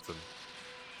the earth, and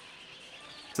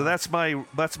so that's my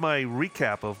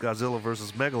recap of Godzilla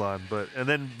versus Megalon. And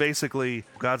then basically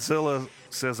Godzilla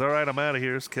says, "All right, I'm out of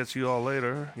here. Catch you all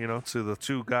later." To the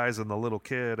two guys and the little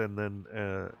kid, and then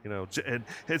and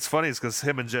it's funny because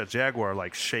him and Jet Jaguar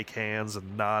like shake hands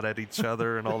and nod at each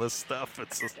other and all this stuff.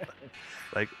 It's just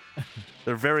like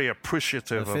they're very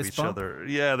appreciative of each other.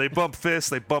 Yeah, they bump fists,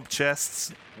 they bump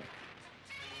chests,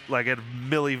 like at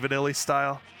Milli Vanilli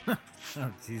style. Oh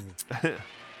Jesus.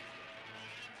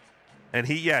 And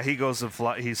he goes and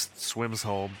he swims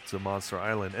home to Monster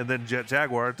Island, and then Jet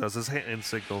Jaguar does his hand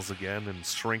signals again and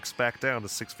shrinks back down to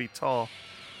 6 feet tall.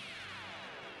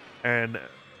 And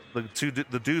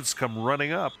the dudes come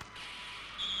running up,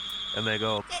 and they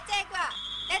go, "Jet Jaguar,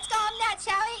 let's go home now,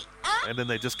 shall we? Huh? And then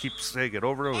they just keep saying it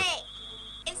over and over. Hey,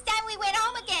 it's time we went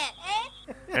home again, eh?"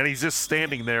 And he's just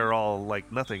standing there all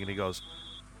like nothing, and he goes,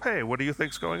 "Hey, what do you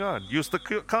think's going on? Use the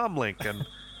comm link." And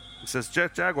he says,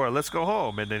 "Jet Jaguar, let's go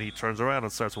home." And then he turns around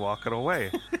and starts walking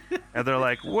away. And they're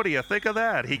like, "What do you think of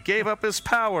that? He gave up his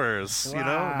powers.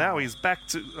 Wow. Now he's back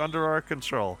under our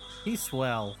control." He's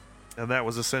swell. And that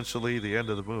was essentially the end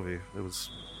of the movie. It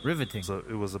was riveting.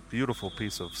 It was a beautiful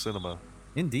piece of cinema.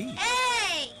 Indeed.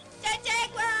 Hey, Jet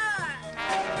Jaguar!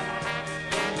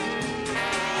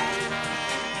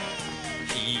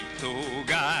 人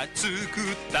が作っ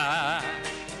た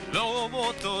ロ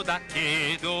ボットだ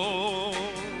けど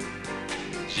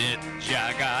ジェットジ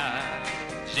ャガ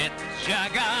ー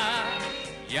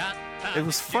やった It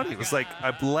was funny. It was like,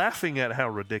 I'm laughing at how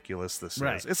ridiculous this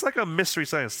Right. is. It's like a Mystery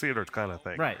Science Theater kind of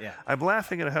thing. Right, yeah. I'm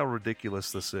laughing at how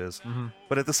ridiculous this is, Mhm.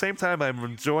 but at the same time, I'm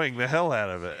enjoying the hell out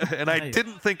of it. And I Right.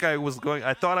 didn't think I was going,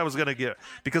 I thought I was going to get,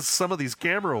 because some of these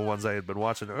Gamera ones I had been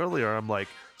watching earlier, I'm like,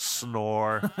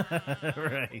 snore,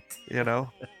 Right. you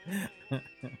know?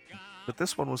 But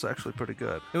this one was actually pretty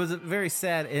good. It was a very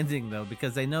sad ending, though,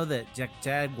 because they know that Jack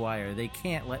Jaguar, they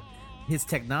can't let his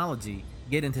technology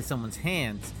get into someone's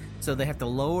hands, so they have to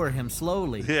lower him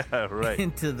slowly Yeah, right.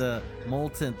 into the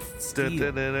molten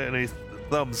steel. And he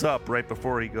thumbs up right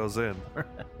before he goes in.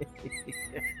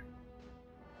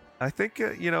 I think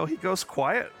he goes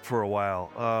quiet for a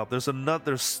while. There's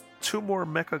 2 more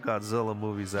Mechagodzilla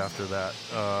movies after that.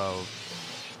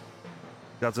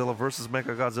 Godzilla vs.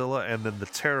 Mechagodzilla, and then The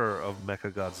Terror of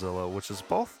Mechagodzilla, which is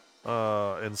both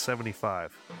in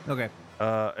 75. Okay.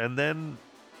 And then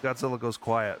Godzilla goes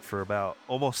quiet for about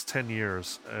almost 10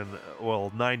 years,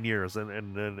 9 years,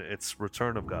 and then it's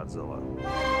Return of Godzilla.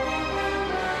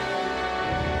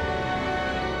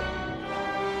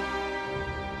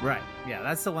 Right. Yeah,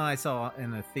 that's the one I saw in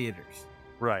the theaters.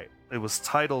 Right. It was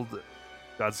titled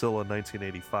Godzilla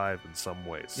 1985 in some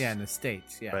ways. Yeah, in the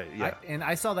States. Yeah. Right, yeah.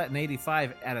 I saw that in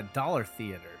 '85 at a dollar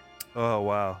theater. Oh,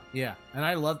 wow. Yeah, and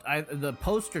I loved the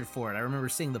poster for it. I remember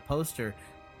seeing the poster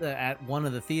at one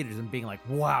of the theaters and being like,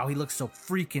 "Wow, he looks so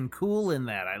freaking cool in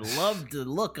that." I loved the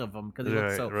look of him because he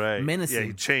looked so menacing. Yeah,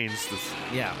 he changed this.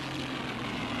 Yeah.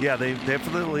 Yeah, they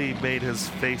definitely made his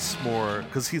face more,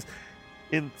 because he's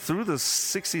through the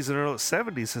 60s and early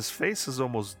 70s, his face is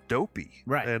almost dopey.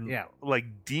 Right, And yeah. like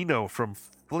Dino from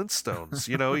Flintstones,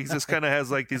 he just kind of has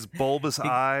like these bulbous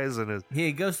eyes and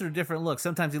He goes through different looks.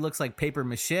 Sometimes he looks like paper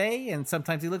mache, and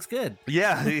sometimes he looks good.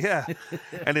 Yeah.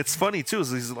 And it's funny too,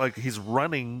 is he's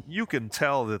running. You can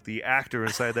tell that the actor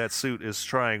inside that suit is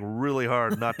trying really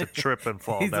hard not to trip and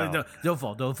fall He's down. like, don't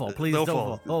fall, please don't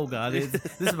fall. Oh God, this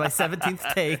is my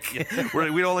 17th take.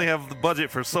 Yeah, we only have the budget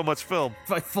for so much film.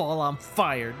 If I fall, I'm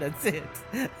fired. That's it.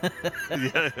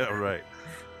 Yeah, right.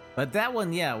 But that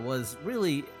one, was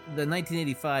really the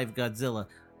 1985 Godzilla.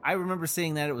 I remember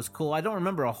seeing that. It was cool. I don't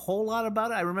remember a whole lot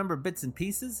about it. I remember bits and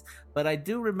pieces, but I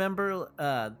do remember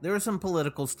there was some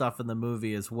political stuff in the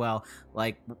movie as well.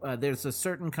 Like there's a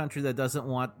certain country that doesn't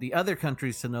want the other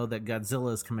countries to know that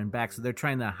Godzilla is coming back, so they're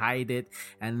trying to hide it,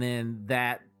 and then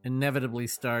that inevitably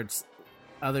starts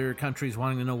other countries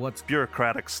wanting to know what's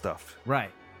bureaucratic stuff.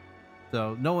 Right.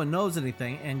 So no one knows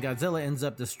anything, and Godzilla ends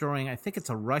up destroying, I think it's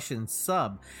a Russian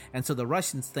sub. And so the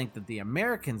Russians think that the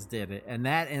Americans did it, and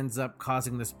that ends up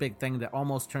causing this big thing that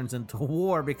almost turns into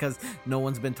war because no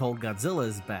one's been told Godzilla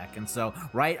is back. And so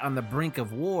right on the brink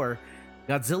of war,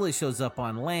 Godzilla shows up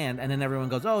on land, and then everyone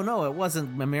goes, oh no, it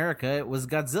wasn't America, it was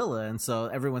Godzilla. And so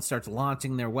everyone starts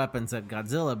launching their weapons at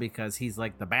Godzilla because he's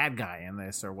like the bad guy in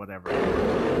this or whatever.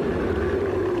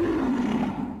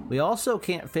 We also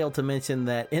can't fail to mention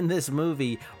that in this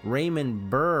movie, Raymond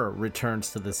Burr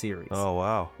returns to the series. Oh,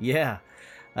 wow. Yeah.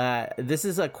 This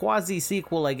is a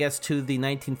quasi-sequel, I guess, to the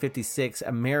 1956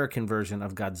 American version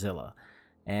of Godzilla.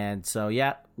 And so,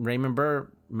 Raymond Burr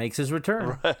makes his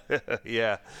return.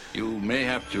 Yeah. You may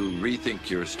have to rethink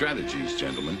your strategies,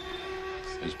 gentlemen.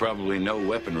 There's probably no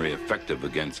weaponry effective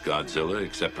against Godzilla,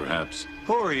 except perhaps...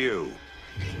 Who are you?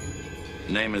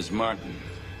 Name is Martin.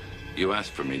 You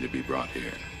asked for me to be brought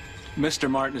here. Mr.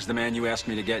 Martin is the man you asked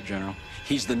me to get, General.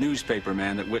 He's the newspaper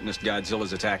man that witnessed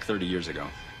Godzilla's attack 30 years ago.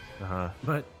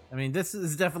 But, I mean, this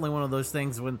is definitely one of those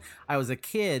things when I was a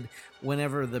kid,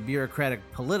 whenever the bureaucratic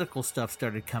political stuff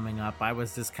started coming up, I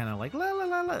was just kind of like, la, la,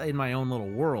 la, la, in my own little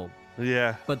world.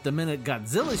 Yeah. But the minute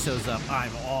Godzilla shows up,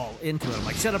 I'm all into it. I'm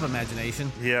like, shut up,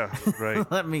 imagination. Yeah, right.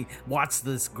 Let me watch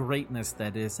this greatness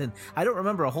that is. And I don't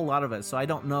remember a whole lot of it, so I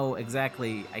don't know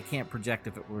exactly. I can't project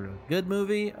if it were a good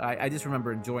movie. I just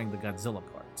remember enjoying the Godzilla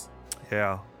parts.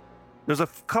 Yeah. There's a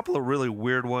couple of really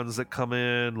weird ones that come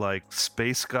in, like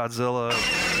Space Godzilla.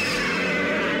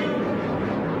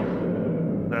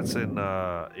 That's in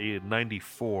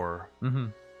 94. Mm-hmm.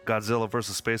 Godzilla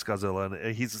versus Space Godzilla,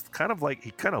 and he's kind of like,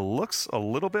 he kind of looks a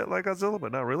little bit like Godzilla,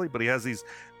 but not really. But he has these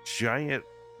giant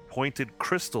pointed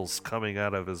crystals coming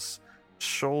out of his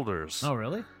shoulders. Oh,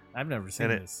 really? I've never seen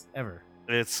this ever.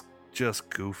 It's just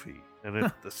goofy,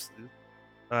 and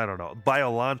I don't know.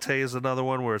 Biolante is another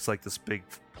one where it's like this big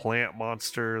plant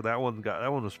monster. That one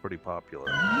was pretty popular.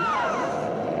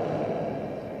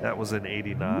 That was in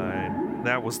 '89.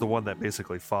 That was the one that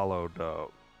basically followed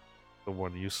the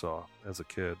one you saw as a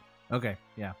kid. Okay,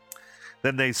 yeah.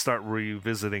 Then they start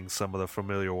revisiting some of the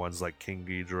familiar ones like King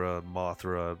Ghidorah,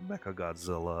 Mothra,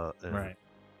 Mechagodzilla. And right.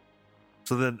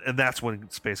 So then, and that's when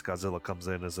Space Godzilla comes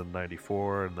in, is in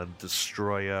 '94, and then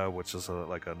Destroya, which is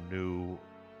like a new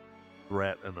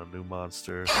threat and a new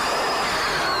monster.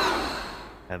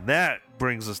 And that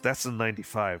brings us, that's in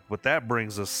 '95, but that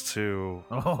brings us to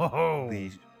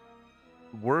the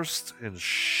worst and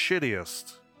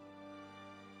shittiest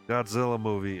Godzilla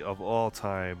movie of all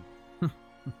time.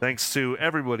 Thanks to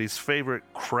everybody's favorite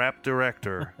crap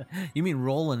director. You mean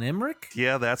Roland Emmerich?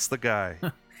 Yeah, that's the guy.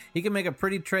 He can make a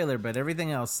pretty trailer, but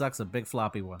everything else sucks a big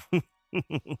floppy one.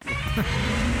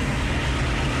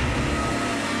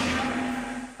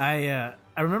 I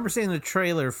remember seeing the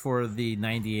trailer for the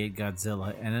 '98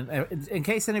 Godzilla, and in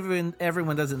case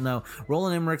everyone doesn't know,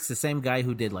 Roland Emmerich's the same guy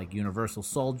who did like Universal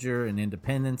Soldier and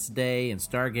Independence Day and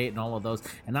Stargate and all of those,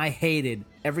 and I hated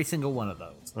every single one of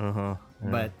those. Yeah.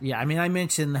 But yeah, I mean, I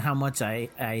mentioned how much I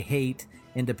hate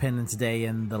Independence Day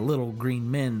in the Little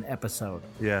Green Men episode.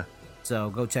 Yeah.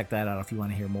 So go check that out if you want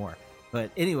to hear more.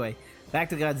 But anyway, back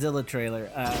to Godzilla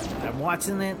trailer. I'm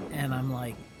watching it and I'm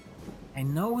like, I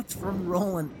know it's from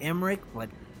Roland Emmerich, but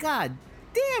god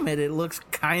damn it, it looks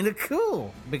kind of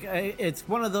cool. It's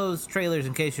one of those trailers,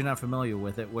 in case you're not familiar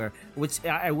with it, which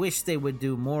I wish they would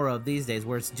do more of these days,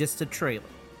 where it's just a trailer.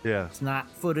 Yeah. It's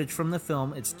not footage from the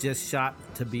film. It's just shot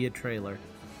to be a trailer.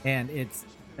 And it's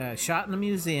shot in a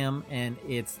museum, and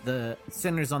it's the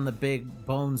centers on the big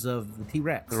bones of the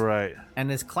T-Rex. Right. And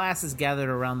this class is gathered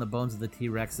around the bones of the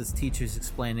T-Rex. This teacher's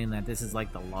explaining that this is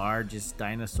like the largest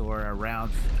dinosaur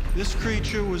around. This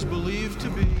creature was believed to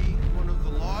be one of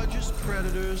the largest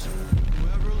predators who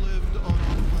ever lived on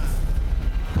our planet.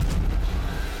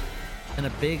 And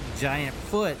a big giant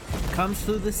foot comes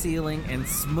through the ceiling and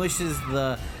smushes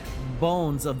the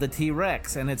bones of the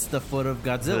T-Rex, and it's the foot of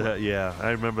Godzilla. Yeah,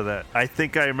 I remember that. I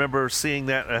think I remember seeing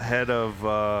that ahead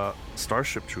of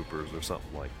Starship Troopers or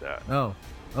something like that. Oh,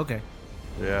 okay.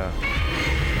 Yeah.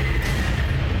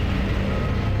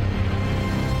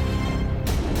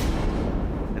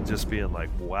 And just being like,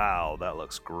 wow, that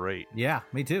looks great. Yeah,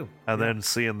 me too. And then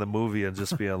seeing the movie and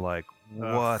just being like,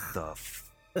 what the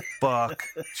fuck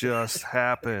just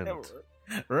happened?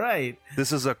 Right.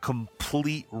 This is a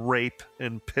complete rape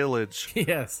and pillage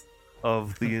yes.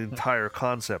 of the entire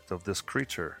concept of this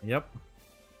creature. Yep.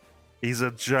 He's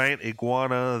a giant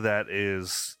iguana that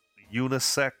is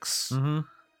unisex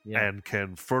and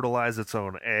can fertilize its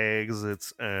own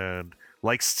eggs. And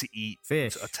likes to eat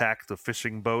fish, to attack the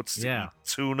fishing boats, to eat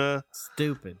tuna.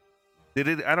 Stupid. Did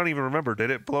it? I don't even remember.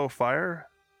 Did it blow fire?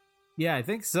 Yeah, I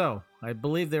think so. I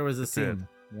believe there was a scene.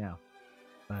 Yeah.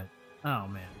 But, oh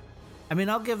man. I mean,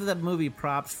 I'll give the movie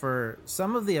props for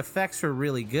some of the effects are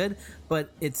really good, but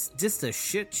it's just a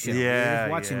shit show. Yeah,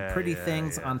 You're watching pretty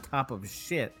things on top of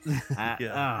shit.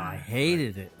 I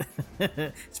hated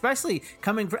it. Especially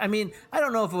coming from, I mean, I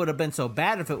don't know if it would have been so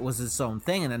bad if it was its own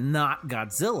thing and not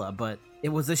Godzilla, but it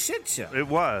was a shit show. It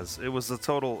was a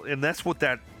total, and that's what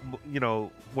that,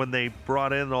 when they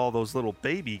brought in all those little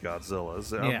baby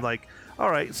Godzillas, I'm like, all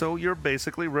right, so you're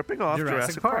basically ripping off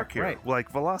Jurassic Park here, right.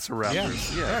 Like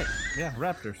Velociraptors. Yeah, right. Yeah,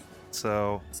 raptors.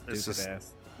 So it's just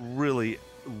really,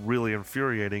 really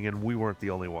infuriating, and we weren't the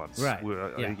only ones. Right.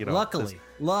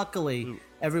 Luckily,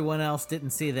 everyone else didn't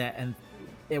see that, and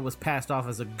it was passed off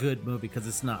as a good movie because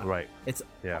it's not. Right. It's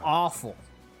awful.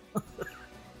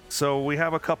 So we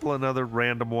have a couple of other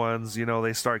random ones.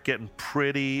 They start getting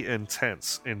pretty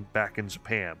intense back in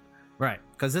Japan. Right,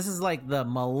 because this is like the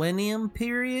Millennium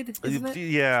period, isn't it?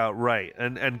 Yeah, right.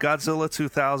 And Godzilla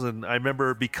 2000, I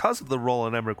remember because of the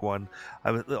Roland Emmerich one,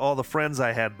 all the friends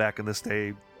I had back in this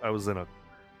day, I was in a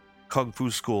kung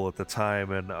fu school at the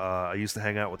time, and I used to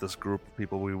hang out with this group of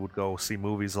people. We would go see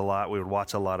movies a lot. We would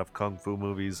watch a lot of kung fu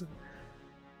movies.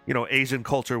 Asian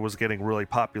culture was getting really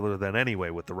popular then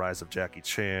anyway, with the rise of Jackie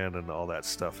Chan and all that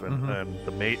stuff, and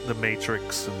the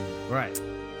Matrix. And, right.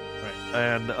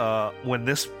 And when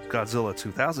this Godzilla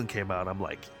 2000 came out, I'm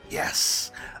like,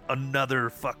 yes,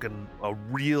 another a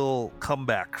real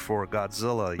comeback for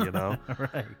Godzilla,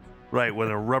 Right. Right, with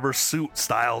a rubber suit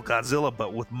style Godzilla,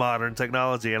 but with modern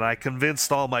technology. And I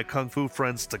convinced all my kung fu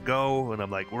friends to go, and I'm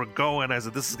like, we're going. I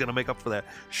said, this is going to make up for that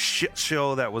shit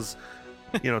show that was,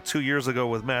 2 years ago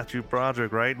with Matthew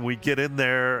Broderick, right? And we get in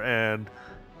there, and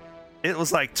it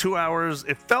was like 2 hours.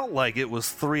 It felt like it was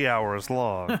 3 hours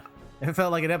long. It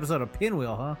felt like an episode of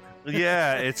Pinwheel, huh?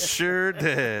 Yeah, it sure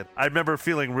did. I remember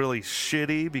feeling really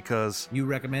shitty because you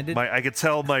recommended. I could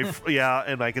tell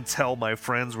and I could tell my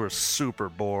friends were super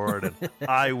bored, and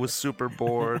I was super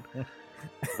bored.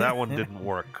 That one didn't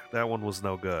work. That one was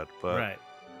no good. But right,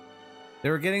 they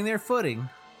were getting their footing.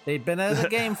 They'd been out of the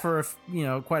game for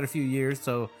quite a few years,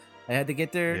 so they had to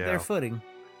get their footing.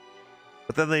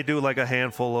 But then they do like a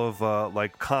handful of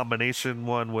like combination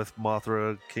one with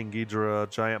Mothra, King Ghidorah,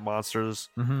 Giant Monsters.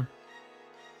 Mm-hmm.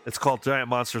 It's called Giant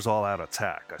Monsters All Out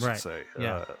Attack, I should say.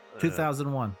 Yeah.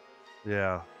 2001.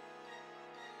 Yeah.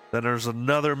 Then there's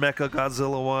another Mecha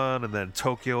Godzilla one, and then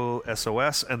Tokyo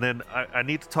SOS, and then I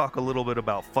need to talk a little bit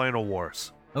about Final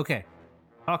Wars. Okay,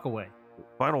 talk away.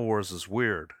 Final Wars is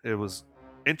weird. It was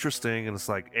interesting, and it's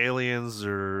like aliens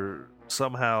are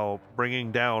somehow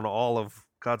bringing down all of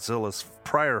Godzilla's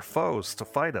prior foes to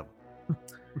fight him.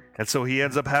 And so he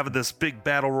ends up having this big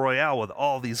battle royale with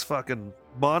all these fucking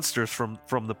monsters from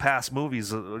the past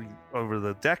movies over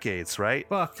the decades, right?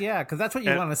 Fuck yeah, because that's what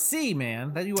you want to see,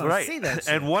 man. That you want to see that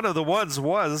shit. And one of the ones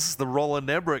was the Roland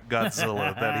Emmerich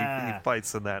Godzilla that he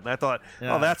fights in that. And I thought,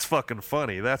 oh, that's fucking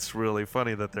funny. That's really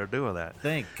funny that they're doing that.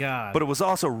 Thank God. But it was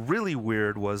also really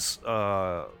weird was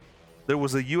there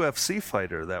was a UFC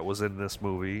fighter that was in this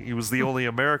movie. He was the only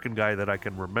American guy that I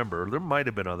can remember. There might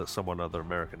have been other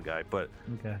American guy, but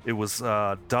it was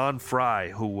Don Fry,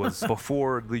 who was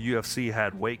before the UFC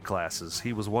had weight classes.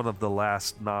 He was one of the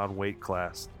last non-weight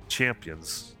class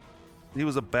champions. He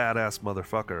was a badass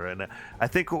motherfucker, and I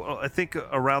think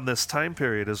around this time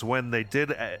period is when they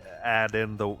did add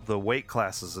in the weight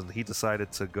classes, and he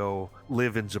decided to go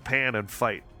live in Japan and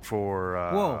fight for.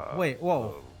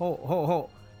 Whoa!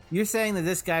 You're saying that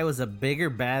this guy was a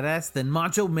bigger badass than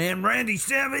Macho Man Randy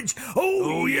Savage?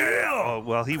 Oh yeah! Oh,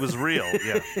 well, he was real,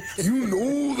 yeah. You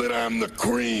know that I'm the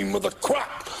cream of the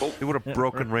crop. He would have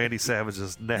broken Randy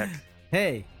Savage's neck.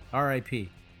 Hey, R.I.P.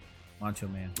 Macho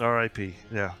Man. R.I.P.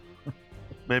 Yeah.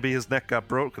 Maybe his neck got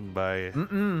broken by.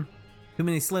 Too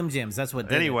many Slim Jims. That's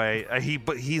what. Anyway,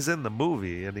 he's in the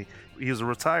movie, and he was a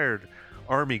retired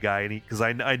Army guy, and because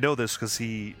I know this because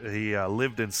he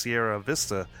lived in Sierra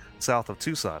Vista, south of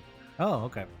Tucson. Oh,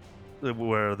 okay.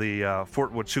 Where the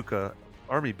Fort Huachuca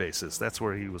Army base is. That's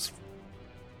where he was.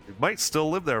 He might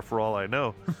still live there for all I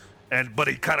know. But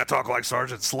he kind of talked like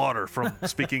Sergeant Slaughter from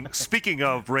speaking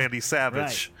of Randy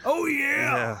Savage. Right. Oh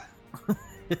yeah.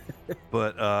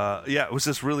 But it was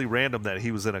just really random that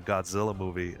he was in a Godzilla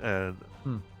movie,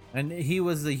 and he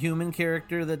was the human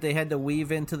character that they had to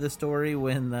weave into the story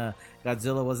when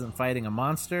Godzilla wasn't fighting a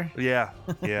monster. Yeah.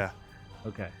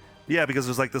 Okay. Yeah, because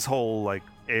there's like this whole like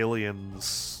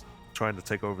aliens trying to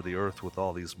take over the Earth with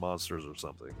all these monsters or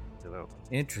something,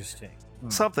 Interesting.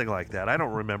 Something like that. I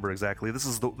don't remember exactly.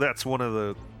 That's one of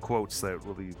the quotes that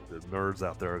the nerds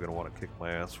out there are going to want to kick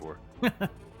my ass for.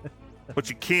 But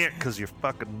you can't because you're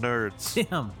fucking nerds.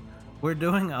 Tim, we're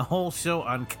doing a whole show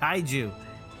on kaiju,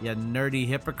 you nerdy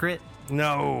hypocrite.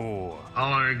 No. How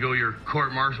long ago your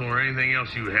court-martial or anything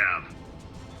else you have?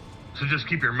 So just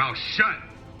keep your mouth shut.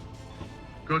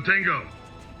 Go Tango.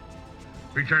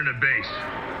 Return to base.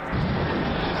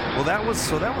 Well, that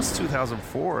was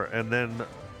 2004, and then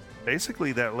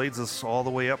basically that leads us all the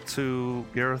way up to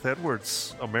Gareth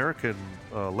Edwards' American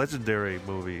legendary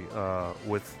movie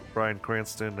with Bryan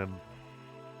Cranston and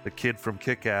the kid from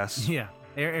Kick-Ass. Yeah,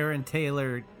 Aaron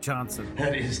Taylor Johnson.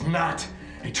 That is not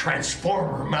a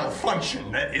transformer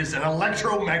malfunction. That is an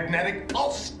electromagnetic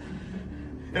pulse.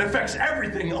 It affects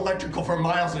everything electrical for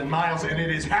miles and miles, and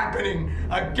it is happening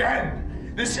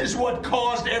again. This is what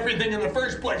caused everything in the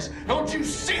first place. Don't you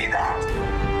see that?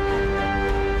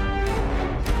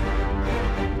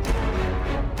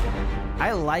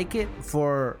 I like it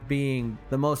for being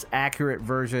the most accurate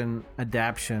version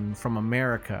adaptation from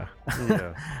America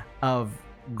of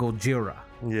Gojira.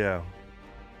 Yeah.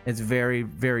 It's very,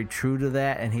 very true to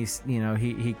that, and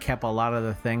he kept a lot of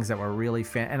the things that were really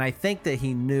and I think that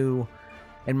he knew,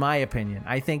 in my opinion,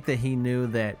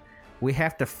 that we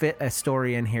have to fit a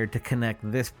story in here to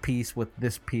connect this piece with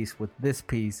this piece with this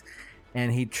piece,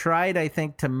 and he tried, I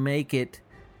think, to make it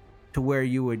to where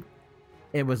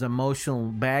it was emotional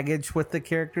baggage with the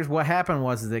characters. What happened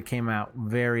was it came out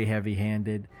very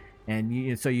heavy-handed,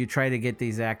 and so you try to get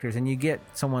these actors, and you get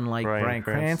someone like Bryan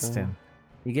Cranston.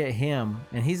 You get him,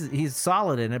 and he's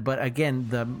solid in it, but again,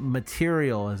 the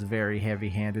material is very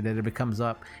heavy-handed, and it comes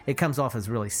off as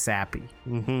really sappy.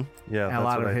 Mm-hmm. Yeah, a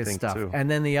lot of his stuff. Too.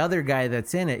 And then the other guy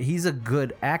that's in it, he's a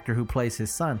good actor who plays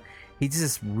his son. He's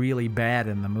just really bad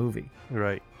in the movie.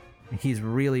 Right. He's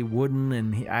really wooden,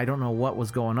 and I don't know what was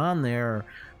going on there,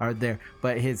 but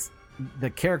the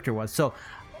character was. So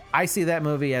I see that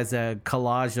movie as a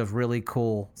collage of really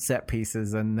cool set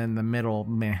pieces, and then the middle,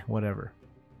 meh, whatever.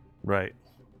 Right.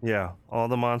 Yeah, all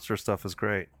the monster stuff is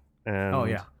great, and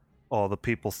all the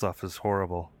people stuff is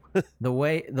horrible. the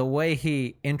way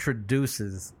he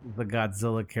introduces the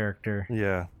Godzilla character,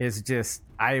 is just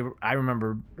I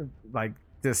remember like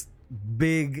this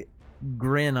big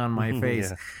grin on my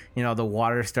face. The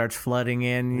water starts flooding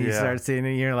in. You start seeing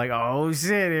it. You're like, oh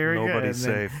shit, here we go. Nobody's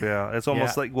safe. Yeah, it's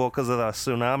almost like because of the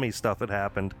tsunami stuff that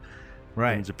happened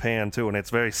in Japan too, and it's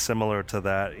very similar to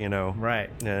that. Right.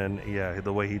 And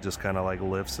the way he just kind of like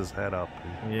lifts his head up.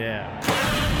 Yeah.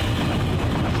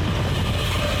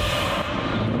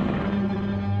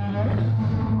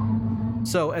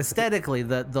 So aesthetically,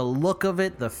 the look of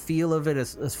it, the feel of it,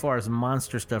 as far as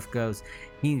monster stuff goes,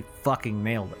 he fucking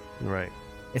nailed it. Right.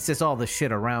 It's just all the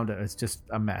shit around it. It's just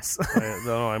a mess.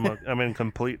 No, I'm in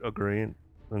complete agreement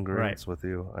with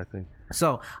you, I think.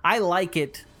 So I like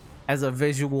it as a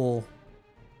visual,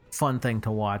 fun thing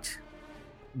to watch,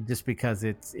 just because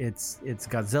it's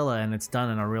Godzilla and it's done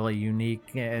in a really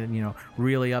unique and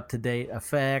really up to date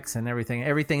effects and everything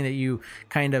that you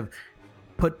kind of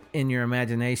put in your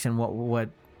imagination what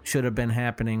should have been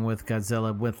happening with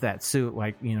Godzilla with that suit,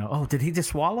 like oh, did he just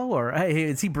swallow, or hey,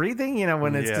 is he breathing?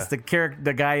 When it's just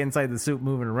the guy inside the suit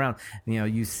moving around.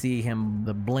 You see him,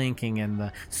 the blinking and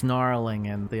the snarling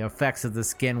and the effects of the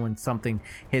skin when something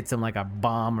hits him, like a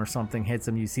bomb or something hits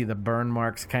him. You see the burn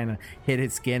marks kind of hit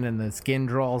his skin and the skin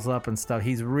draws up and stuff.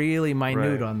 He's really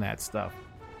minute on that stuff.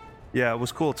 Yeah, it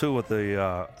was cool too with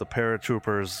the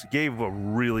paratroopers. Gave a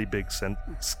really big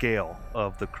scale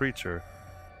of the creature.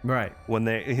 Right. When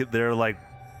they're like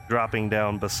dropping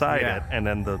down beside it, and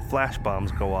then the flash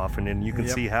bombs go off, and then you can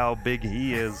see how big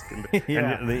he is.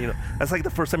 And that's like the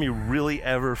first time you really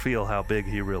ever feel how big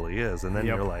he really is, and then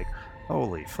you're like,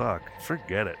 holy fuck,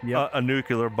 forget it. A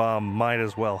nuclear bomb might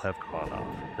as well have gone off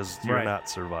because you're not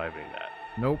surviving that.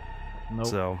 Nope.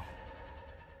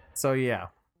 So yeah.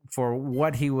 For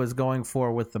what he was going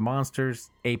for with the monsters,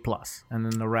 A+, and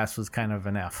then the rest was kind of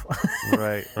an F.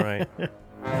 Right.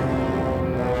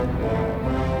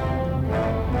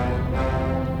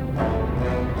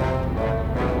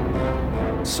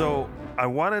 So I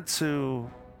wanted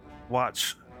to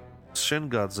watch Shin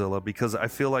Godzilla because I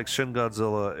feel like Shin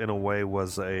Godzilla, in a way,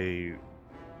 was a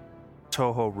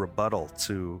Toho rebuttal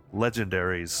to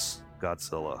Legendary's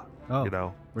Godzilla.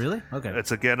 Oh, really? Okay.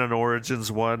 It's again an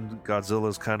Origins one.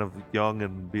 Godzilla's kind of young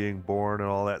and being born and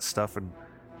all that stuff, and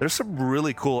there's some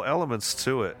really cool elements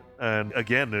to it. And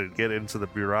again, to get into the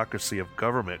bureaucracy of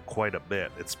government quite a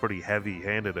bit. It's pretty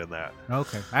heavy-handed in that.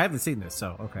 Okay. I haven't seen this,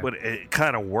 so okay. But it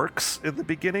kind of works in the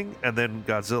beginning, and then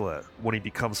Godzilla, when he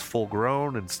becomes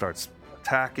full-grown and starts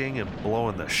attacking and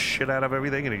blowing the shit out of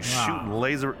everything, and he's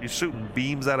shooting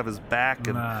beams out of his back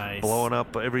and blowing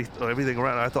up everything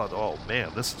around. I thought, oh man,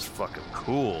 this is fucking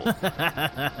cool.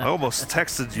 I almost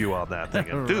texted you on that thing,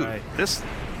 and dude, this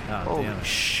holy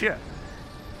shit.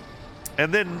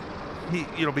 And then he,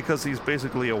 because he's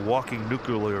basically a walking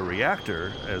nuclear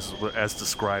reactor, as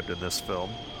described in this film.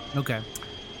 Okay.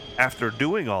 After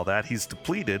doing all that, he's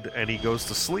depleted and he goes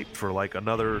to sleep for like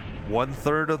another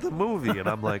 1/3 of the movie. And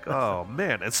I'm like, oh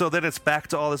man. And so then it's back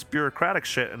to all this bureaucratic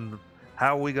shit and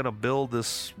how are we going to build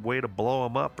this way to blow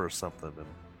him up or something?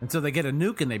 And so they get a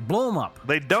nuke and they blow him up.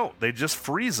 They don't. They just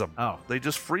freeze him. Oh. They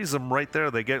just freeze him right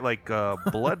there. They get like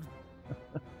blood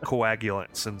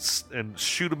coagulants and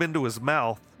shoot him into his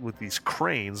mouth with these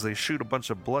cranes. They shoot a bunch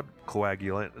of blood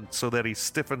coagulant and so that he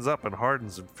stiffens up and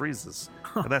hardens and freezes.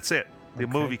 And that's it. The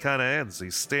movie kind of ends.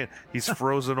 He's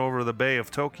frozen over the Bay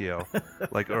of Tokyo,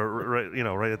 right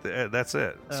at the end. That's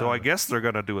it. So I guess they're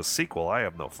gonna do a sequel. I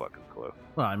have no fucking clue.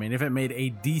 Well, I mean, if it made a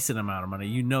decent amount of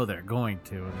money, they're going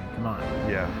to. I mean, come on.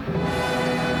 Yeah.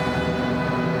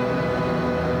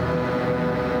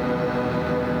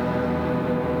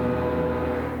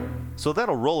 So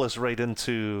that'll roll us right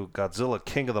into Godzilla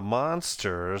King of the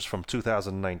Monsters from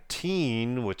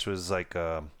 2019, which was like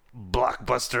a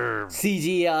blockbuster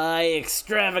CGI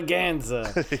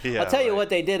extravaganza. I'll tell you what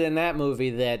they did in that movie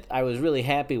that I was really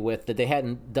happy with that they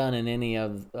hadn't done in any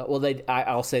of.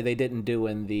 I'll say they didn't do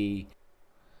in the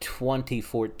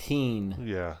 2014.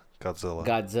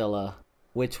 Godzilla,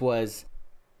 which was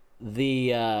the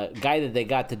guy that they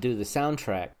got to do the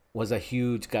soundtrack was a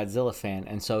huge Godzilla fan,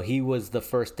 and so he was the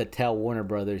first to tell Warner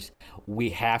Brothers,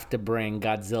 we have to bring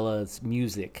Godzilla's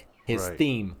music, his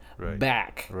theme,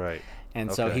 back. Right.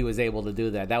 And so he was able to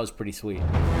do that. That was pretty sweet. If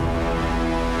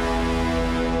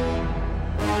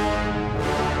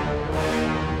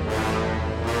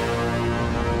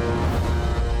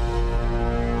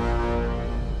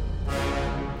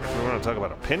we want to talk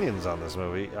about opinions on this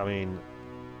movie, I mean,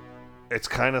 it's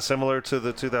kind of similar to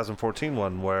the 2014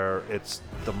 one where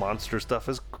the monster stuff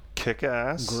is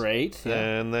kick-ass. Great. Yeah.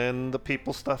 And then the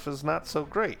people stuff is not so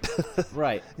great.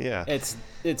 Right. Yeah.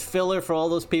 It's filler for all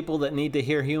those people that need to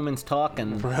hear humans talk,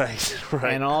 and right.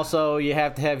 And also you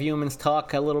have to have humans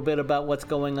talk a little bit about what's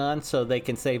going on so they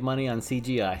can save money on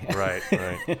CGI. Right.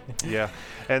 Yeah.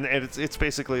 And it's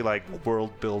basically like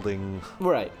world building.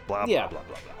 Right. Blah Yeah. blah blah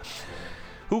blah blah.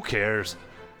 Who cares?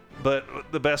 But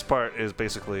the best part is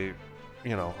basically,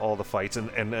 all the fights and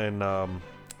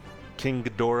King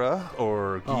Ghidorah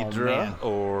or Ghidra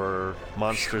or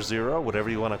Monster Zero, whatever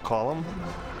you want to call him.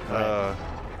 Right.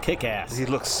 Kick-ass. He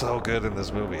looks so good in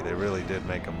this movie. They really did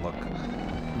make him look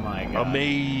My God.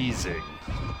 amazing.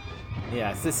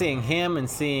 Yeah, so seeing him and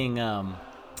seeing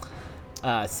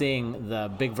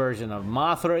the big version of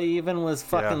Mothra even was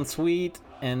fucking sweet.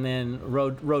 And then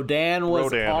Rodan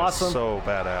was awesome. Is so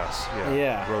badass.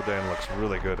 Yeah. Rodan looks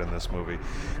really good in this movie.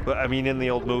 But I mean, in the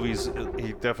old movies,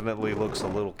 he definitely looks a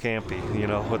little campy,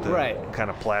 with the kind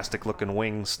of plastic-looking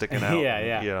wings sticking out.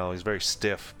 Yeah. He's very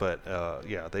stiff, but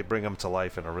they bring him to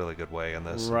life in a really good way in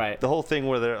this. Right. The whole thing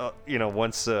where they're,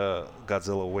 once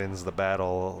Godzilla wins the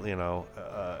battle,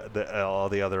 all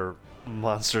the other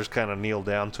monsters kind of kneel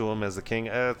down to him as the king.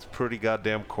 It's pretty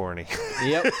goddamn corny.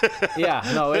 Yep. Yeah,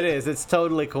 no, it is. It's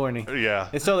totally corny. Yeah.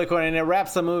 It's totally corny. And it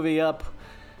wraps the movie up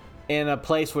in a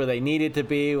place where they needed to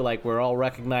be. Like, we're all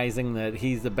recognizing that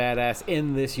he's the badass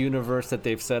in this universe that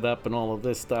they've set up and all of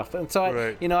this stuff. And so,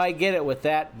 I get it with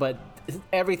that, but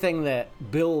everything that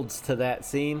builds to that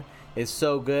scene is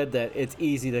so good that it's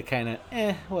easy to kind of,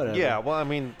 whatever. Yeah, well, I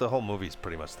mean, the whole movie's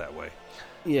pretty much that way.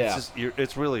 Yeah.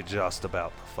 It's really just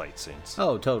about the fight scenes.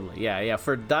 Oh, totally. Yeah.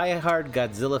 For die-hard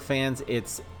Godzilla fans,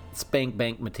 it's spank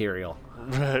bank material.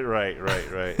 Right.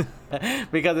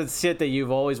 Because it's shit that you've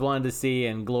always wanted to see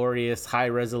in glorious,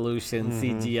 high-resolution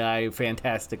CGI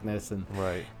fantasticness.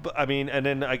 Right. But I mean, and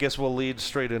then I guess we'll lead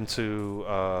straight into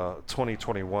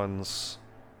 2021's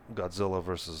Godzilla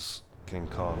versus King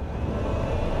Kong.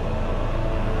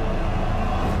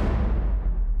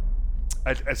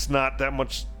 It's not that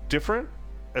much different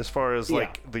as far as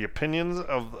the opinions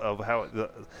of how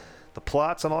the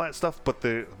plots and all that stuff, but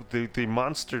the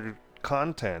monster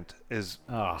content is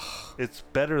it's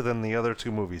better than the other two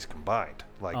movies combined.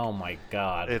 Like, oh my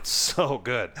God, it's so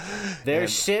good.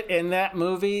 There's shit in that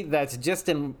movie that's just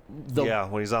in the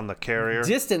when he's on the carrier.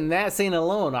 Just in that scene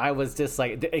alone, I was just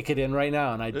like, it could end right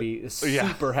now, and I'd be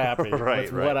super happy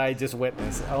with what I just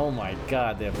witnessed. Oh my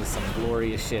God, there was some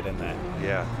glorious shit in that.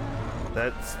 Yeah.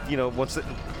 That's, once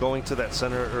going to that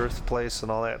Center Earth place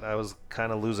and all that, I was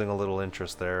kind of losing a little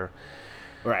interest there.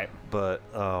 Right. But,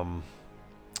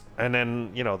 and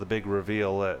then, the big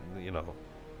reveal that,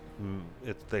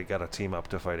 they got to team up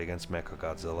to fight against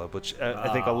Mechagodzilla, which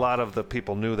I think a lot of the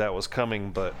people knew that was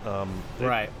coming, but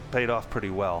it paid off pretty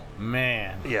well.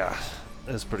 Man. Yeah.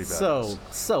 It was pretty badass.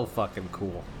 So fucking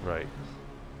cool. Right.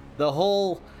 The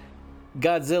whole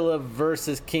Godzilla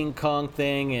versus King Kong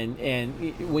thing,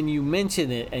 and when you mention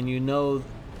it and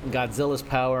Godzilla's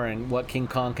power and what King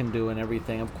Kong can do and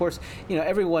everything, of course,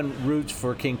 everyone roots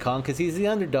for King Kong because he's the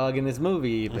underdog in this movie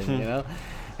even,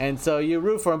 and so you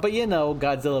root for him, but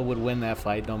Godzilla would win that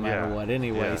fight no matter what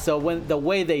anyway. So when the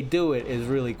way they do it is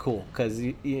really cool because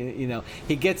he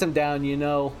gets him down,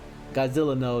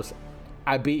 Godzilla knows,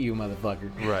 I beat you,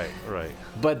 motherfucker. Right.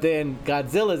 But then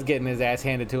Godzilla's getting his ass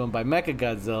handed to him by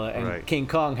Mechagodzilla, and King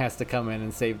Kong has to come in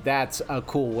and save. That's a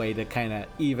cool way to kind of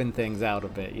even things out a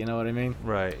bit. You know what I mean?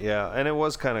 Right. Yeah, and it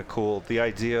was kind of cool. The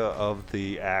idea of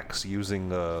the axe using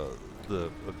the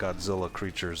Godzilla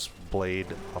creature's blade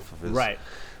off of his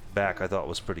back, I thought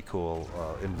was pretty cool.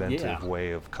 Inventive way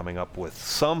of coming up with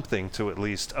something to at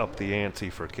least up the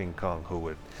ante for King Kong,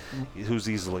 who's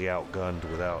easily outgunned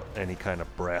without any kind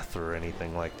of breath or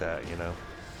anything like that,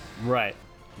 Right.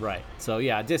 So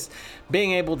just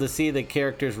being able to see the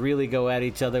characters really go at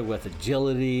each other with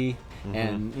agility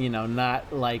and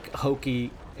not like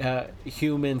hokey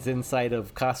humans inside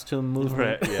of costume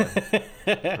movement. Right.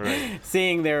 Yeah. Right.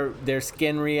 Seeing their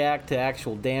skin react to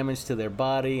actual damage to their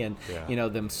body and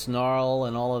them snarl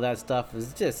and all of that stuff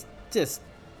is just.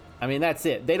 I mean, that's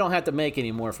it. They don't have to make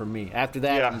any more for me. After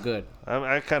that, I'm good.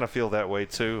 I kind of feel that way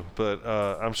too, but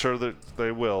I'm sure that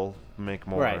they will make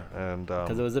more. Right. And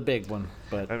because it was a big one.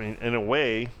 But I mean, in a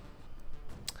way,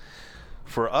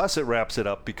 for us, it wraps it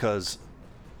up because,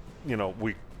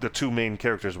 the two main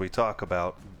characters we talk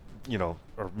about,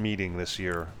 are meeting this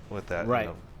year with that. Right.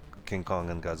 King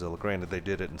Kong and Godzilla. Granted, they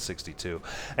did it in '62,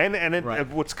 and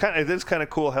it is kind of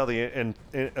cool how they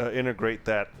integrate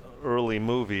that early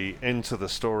movie into the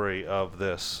story of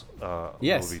this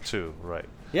movie too, right?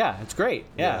 Yeah, it's great.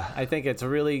 Yeah. I think it's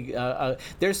really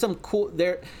there's some cool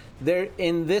There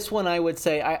in this one, I would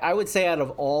say out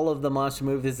of all of the monster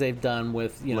movies they've done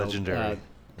with legendary.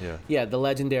 Yeah, the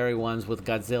legendary ones with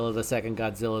Godzilla, the second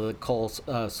Godzilla,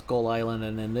 the Skull Island,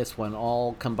 and then this one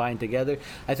all combined together.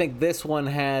 I think this one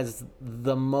has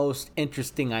the most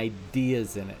interesting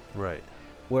ideas in it. Right.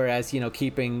 Whereas,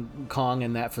 keeping Kong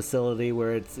in that facility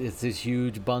where it's this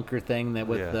huge bunker thing that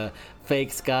with the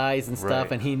fake skies and stuff,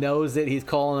 Right. and he knows it, he's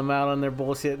calling them out on their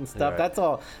bullshit and stuff. Right.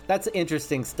 That's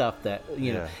interesting stuff that,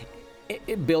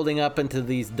 it building up into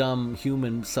these dumb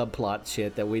human subplot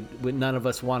shit that we none of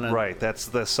us want to. Right, that's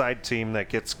the side team that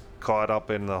gets caught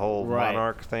up in the whole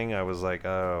Monarch thing. I was like,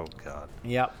 oh god.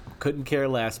 Yep, couldn't care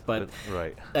less. But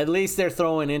at least they're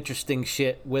throwing interesting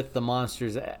shit with the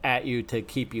monsters at you to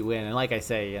keep you in. And like I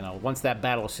say, once that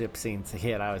battleship scene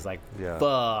hit, I was like,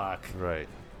 fuck. Right.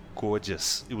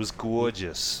 Gorgeous. It was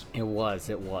gorgeous. It was.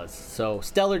 So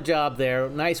stellar job there.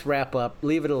 Nice wrap up.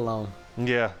 Leave it alone.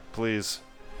 Yeah, please.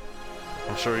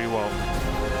 I'm sure you won't.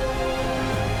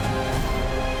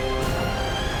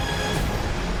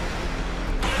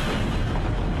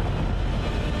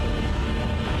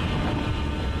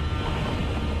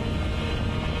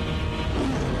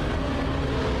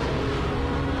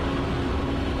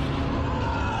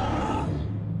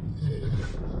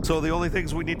 So the only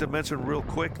things we need to mention real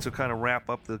quick to kind of wrap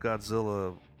up the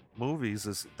Godzilla movies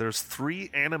is there's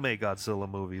 3 anime Godzilla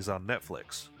movies on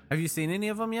Netflix. Have you seen any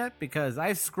of them yet? Because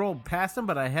I've scrolled past them,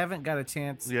 but I haven't got a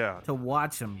chance to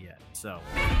watch them yet. So,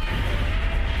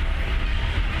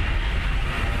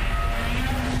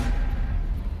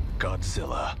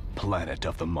 Godzilla, Planet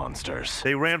of the Monsters.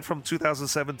 They ran from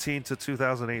 2017 to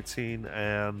 2018,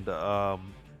 and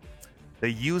they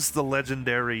used the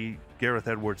legendary Gareth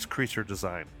Edwards creature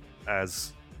design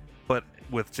but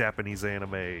with Japanese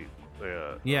anime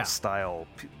style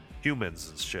humans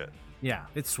and shit. Yeah,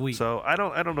 it's sweet. So I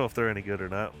don't know if they're any good or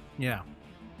not. Yeah,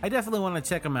 I definitely want to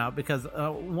check them out because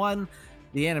one,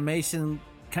 the animation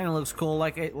kind of looks cool.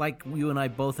 Like you and I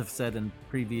both have said in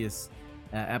previous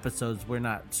episodes, we're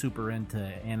not super into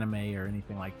anime or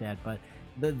anything like that, but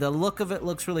the look of it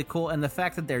looks really cool, and the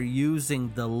fact that they're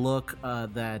using the look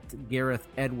that Gareth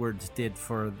Edwards did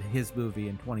for his movie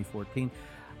in 2014,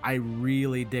 I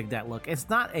really dig that look. It's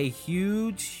not a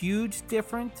huge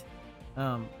different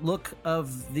look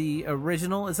of the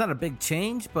original. It's not a big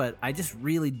change, but I just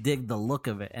really dig the look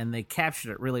of it, and they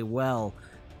captured it really well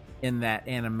in that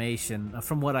animation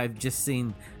from what I've just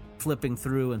seen flipping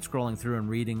through and scrolling through and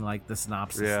reading like the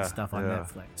synopsis and stuff on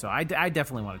Netflix. So I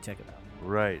definitely want to check it out.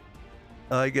 Right.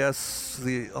 I guess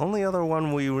the only other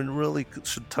one we really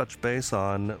should touch base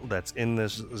on that's in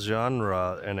this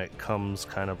genre, and it comes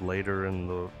kind of later in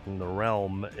the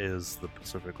realm, is the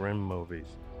Pacific Rim movies.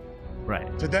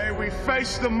 Right. Today we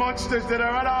face the monsters that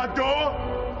are at our door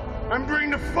and bring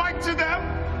the fight to them.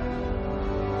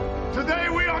 Today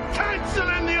we are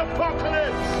canceling the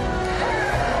apocalypse.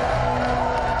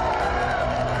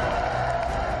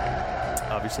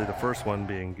 Obviously, the first one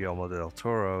being Guillermo del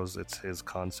Toro's, it's his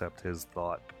concept, his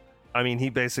thought. I mean, he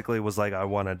basically was like, I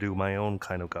want to do my own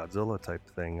kind of Godzilla type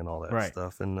thing and all that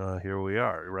stuff, and here we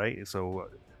are, right? So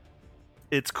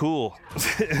it's cool.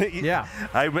 Yeah.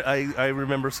 I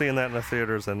remember seeing that in the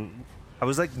theaters, and I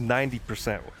was like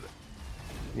 90% with it.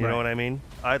 You know what I mean?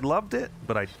 I loved it,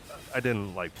 but I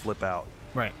didn't like flip out.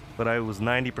 Right. But I was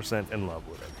 90% in love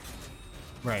with it.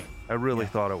 Right. I really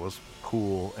thought it was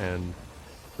cool, and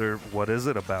what is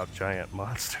it about giant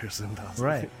monsters and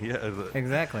right? Yeah,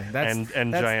 exactly. That's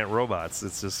giant robots.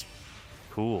 It's just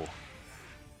cool.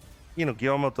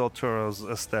 Guillermo del Toro's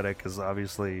aesthetic is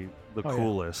obviously the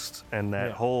coolest, and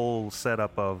that whole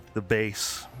setup of the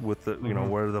base with the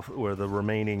where the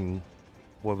remaining,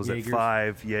 what was it,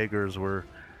 5 Jaegers were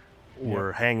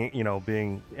hanging,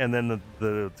 being, and then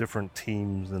the different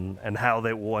teams and how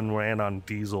one ran on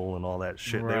diesel and all that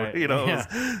shit. Right. It was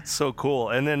so cool.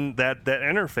 And then that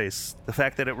interface, the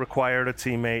fact that it required a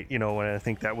teammate, and I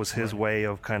think that was his way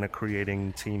of kind of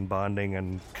creating team bonding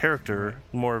and character,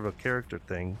 more of a character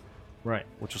thing. Right.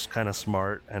 Which was kind of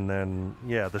smart. And then,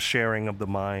 the sharing of the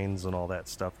mines and all that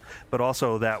stuff. But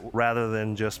also that rather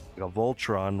than just a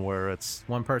Voltron where it's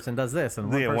one person does this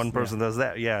and one person does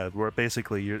that. Yeah, where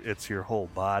basically it's your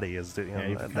whole body is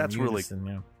that's really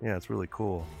it's really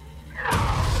cool.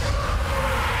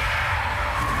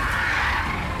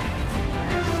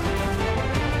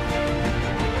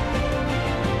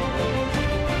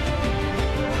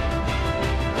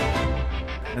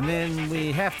 And then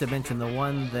we have to mention the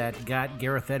one that got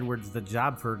Gareth Edwards the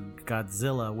job for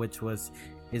Godzilla, which was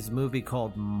his movie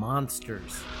called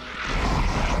Monsters.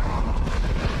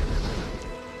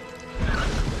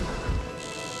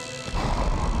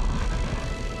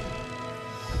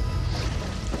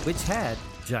 which had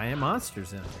giant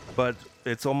monsters in it. But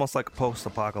it's almost like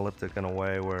post-apocalyptic in a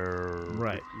way where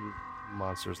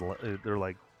monsters, they're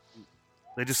like,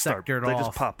 they just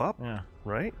just pop up,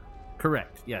 right?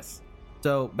 Correct, yes.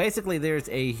 So basically there's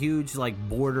a huge like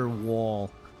border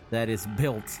wall that is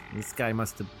built. This guy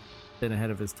must have been ahead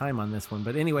of his time on this one.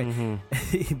 But anyway,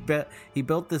 he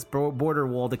built this border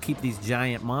wall to keep these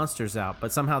giant monsters out.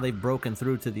 But somehow they've broken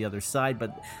through to the other side.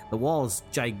 But the wall is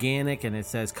gigantic and it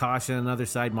says caution on the other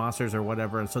side, monsters or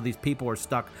whatever. And so these people are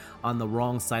stuck on the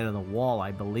wrong side of the wall,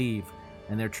 I believe.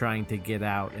 And they're trying to get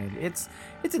out. And it's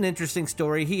an interesting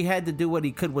story. He had to do what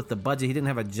he could with the budget. He didn't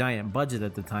have a giant budget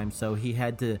at the time. So he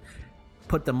had to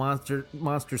put the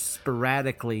monsters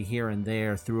sporadically here and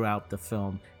there throughout the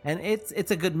film, and it's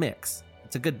a good mix.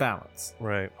 It's a good balance,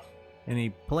 right? And he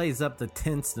plays up the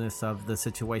tenseness of the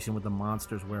situation with the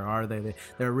monsters. Where are they?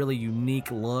 They're a really unique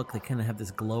look. They kind of have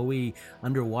this glowy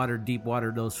underwater, deep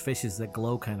water, those fishes that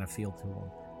glow kind of feel to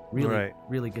them. Really,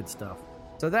 really good stuff.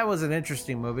 So that was an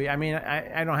interesting movie. I mean,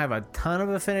 I don't have a ton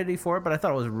of affinity for it, but I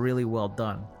thought it was really well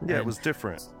done. Yeah, it was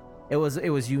different. It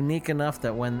was unique enough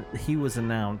that when he was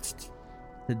announced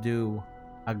to do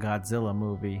a Godzilla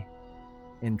movie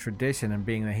in tradition, and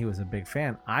being that he was a big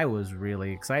fan, I was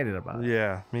really excited about it.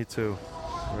 Yeah, me too.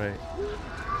 Right.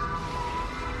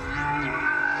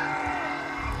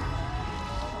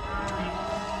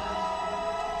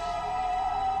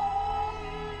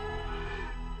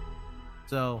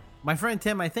 So, my friend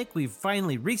Tim, I think we've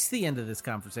finally reached the end of this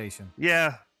conversation.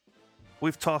 Yeah.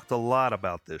 We've talked a lot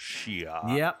about this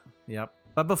Shia. Yep.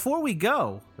 But before we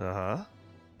go,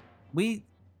 we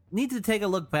need to take a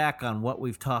look back on what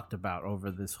we've talked about over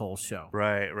this whole show.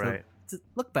 Right. So,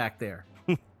 look back there.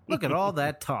 Look at all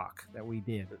that talk that we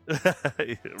did.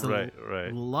 Right.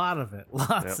 A lot of it.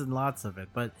 Lots and lots of it.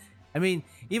 But, I mean,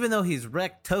 even though he's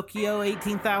wrecked Tokyo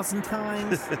 18,000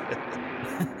 times,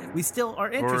 we still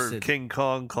are interested. Or King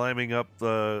Kong climbing up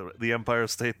the Empire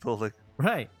State Building.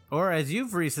 Right. Or as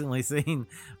you've recently seen,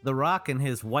 The Rock and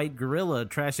his white gorilla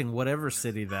trashing whatever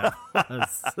city that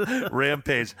was.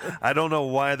 Rampage. I don't know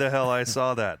why the hell I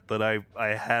saw that, but I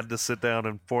had to sit down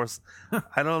and force.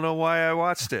 I don't know why I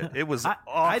watched it. It was awful.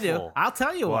 I do. I'll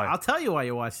tell you why. I'll tell you why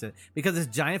you watched it. Because it's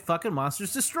giant fucking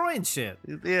monsters destroying shit.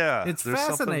 Yeah. It's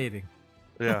fascinating.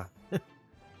 Yeah.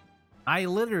 I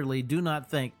literally do not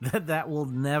think that will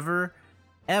never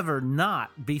ever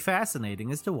not be fascinating,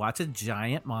 is to watch a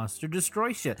giant monster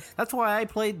destroy shit. That's why I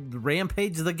played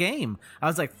Rampage the game. I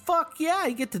was like, fuck yeah,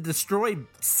 you get to destroy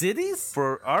cities?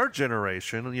 For our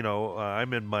generation, you know,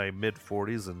 I'm in my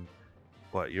mid-40s and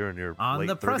you're in your on late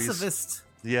the 30s. precipice.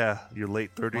 Yeah, your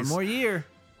late 30s. One more year.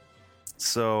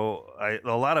 So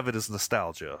a lot of it is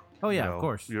nostalgia. Oh yeah, of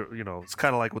course. It's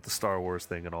kind of like with the Star Wars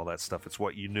thing and all that stuff. It's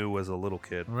what you knew as a little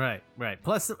kid. Right.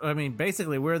 Plus, I mean,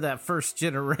 basically, we're that first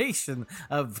generation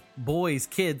of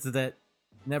kids that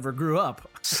never grew up.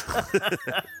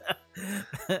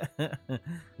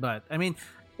 But I mean,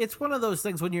 it's one of those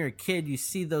things when you're a kid, you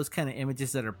see those kind of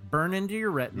images that are burned into your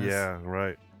retinas. Yeah,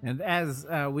 right. And as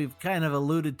we've kind of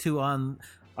alluded to on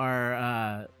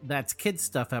our That's Kid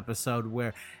Stuff episode,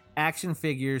 where action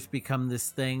figures become this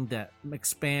thing that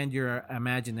expand your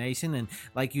imagination, and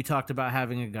like you talked about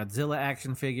having a Godzilla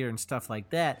action figure and stuff like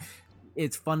that,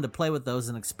 it's fun to play with those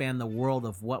and expand the world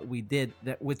of what we did,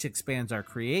 which expands our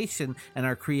creation and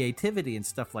our creativity and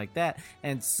stuff like that.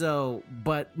 And so,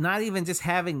 but not even just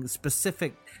having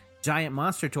specific giant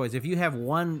monster toys. If you have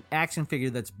one action figure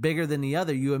that's bigger than the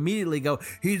other, you immediately go,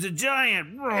 he's a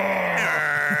giant.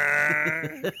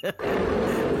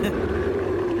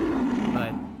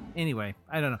 But anyway,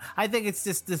 I don't know. I think it's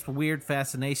just this weird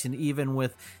fascination, even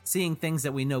with seeing things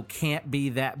that we know can't be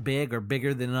that big or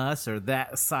bigger than us or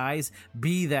that size,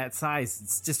 be that size.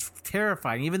 It's just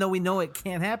terrifying. Even though we know it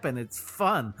can't happen, it's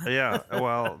fun. Yeah,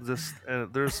 well,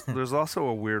 there's also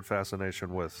a weird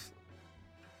fascination with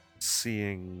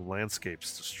seeing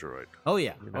landscapes destroyed. Oh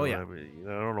yeah, I mean,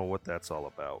 I don't know what that's all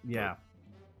about. Yeah,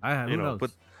 who knows?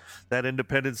 But that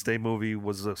Independence Day movie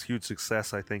was a huge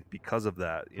success, I think, because of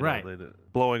that. Right.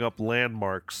 Blowing up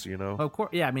landmarks, Of course,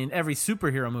 yeah. I mean, every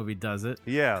superhero movie does it.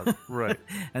 Yeah, right.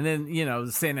 And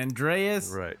then, San Andreas,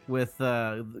 right, with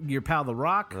your pal The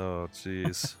Rock. Oh,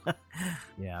 jeez.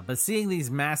 Yeah, but seeing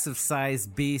these massive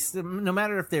sized beasts, no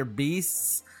matter if they're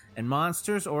beasts and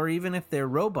monsters or even if they're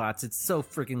robots, it's so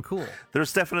freaking cool.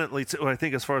 There's definitely, I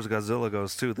think, as far as Godzilla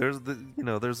goes too, there's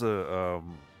a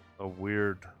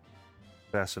weird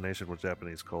fascination with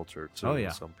Japanese culture too. Oh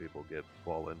yeah, some people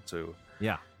fall into.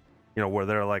 Yeah, where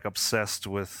they're like obsessed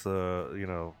with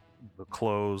the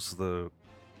clothes, the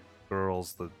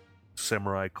girls, the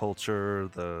samurai culture,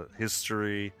 the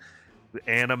history, the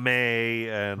anime,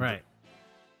 and right.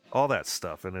 all that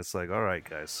stuff. And it's like, all right,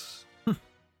 guys.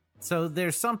 So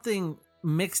there's something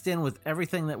mixed in with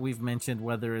everything that we've mentioned,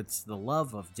 whether it's the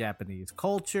love of Japanese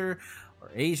culture or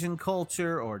Asian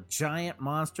culture or giant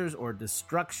monsters or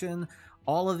destruction.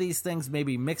 All of these things may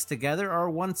be mixed together or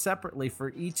one separately for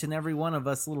each and every one of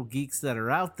us little geeks that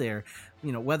are out there.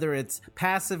 You know, whether it's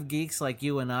passive geeks like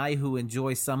you and I who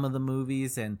enjoy some of the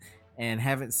movies and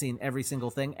haven't seen every single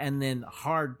thing, and then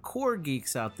hardcore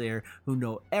geeks out there who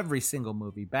know every single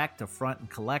movie back to front and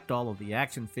collect all of the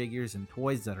action figures and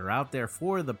toys that are out there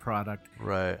for the product.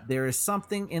 Right. There is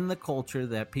something in the culture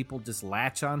that people just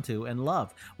latch onto and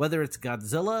love. Whether it's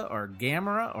Godzilla or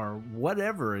Gamera or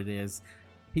whatever it is,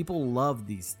 people love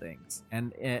these things.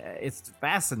 And it's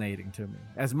fascinating to me.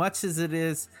 As much as it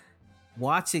is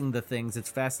watching the things, it's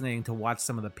fascinating to watch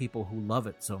some of the people who love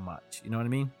it so much. You know what I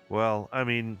mean? Well, I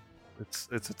mean,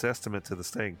 it's a testament to the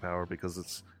staying power because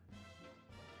it's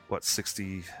what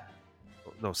 70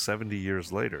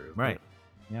 years later, right? It?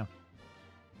 Yeah,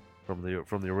 from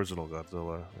the original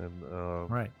Godzilla, and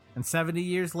right. And 70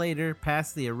 years later,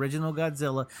 past the original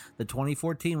Godzilla, the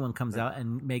 2014 one comes out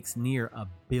and makes near $1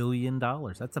 billion.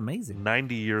 That's amazing.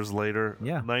 90 years later,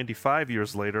 yeah, 95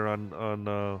 years later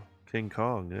on King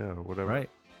Kong, yeah, or whatever.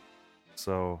 Right.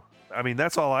 So. I mean,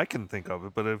 that's all I can think of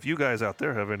it. But if you guys out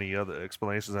there have any other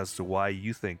explanations as to why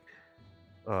you think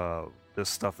this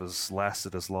stuff has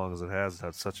lasted as long as it has,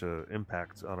 had such an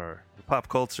impact on our pop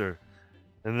culture,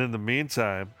 and in the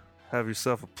meantime, have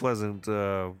yourself a pleasant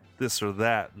this or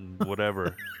that and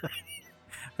whatever.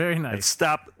 Very nice.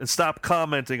 And stop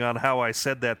commenting on how I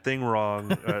said that thing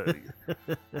wrong,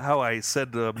 how I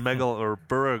said Megal or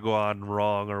Buragon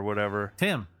wrong or whatever.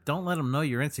 Tim, don't let them know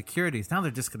your insecurities. Now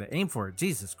they're just going to aim for it.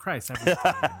 Jesus Christ. All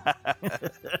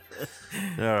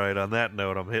right, on that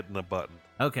note, I'm hitting the button.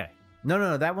 Okay.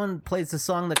 No, that one plays the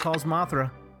song that calls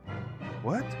Mothra.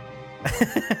 What?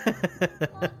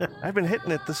 I've been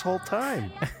hitting it this whole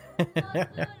time.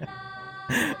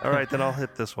 All right, then I'll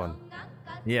hit this one.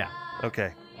 Yeah.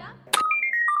 Okay.